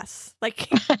martini glass. Like,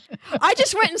 I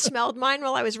just went and smelled mine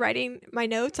while I was writing my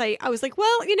notes. I was like,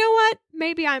 well, you know what?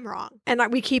 Maybe I'm wrong. And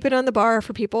we keep it on the bar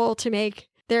for people to make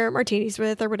their martinis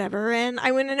with or whatever. And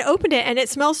I went and opened it and it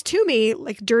smells to me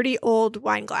like dirty old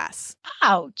wine glass.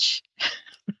 Ouch.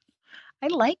 I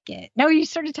like it. No, you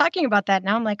started talking about that.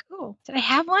 Now I'm like, oh, did I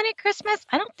have one at Christmas?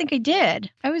 I don't think I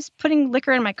did. I was putting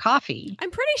liquor in my coffee.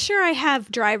 I'm pretty sure I have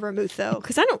dry vermouth though,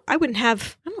 because I don't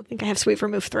think I have sweet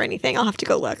vermouth or anything. I'll have to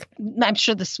go look. I'm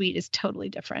sure the sweet is totally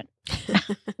different.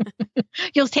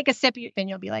 You'll take a sip and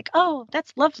you'll be like, oh,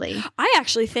 that's lovely. I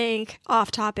actually think, off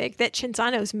topic, that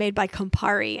Cinzano is made by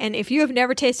Campari. And if you have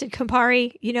never tasted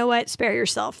Campari, you know what? Spare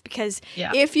yourself. Because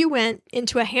if you went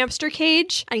into a hamster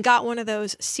cage and got one of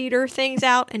those cedar things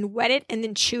out and wet it and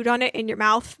then chewed on it in your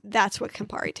mouth, that's what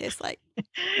Campari tastes like.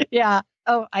 Yeah.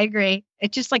 Oh, I agree.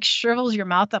 It just like shrivels your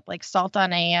mouth up like salt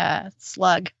on a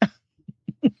slug.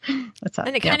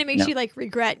 And it kind of makes you like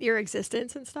regret your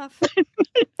existence and stuff.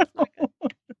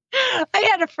 I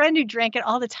had a friend who drank it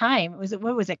all the time.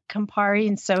 What was it? Campari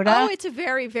and soda? Oh, it's a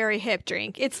very, very hip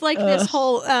drink. It's like this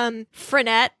whole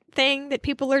Fernet thing that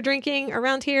people are drinking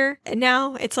around here. And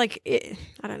now it's like,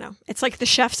 I don't know. It's like the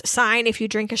chef's sign if you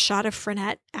drink a shot of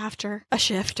Fernet after a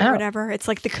shift or whatever. It's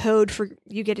like the code for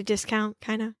you get a discount,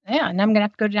 kind of. Yeah, and I'm going to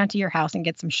have to go down to your house and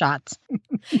get some shots.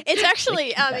 It's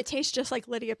actually, it tastes just like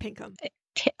Lydia Pinkham.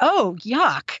 Oh,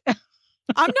 yuck.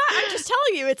 I'm just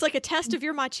telling you, it's like a test of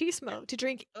your machismo to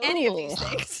drink any of these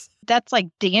things. That's like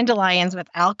dandelions with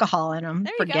alcohol in them.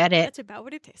 Forget it. That's about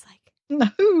what it tastes like.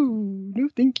 No,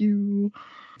 thank you.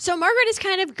 So Margaret is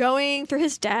kind of going through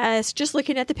his desk, just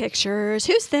looking at the pictures.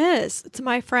 Who's this? It's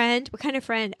my friend. What kind of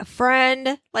friend? A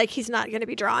friend? Like he's not going to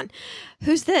be drawn.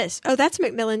 Who's this? Oh, that's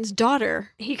Macmillan's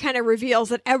daughter. He kind of reveals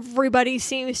that everybody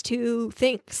seems to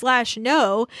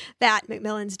think/know that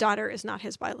Macmillan's daughter is not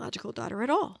his biological daughter at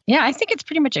all. Yeah, I think it's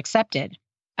pretty much accepted.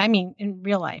 I mean, in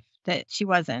real life, that she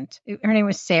wasn't. Her name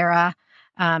was Sarah.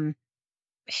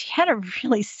 She had a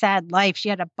really sad life. She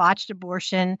had a botched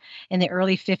abortion in the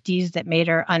early 50s that made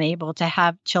her unable to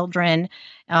have children.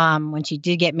 When she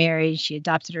did get married, she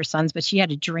adopted her sons, but she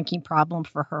had a drinking problem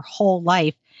for her whole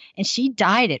life. And she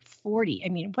died at 40. I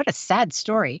mean, what a sad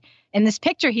story. In this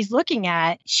picture he's looking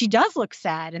at, she does look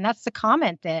sad. And that's the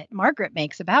comment that Margaret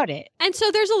makes about it. And so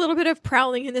there's a little bit of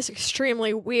prowling in this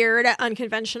extremely weird,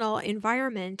 unconventional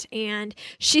environment. And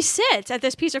she sits at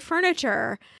this piece of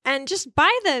furniture. And just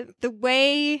by the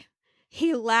way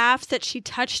he laughs that she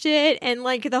touched it and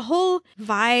like the whole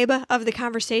vibe of the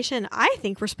conversation, I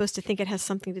think we're supposed to think it has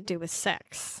something to do with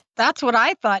sex. That's what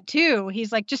I thought too.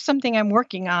 He's like, just something I'm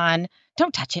working on.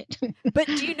 Don't touch it. But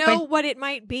do you know what it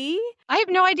might be? I have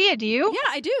no idea. Do you? Yeah,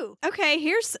 I do. Okay,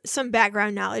 here's some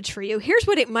background knowledge for you. Here's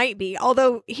what it might be.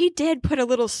 Although he did put a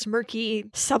little smirky,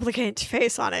 supplicant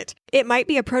face on it. It might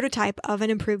be a prototype of an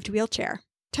improved wheelchair.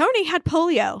 Tony had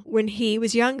polio when he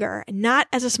was younger, not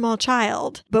as a small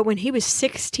child, but when he was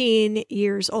 16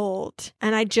 years old.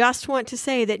 And I just want to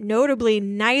say that notably,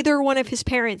 neither one of his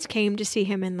parents came to see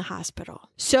him in the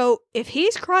hospital. So if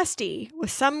he's crusty with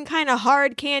some kind of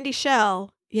hard candy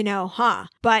shell,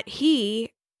 but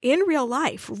he, in real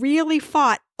life, really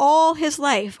fought all his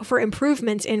life for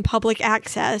improvements in public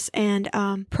access and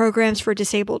programs for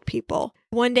disabled people.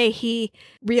 One day he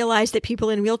realized that people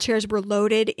in wheelchairs were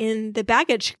loaded in the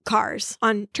baggage cars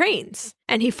on trains.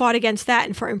 And he fought against that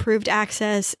and for improved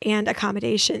access and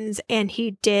accommodations. And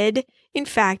he did, in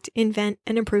fact, invent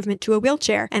an improvement to a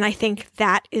wheelchair. And I think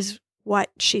that is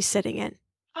what she's sitting in.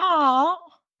 Oh,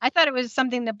 I thought it was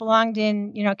something that belonged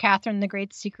in, Catherine the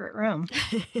Great's secret room.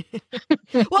 Well,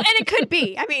 and it could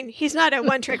be. I mean, he's not a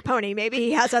one-trick pony. Maybe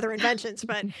he has other inventions,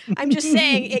 but I'm just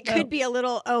saying it could be a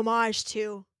little homage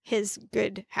to his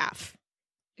good half.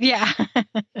 Yeah.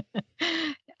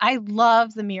 I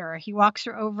love the mirror. He walks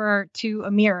her over to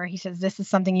a mirror. He says, this is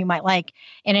something you might like.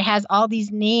 And it has all these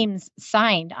names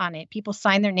signed on it. People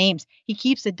sign their names. He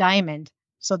keeps a diamond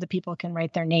so the people can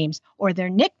write their names or their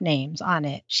nicknames on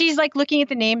it. She's like looking at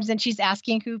the names and she's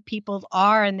asking who people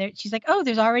are. And she's like, oh,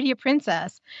 there's already a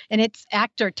princess. And it's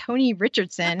actor Tony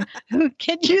Richardson who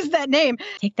can use that name.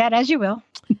 Take that as you will.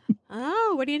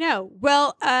 Oh, what do you know?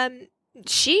 Well,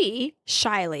 she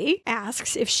shyly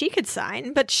asks if she could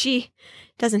sign, but she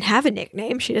doesn't have a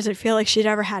nickname. She doesn't feel like she'd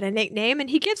ever had a nickname. And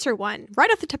he gives her one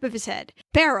right off the top of his head,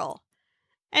 Beryl.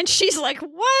 And she's like,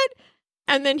 what?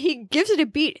 And then he gives it a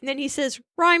beat, and then he says,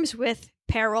 rhymes with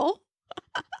peril.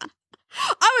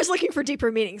 I was looking for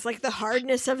deeper meanings, like the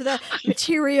hardness of the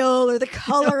material or the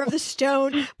color of the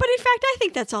stone. But in fact, I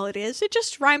think that's all it is. It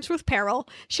just rhymes with peril.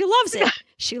 She loves it.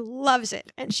 She loves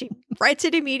it. And she writes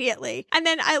it immediately. And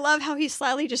then I love how he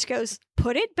slyly just goes,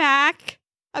 put it back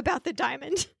about the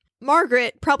diamond.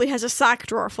 Margaret probably has a sock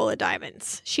drawer full of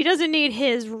diamonds. She doesn't need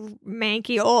his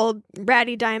manky old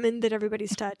ratty diamond that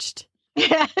everybody's touched.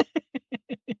 Yeah.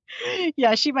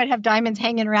 Yeah, she might have diamonds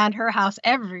hanging around her house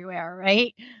everywhere,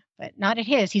 right? But not at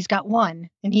his. He's got one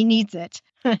and he needs it.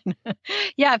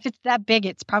 Yeah, if it's that big,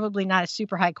 it's probably not a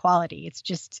super high quality. It's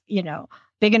just,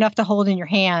 big enough to hold in your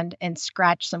hand and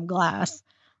scratch some glass,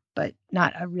 but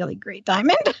not a really great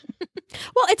diamond.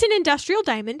 Well, it's an industrial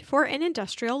diamond for an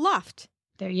industrial loft.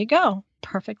 There you go.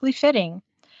 Perfectly fitting.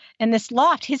 And this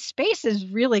loft, his space is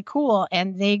really cool.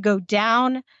 And they go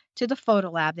down to the photo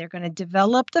lab. They're going to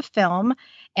develop the film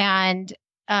and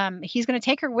he's going to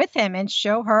take her with him and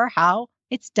show her how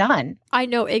it's done. I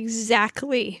know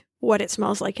exactly what it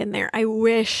smells like in there. I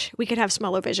wish we could have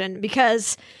smell-o-vision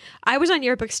because I was on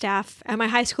yearbook staff and my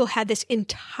high school had this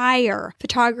entire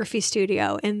photography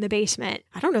studio in the basement.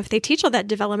 I don't know if they teach all that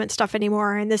development stuff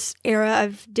anymore in this era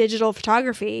of digital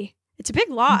photography. It's a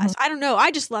big loss. I don't know. I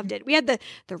just loved it. We had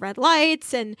the red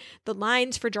lights and the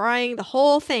lines for drawing, the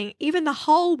whole thing. Even the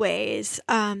hallways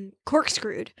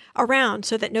corkscrewed around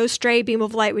so that no stray beam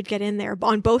of light would get in there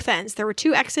on both ends. There were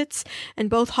 2 exits, and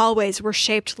both hallways were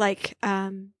shaped like,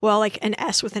 like an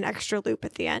S with an extra loop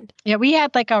at the end. Yeah, we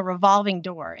had like a revolving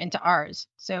door into ours.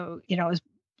 So, it was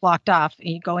blocked off.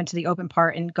 You go into the open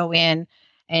part and go in,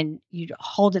 and you'd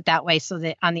hold it that way so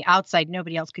that on the outside,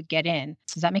 nobody else could get in.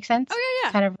 Does that make sense? Oh,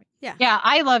 yeah. Kind of. Yeah. Yeah,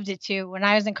 I loved it too. When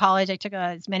I was in college, I took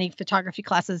as many photography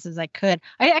classes as I could.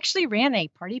 I actually ran a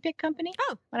party pick company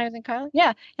when I was in college.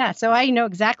 Yeah. Yeah. So I know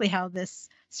exactly how this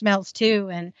smells too,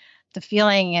 and the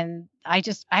feeling. And I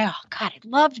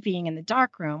loved being in the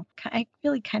dark room. I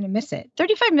really kind of miss it.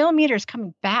 35 millimeters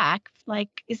coming back.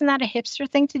 Like, isn't that a hipster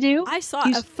thing to do? I saw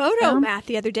a photomat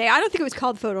the other day. I don't think it was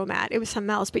called photomat. It was something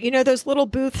else. But those little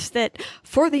booths that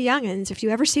for the youngins, if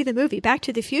you ever see the movie Back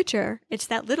to the Future, it's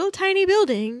that little tiny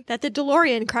building that the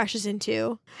DeLorean crashes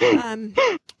into.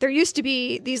 There used to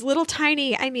be these little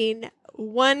tiny,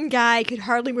 one guy could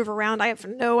hardly move around. I have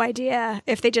no idea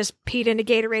if they just peed in a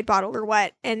Gatorade bottle or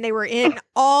what. And they were in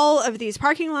all of these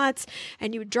parking lots,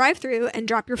 and you would drive through and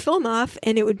drop your film off,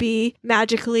 and it would be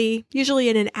magically, usually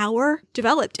in an hour,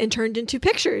 developed and turned into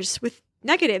pictures with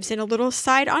negatives in a little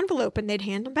side envelope, and they'd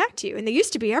hand them back to you. And they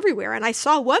used to be everywhere. And I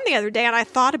saw one the other day, and I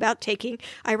thought about taking,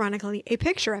 ironically, a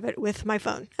picture of it with my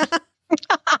phone.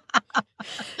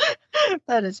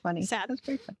 That is funny. Sad. That's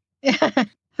pretty funny.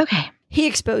 Okay. He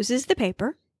exposes the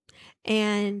paper,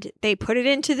 and they put it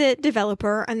into the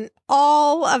developer, and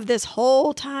all of this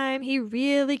whole time, he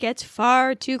really gets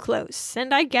far too close.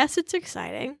 And I guess it's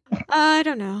exciting. I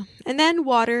don't know. And then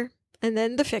water, and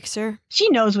then the fixer. She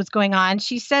knows what's going on.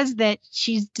 She says that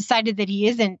she's decided that he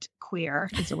isn't queer,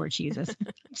 is the word she uses.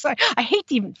 I'm sorry. I hate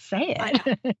to even say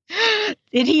it.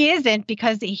 That he isn't,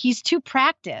 because he's too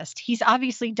practiced. He's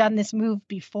obviously done this move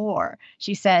before,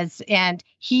 she says, and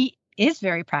he is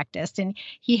very practiced, and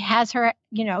he has her,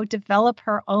 develop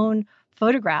her own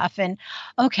photograph. And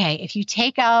okay, if you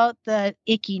take out the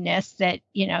ickiness that,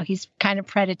 he's kind of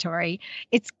predatory,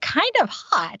 it's kind of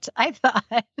hot. I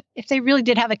thought if they really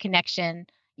did have a connection,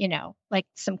 like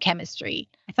some chemistry.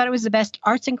 I thought it was the best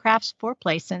arts and crafts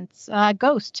foreplay since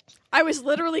Ghost. I was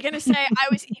literally going to say I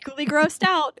was equally grossed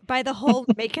out by the whole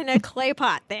making a clay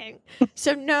pot thing.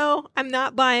 So no, I'm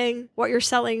not buying what you're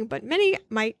selling, but many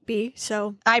might be.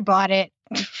 So I bought it.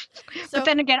 But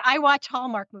then again, I watch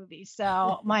Hallmark movies,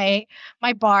 so my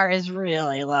bar is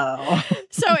really low.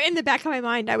 So in the back of my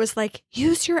mind, I was like,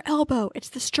 use your elbow. It's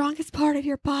the strongest part of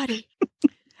your body.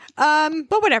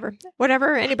 But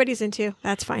whatever anybody's into,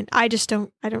 that's fine. I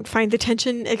don't find the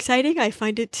tension exciting. I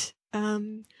find it,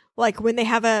 like when they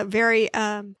have a very,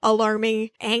 alarming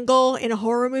angle in a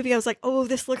horror movie, I was like, oh,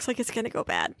 this looks like it's going to go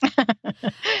bad.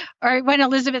 Or when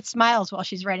Elizabeth smiles while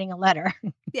she's writing a letter.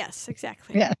 Yes,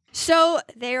 exactly. Yeah. So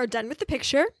they are done with the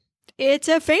picture. It's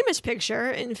a famous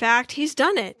picture. In fact, he's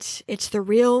done it. It's the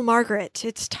real Margaret.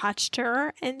 It's touched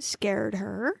her and scared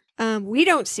her. We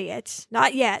don't see it.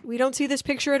 Not yet. We don't see this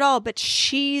picture at all, but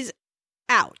she's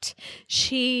out.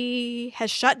 She has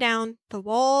shut down. The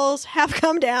walls have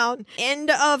come down.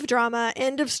 End of drama.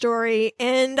 End of story.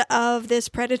 End of this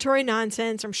predatory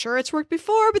nonsense. I'm sure it's worked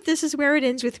before, but this is where it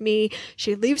ends with me.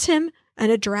 She leaves him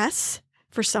an address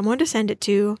for someone to send it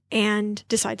to and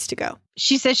decides to go.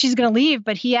 She says she's going to leave,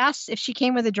 but he asks if she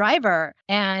came with a driver.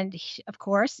 And of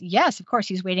course,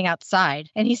 he's waiting outside.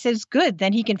 And he says, good,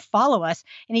 then he can follow us.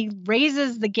 And he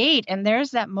raises the gate, and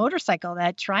there's that motorcycle,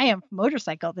 that Triumph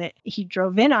motorcycle that he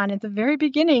drove in on at the very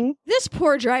beginning. This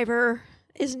poor driver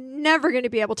is never going to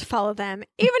be able to follow them.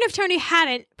 Even if Tony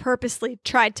hadn't purposely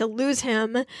tried to lose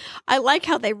him. I like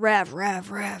how they rev.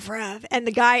 And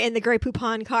the guy in the Grey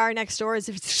Poupon car next door is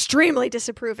extremely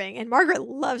disapproving. And Margaret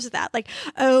loves that. Like,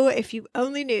 oh, if you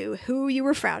only knew who you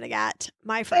were frowning at,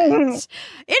 my friends.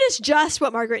 It is just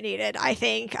what Margaret needed, I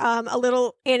think. A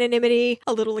little anonymity,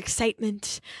 a little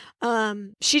excitement.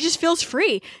 She just feels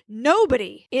free.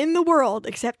 Nobody in the world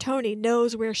except Tony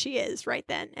knows where she is right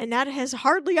then. And that has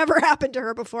hardly ever happened to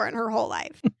her before in her whole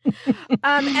life.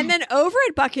 And then over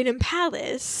at Buckingham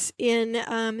Palace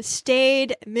in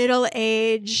staid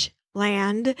middle-age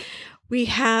land, we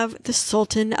have the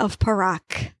Sultan of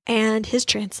Perak and his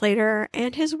translator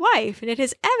and his wife. And it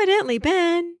has evidently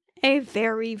been a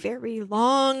very, very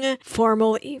long,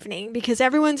 formal evening because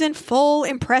everyone's in full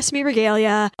impress me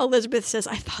regalia. Elizabeth says,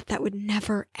 I thought that would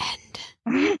never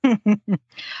end.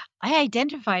 I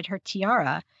identified her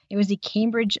tiara. It was a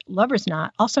Cambridge lover's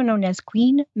knot, also known as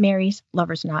Queen Mary's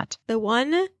lover's knot. The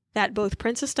one that both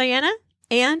Princess Diana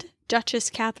and Duchess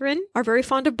Catherine are very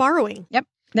fond of borrowing. Yep.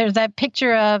 There's that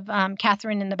picture of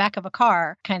Catherine in the back of a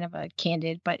car, kind of a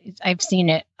candid, but I've seen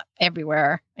it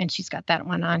everywhere. And she's got that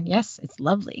one on. Yes, it's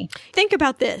lovely. Think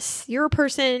about this. You're a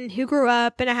person who grew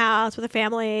up in a house with a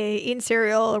family, eating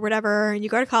cereal or whatever, and you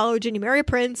go to college and you marry a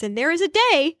prince, and there is a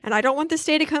day, and I don't want this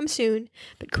day to come soon,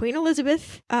 but Queen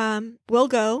Elizabeth will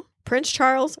go, Prince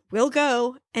Charles will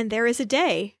go, and there is a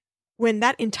day when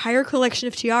that entire collection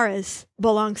of tiaras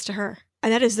belongs to her.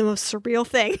 And that is the most surreal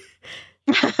thing.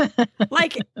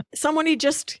 Like someone who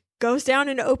just goes down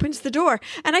and opens the door.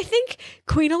 And I think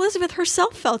Queen Elizabeth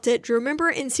herself felt it. Do you remember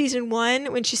in season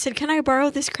 1 when she said, "Can I borrow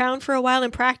this crown for a while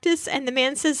in practice?" And the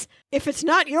man says, "If it's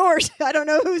not yours, I don't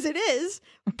know whose it is.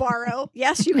 Borrow."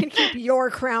 Yes, you can keep your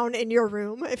crown in your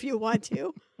room if you want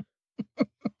to.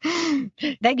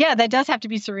 That does have to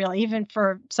be surreal, even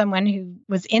for someone who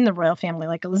was in the royal family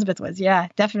like Elizabeth was. Yeah,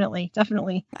 definitely.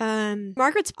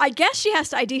 Margaret's, I guess she has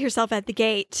to ID herself at the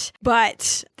gate,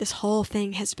 but this whole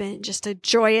thing has been just a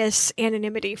joyous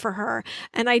anonymity for her.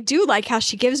 And I do like how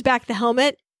she gives back the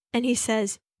helmet and he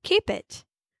says, "Keep it."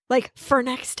 Like, for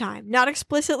next time. Not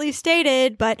explicitly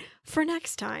stated, but for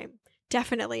next time.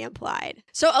 Definitely implied.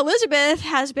 So Elizabeth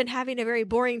has been having a very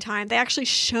boring time. They actually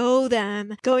show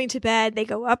them going to bed. They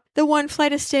go up the one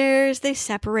flight of stairs. They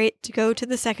separate to go to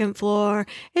the second floor.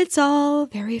 It's all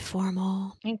very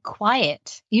formal. And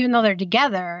quiet. Even though they're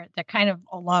together, they're kind of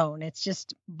alone. It's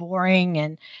just boring.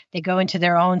 And they go into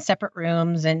their own separate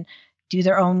rooms and do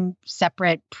their own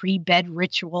separate pre-bed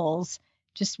rituals.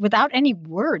 Just without any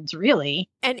words, really.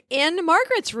 And in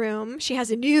Margaret's room, she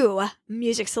has a new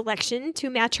music selection to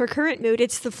match her current mood.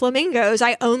 It's the Flamingos,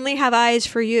 "I Only Have Eyes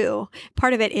for You."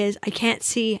 Part of it is, "I can't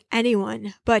see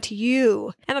anyone but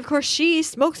you." And of course, she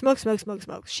smokes.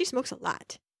 She smokes a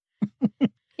lot.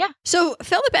 Yeah. So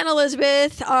Philip and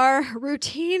Elizabeth are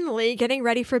routinely getting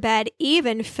ready for bed.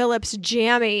 Even Philip's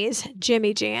jammies,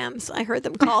 Jimmy Jams, I heard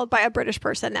them called by a British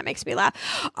person, that makes me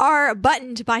laugh, are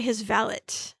buttoned by his valet.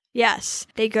 Yes,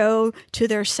 they go to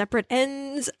their separate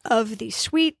ends of the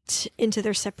suite, into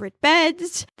their separate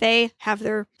beds. They have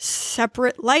their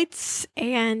separate lights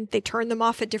and they turn them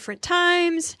off at different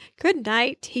times. "Good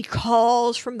night," he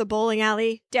calls from the bowling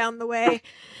alley down the way.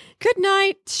 "Good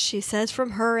night," she says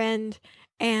from her end.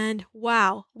 And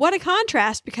wow, what a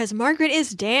contrast, because Margaret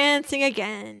is dancing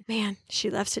again. Man, she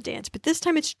loves to dance, but this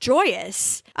time it's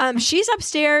joyous. She's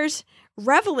upstairs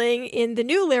reveling in the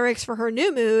new lyrics for her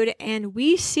new mood, and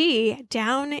we see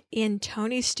down in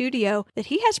Tony's studio that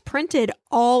he has printed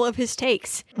all of his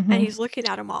takes, and he's looking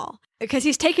at them all. Because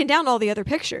he's taken down all the other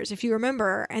pictures, if you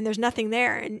remember, and there's nothing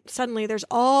there, and suddenly there's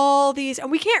all these,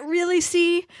 and we can't really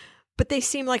see, but they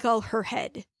seem like all her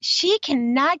head. She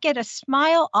cannot get a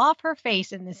smile off her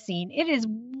face in this scene. It is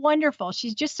wonderful.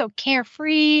 She's just so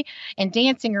carefree and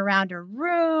dancing around her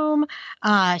room.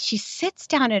 She sits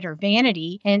down at her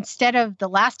vanity. And instead of the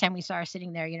last time we saw her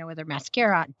sitting there, with her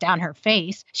mascara down her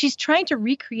face, she's trying to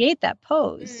recreate that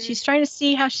pose. She's trying to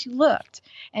see how she looked.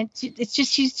 And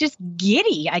she's just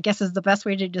giddy, I guess is the best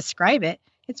way to describe it.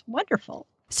 It's wonderful.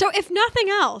 So if nothing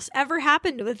else ever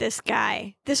happened with this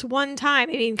guy, this one time,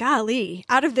 I mean, golly,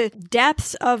 out of the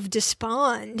depths of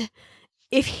despond,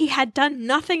 if he had done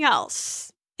nothing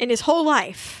else in his whole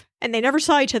life and they never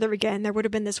saw each other again, there would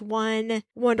have been this one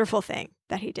wonderful thing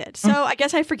that he did. So I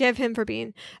guess I forgive him for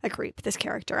being a creep, this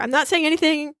character. I'm not saying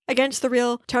anything against the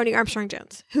real Tony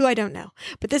Armstrong-Jones, who I don't know.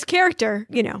 But this character,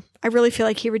 I really feel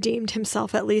like he redeemed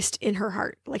himself, at least in her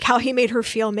heart. Like how he made her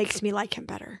feel makes me like him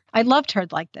better. I loved her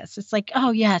like this. It's like,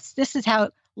 oh yes, this is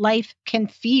how life can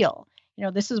feel.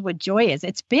 This is what joy is.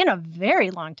 It's been a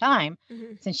very long time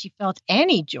since she felt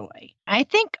any joy. I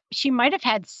think she might have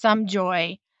had some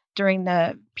joy during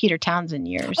the Peter Townsend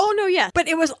years. Oh, no, yeah. But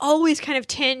it was always kind of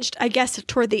tinged, I guess,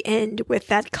 toward the end with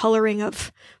that coloring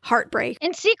of heartbreak.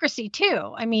 And secrecy,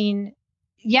 too. I mean,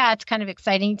 yeah, it's kind of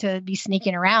exciting to be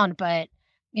sneaking around, but,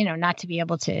 not to be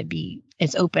able to be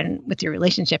as open with your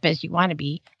relationship as you want to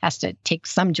be has to take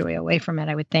some joy away from it,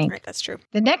 I would think. Right, that's true.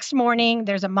 The next morning,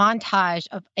 there's a montage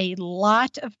of a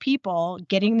lot of people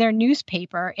getting their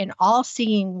newspaper and all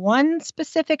seeing one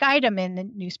specific item in the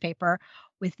newspaper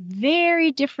with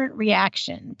very different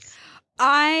reactions.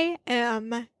 I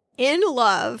am in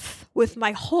love with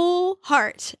my whole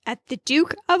heart at the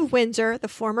Duke of Windsor, the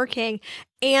former king,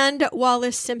 and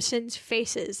Wallace Simpson's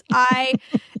faces. I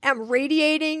am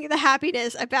radiating the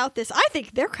happiness about this. I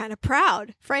think they're kind of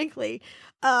proud, frankly.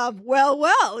 Well,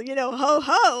 ho,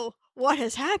 ho, what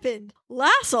has happened?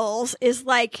 Lascelles is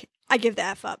like, I give the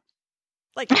F up.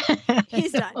 Like,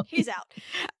 he's done. He's out.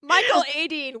 Michael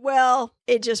Adine, well,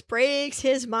 it just breaks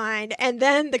his mind. And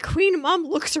then the Queen Mum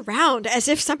looks around as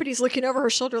if somebody's looking over her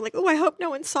shoulder like, oh, I hope no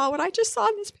one saw what I just saw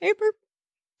in this paper.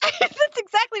 That's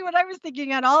exactly what I was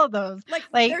thinking on all of those.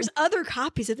 Like there's other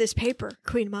copies of this paper,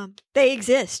 Queen Mom. They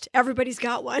exist. Everybody's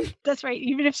got one. That's right.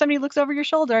 Even if somebody looks over your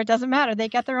shoulder, it doesn't matter. They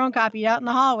got their own copy out in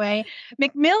the hallway.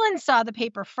 Macmillan saw the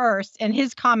paper first, and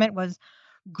his comment was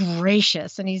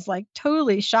gracious, and he's like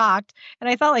totally shocked. And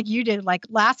I thought like you did, like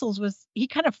Lascelles he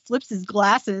kind of flips his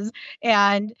glasses,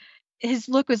 and his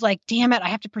look was like, damn it, I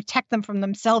have to protect them from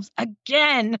themselves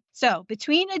again. So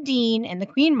between Adine and the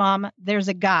Queen Mom, there's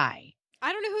a guy.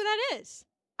 I don't know who that is.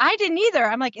 I didn't either.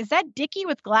 I'm like, is that Dickie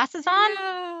with glasses on?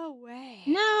 No way.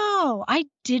 No, I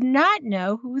did not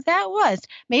know who that was.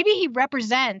 Maybe he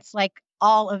represents like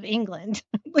all of England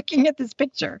looking at this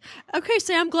picture. Okay,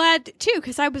 so I'm glad too,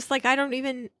 because I was like,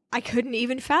 I couldn't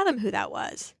even fathom who that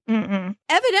was. Mm-mm.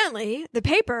 Evidently, the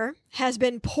paper has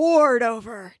been poured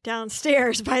over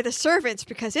downstairs by the servants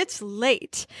because it's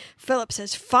late. Philip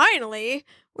says, finally,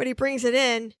 when he brings it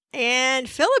in, and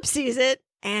Philip sees it,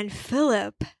 and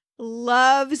Philip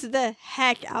loves the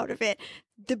heck out of it.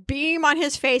 The beam on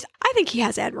his face, I think he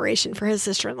has admiration for his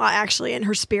sister-in-law, actually, and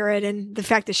her spirit, and the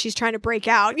fact that she's trying to break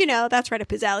out. You know, that's right up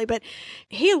his alley, but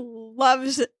he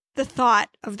loves the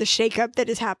thought of the shakeup that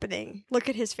is happening. Look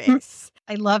at his face.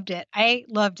 I loved it.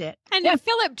 And then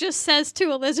Philip just says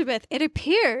to Elizabeth, it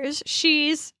appears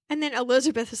she's, and then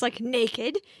Elizabeth is like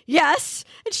naked. Yes.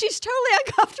 And she's totally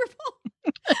uncomfortable.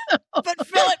 But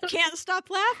Philip can't stop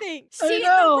laughing. See, the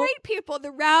right people,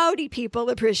 the rowdy people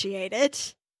appreciate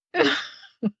it.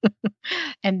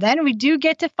 And then we do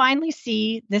get to finally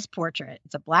see this portrait.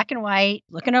 It's a black and white,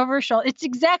 looking over her shoulder. It's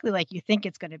exactly like you think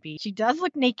it's going to be. She does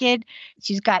look naked.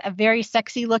 She's got a very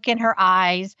sexy look in her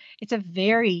eyes. It's a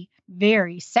very,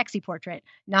 very sexy portrait.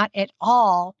 Not at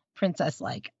all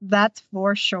princess-like. That's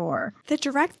for sure. The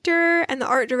director and the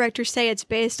art director say it's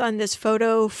based on this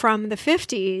photo from the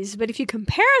 50s, but if you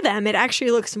compare them, it actually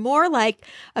looks more like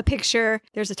a picture.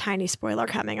 There's a tiny spoiler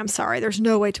coming. I'm sorry. There's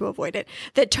no way to avoid it.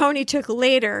 That Tony took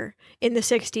later in the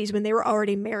 60s when they were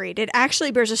already married. It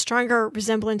actually bears a stronger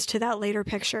resemblance to that later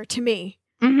picture to me.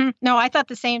 Mm-hmm. No, I thought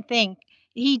the same thing.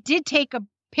 He did take a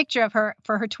picture of her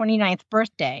for her 29th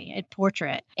birthday, a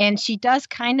portrait, and she does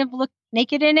kind of look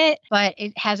naked in it, but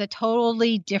it has a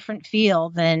totally different feel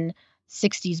than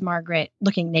 60s Margaret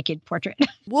looking naked portrait.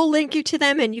 We'll link you to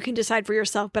them and you can decide for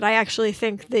yourself, but I actually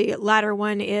think the latter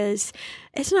one it's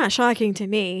not shocking to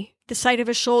me. The sight of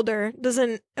a shoulder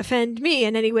doesn't offend me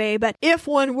in any way, but if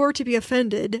one were to be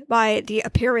offended by the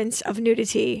appearance of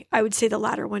nudity, I would say the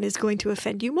latter one is going to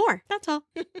offend you more. That's all.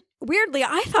 Weirdly,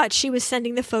 I thought she was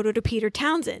sending the photo to Peter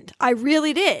Townsend. I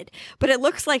really did. But it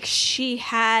looks like she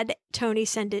had Tony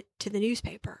send it to the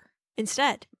newspaper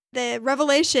instead. The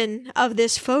revelation of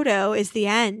this photo is the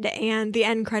end, and the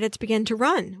end credits begin to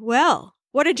run. Well,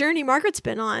 what a journey Margaret's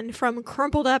been on, from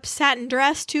crumpled up satin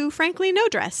dress to, frankly, no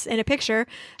dress in a picture,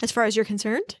 as far as you're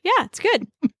concerned. Yeah, it's good.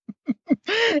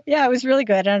 Yeah, it was really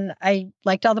good. And I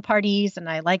liked all the parties, and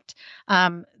I liked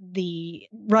the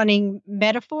running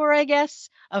metaphor, I guess,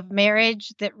 of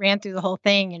marriage that ran through the whole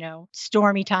thing, you know,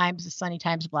 stormy times, sunny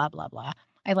times, blah, blah, blah.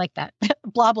 I like that.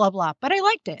 Blah, blah, blah. But I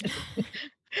liked it.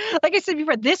 Like I said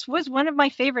before, this was one of my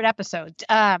favorite episodes.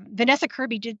 Vanessa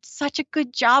Kirby did such a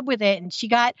good job with it, and she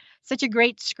got such a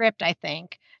great script, I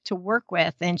think, to work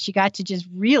with, and she got to just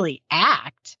really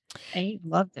act. I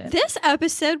loved it. This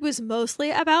episode was mostly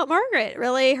about Margaret,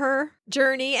 really, her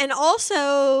journey, and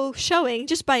also showing,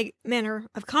 just by manner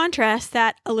of contrast,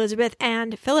 that Elizabeth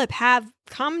and Philip have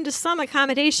come to some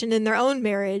accommodation in their own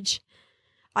marriage.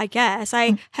 I guess.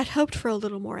 I had hoped for a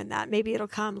little more in that. Maybe it'll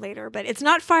come later, but it's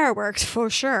not fireworks for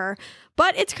sure.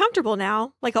 But it's comfortable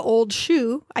now, like an old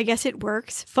shoe. I guess it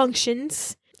works,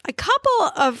 functions. A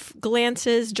couple of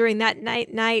glances during that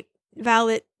night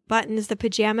Violet buttons the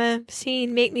pajama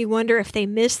scene make me wonder if they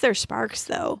miss their sparks,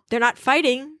 though. They're not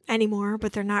fighting anymore,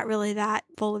 but they're not really that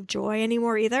full of joy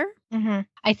anymore either. Mm-hmm.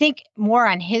 I think more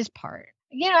on his part.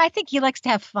 You know, I think he likes to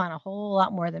have fun a whole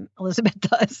lot more than Elizabeth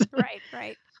does.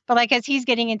 Right. But like, as he's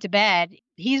getting into bed,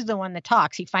 he's the one that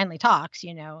talks. He finally talks,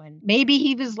 you know, and maybe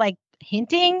he was like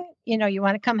hinting, you know, you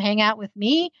want to come hang out with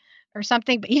me or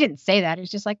something. But he didn't say that. He was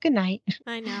just like, good night.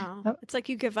 I know. It's like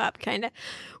you give up, kind of.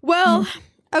 Well,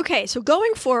 okay. So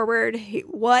going forward,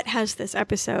 what has this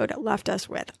episode left us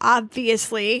with?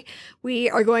 Obviously, we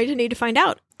are going to need to find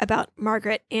out about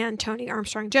Margaret and Tony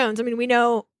Armstrong-Jones. I mean, we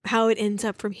know how it ends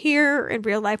up from here in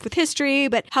real life with history,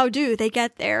 but how do they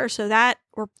get there? So that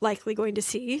we're likely going to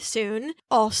see soon.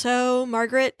 Also,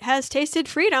 Margaret has tasted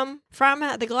freedom from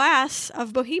the glass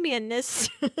of bohemianness,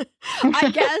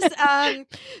 I guess.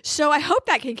 So I hope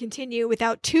that can continue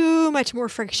without too much more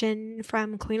friction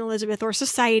from Queen Elizabeth or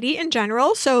society in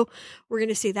general. So we're going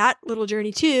to see that little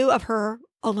journey too of her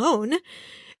alone.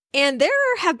 And there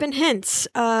have been hints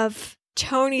of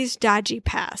Tony's dodgy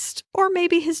past, or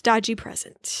maybe his dodgy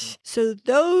present. So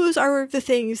those are the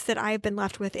things that I've been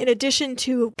left with, in addition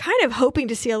to kind of hoping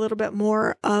to see a little bit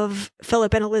more of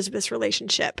Philip and Elizabeth's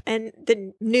relationship and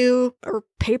the new or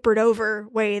papered over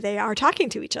way they are talking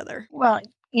to each other. Well,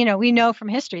 we know from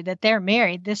history that they're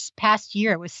married. This past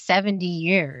year was 70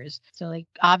 years. So they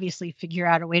obviously figure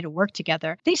out a way to work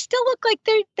together. They still look like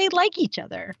they like each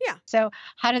other. Yeah. So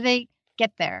how do they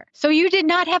get there? So you did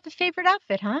not have a favorite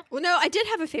outfit, huh? Well, no, I did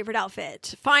have a favorite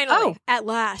outfit, finally, at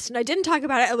last. And I didn't talk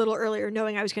about it a little earlier,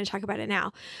 knowing I was going to talk about it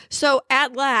now. So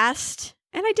at last,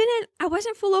 and I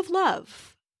wasn't full of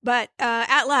love, but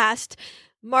at last,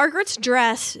 Margaret's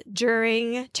dress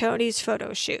during Tony's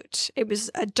photo shoot. It was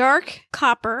a dark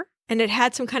copper, and it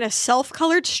had some kind of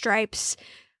self-colored stripes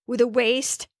with a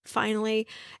waist, finally,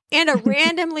 and a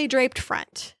randomly draped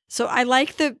front. So I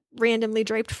like the randomly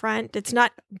draped front. It's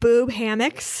not boob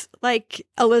hammocks like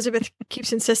Elizabeth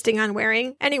keeps insisting on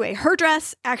wearing. Anyway, her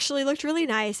dress actually looked really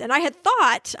nice, and I had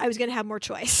thought I was going to have more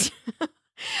choice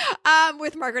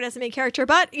with Margaret as the main character.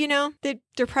 But, the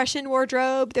Depression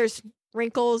wardrobe, there's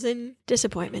wrinkles and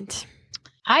disappointment.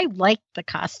 I liked the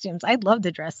costumes. I loved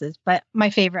the dresses, but my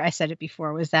favorite, I said it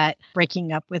before, was that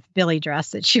breaking up with Billy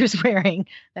dress that she was wearing.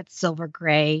 That silver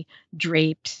gray,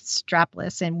 draped,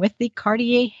 strapless, and with the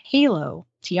Cartier halo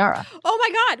tiara. Oh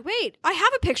my God, wait. I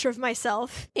have a picture of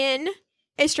myself in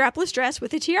a strapless dress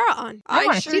with a tiara on. I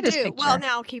want to see this picture. Well,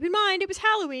 now, keep in mind, it was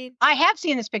Halloween. I have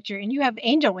seen this picture, and you have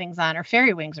angel wings on, or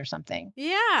fairy wings or something.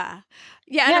 Yeah.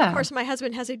 And of course, my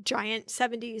husband has a giant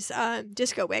 70s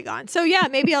disco wig on. So yeah,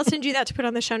 maybe I'll send you that to put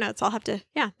on the show notes. I'll have to,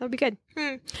 that would be good.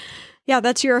 Yeah,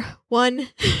 that's your one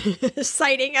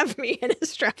sighting of me in a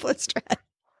strapless dress.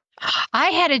 I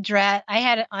had a dress.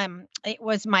 It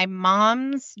was my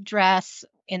mom's dress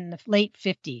in the late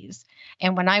 50s.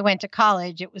 And when I went to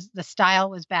college, the style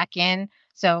was back in.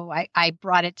 So I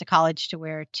brought it to college to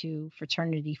wear to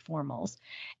fraternity formals.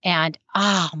 And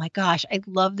oh my gosh, I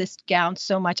love this gown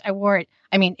so much. I wore it.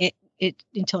 I mean, it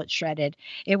until it shredded.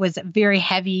 It was very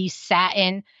heavy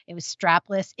satin. It was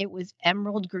strapless. It was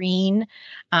emerald green,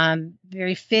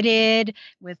 very fitted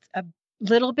with a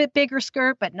little bit bigger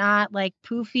skirt, but not like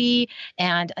poofy,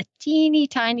 and a teeny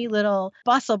tiny little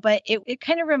bustle. But it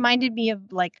kind of reminded me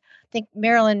of, like, I think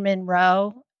Marilyn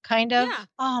Monroe kind of. Yeah.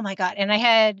 Oh my God. And I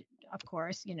had, of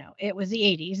course, it was the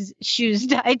 80s, shoes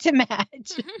dyed to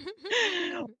match.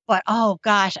 But oh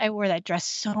gosh, I wore that dress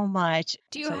so much.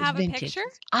 Do you have a picture?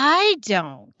 I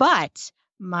don't, but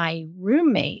my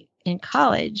roommate in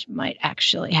college might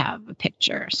actually have a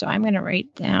picture. So I'm going to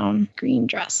write down green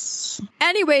dress.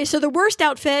 Anyway, so the worst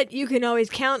outfit, you can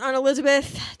always count on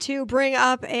Elizabeth to bring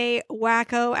up a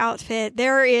wacko outfit.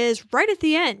 There is, right at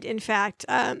the end, in fact,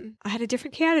 I had a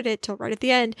different candidate till right at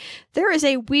the end. There is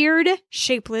a weird,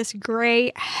 shapeless,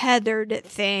 gray, heathered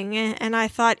thing. And I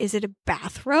thought, is it a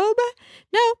bathrobe?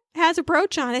 No, it has a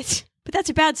brooch on it. But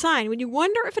that's a bad sign when you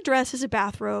wonder if a dress is a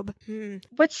bathrobe.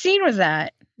 What scene was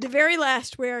that? The very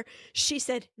last, where she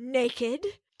said naked.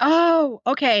 Oh,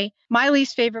 okay. My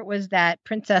least favorite was that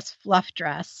princess fluff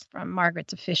dress from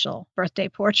Margaret's official birthday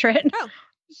portrait. Oh.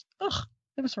 Ugh,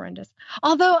 it was horrendous.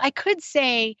 Although I could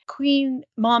say Queen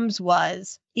Mom's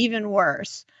was even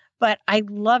worse, but I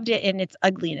loved it in its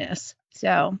ugliness.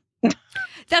 So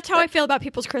that's how I feel about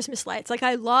people's Christmas lights. Like,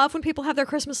 I love when people have their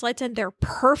Christmas lights and they're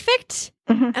perfect.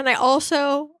 Mm-hmm. And I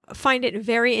also find it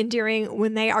very endearing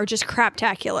when they are just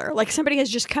craptacular. Like, somebody has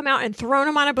just come out and thrown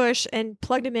them on a bush and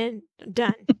plugged them in.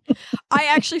 Done. I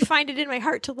actually find it in my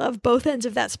heart to love both ends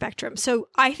of that spectrum. So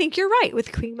I think you're right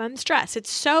with Queen Mom's dress.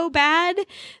 It's so bad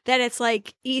that it's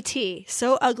like E.T.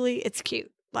 So ugly, it's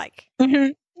cute. Like.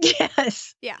 Mm-hmm.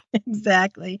 Yes. Yeah.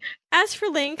 Exactly. As for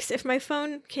links, if my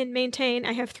phone can maintain,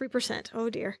 I have 3%. Oh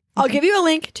dear. I'll give you a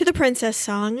link to the Princess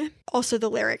song. Also the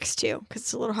lyrics too, because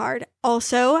it's a little hard.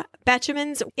 Also,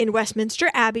 Betjeman's In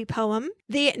Westminster Abbey poem.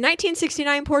 The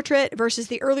 1969 portrait versus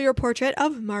the earlier portrait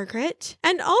of Margaret.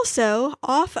 And also,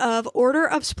 off of Order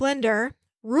of Splendor,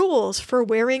 rules for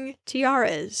wearing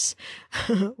tiaras.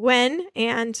 When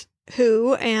and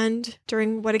who and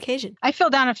during what occasion. I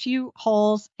filled down a few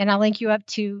holes, and I'll link you up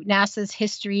to NASA's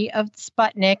history of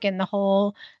Sputnik and the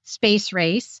whole space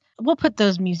race. We'll put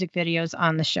those music videos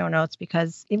on the show notes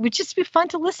because it would just be fun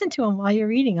to listen to them while you're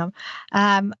reading them.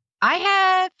 I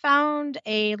have found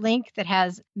a link that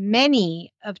has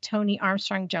many of Tony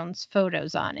Armstrong Jones'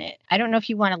 photos on it. I don't know if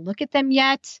you want to look at them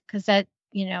yet, because that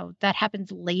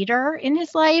happens later in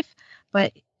his life,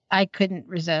 but I couldn't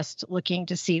resist looking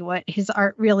to see what his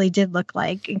art really did look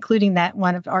like, including that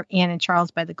one of Anne and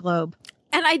Charles by the Globe.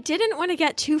 And I didn't want to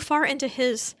get too far into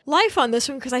his life on this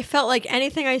one because I felt like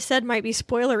anything I said might be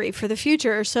spoilery for the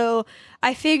future. So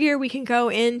I figure we can go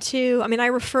into, I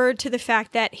referred to the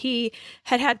fact that he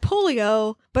had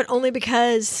polio, but only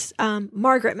because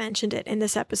Margaret mentioned it in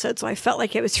this episode. So I felt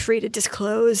like it was free to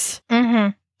disclose. Mm-hmm.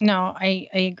 No, I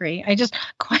agree. I just,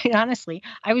 quite honestly,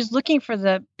 I was looking for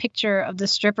the picture of the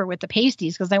stripper with the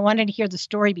pasties because I wanted to hear the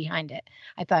story behind it.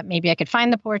 I thought maybe I could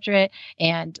find the portrait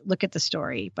and look at the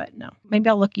story, but no, maybe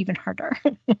I'll look even harder.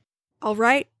 All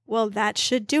right. Well, that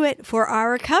should do it for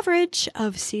our coverage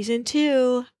of Season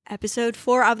 2, Episode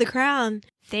 4 of The Crown.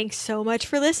 Thanks so much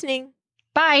for listening.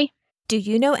 Bye. Do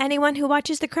you know anyone who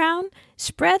watches The Crown?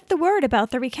 Spread the word about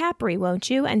the Recapery,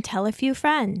 won't you? And tell a few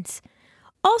friends.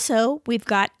 Also, we've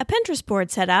got a Pinterest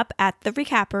board set up at the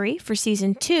Recapery for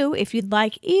Season 2. If you'd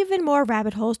like even more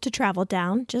rabbit holes to travel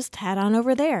down, just head on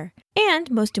over there. And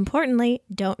most importantly,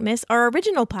 don't miss our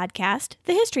original podcast,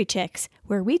 The History Chicks,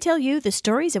 where we tell you the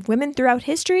stories of women throughout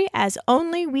history as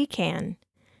only we can.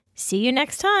 See you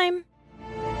next time.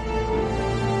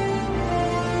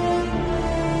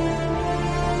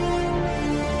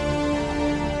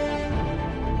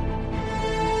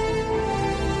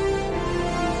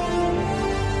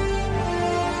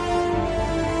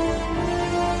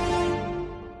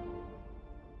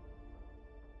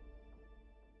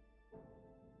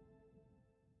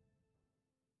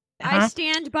 I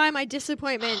stand by my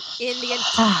disappointment in the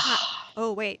entire...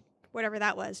 Oh, wait. Whatever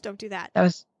that was. Don't do that. That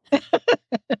was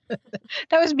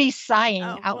that was me sighing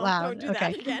out loud. Don't do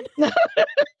that again.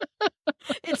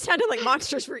 It sounded like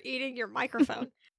monsters were eating your microphone.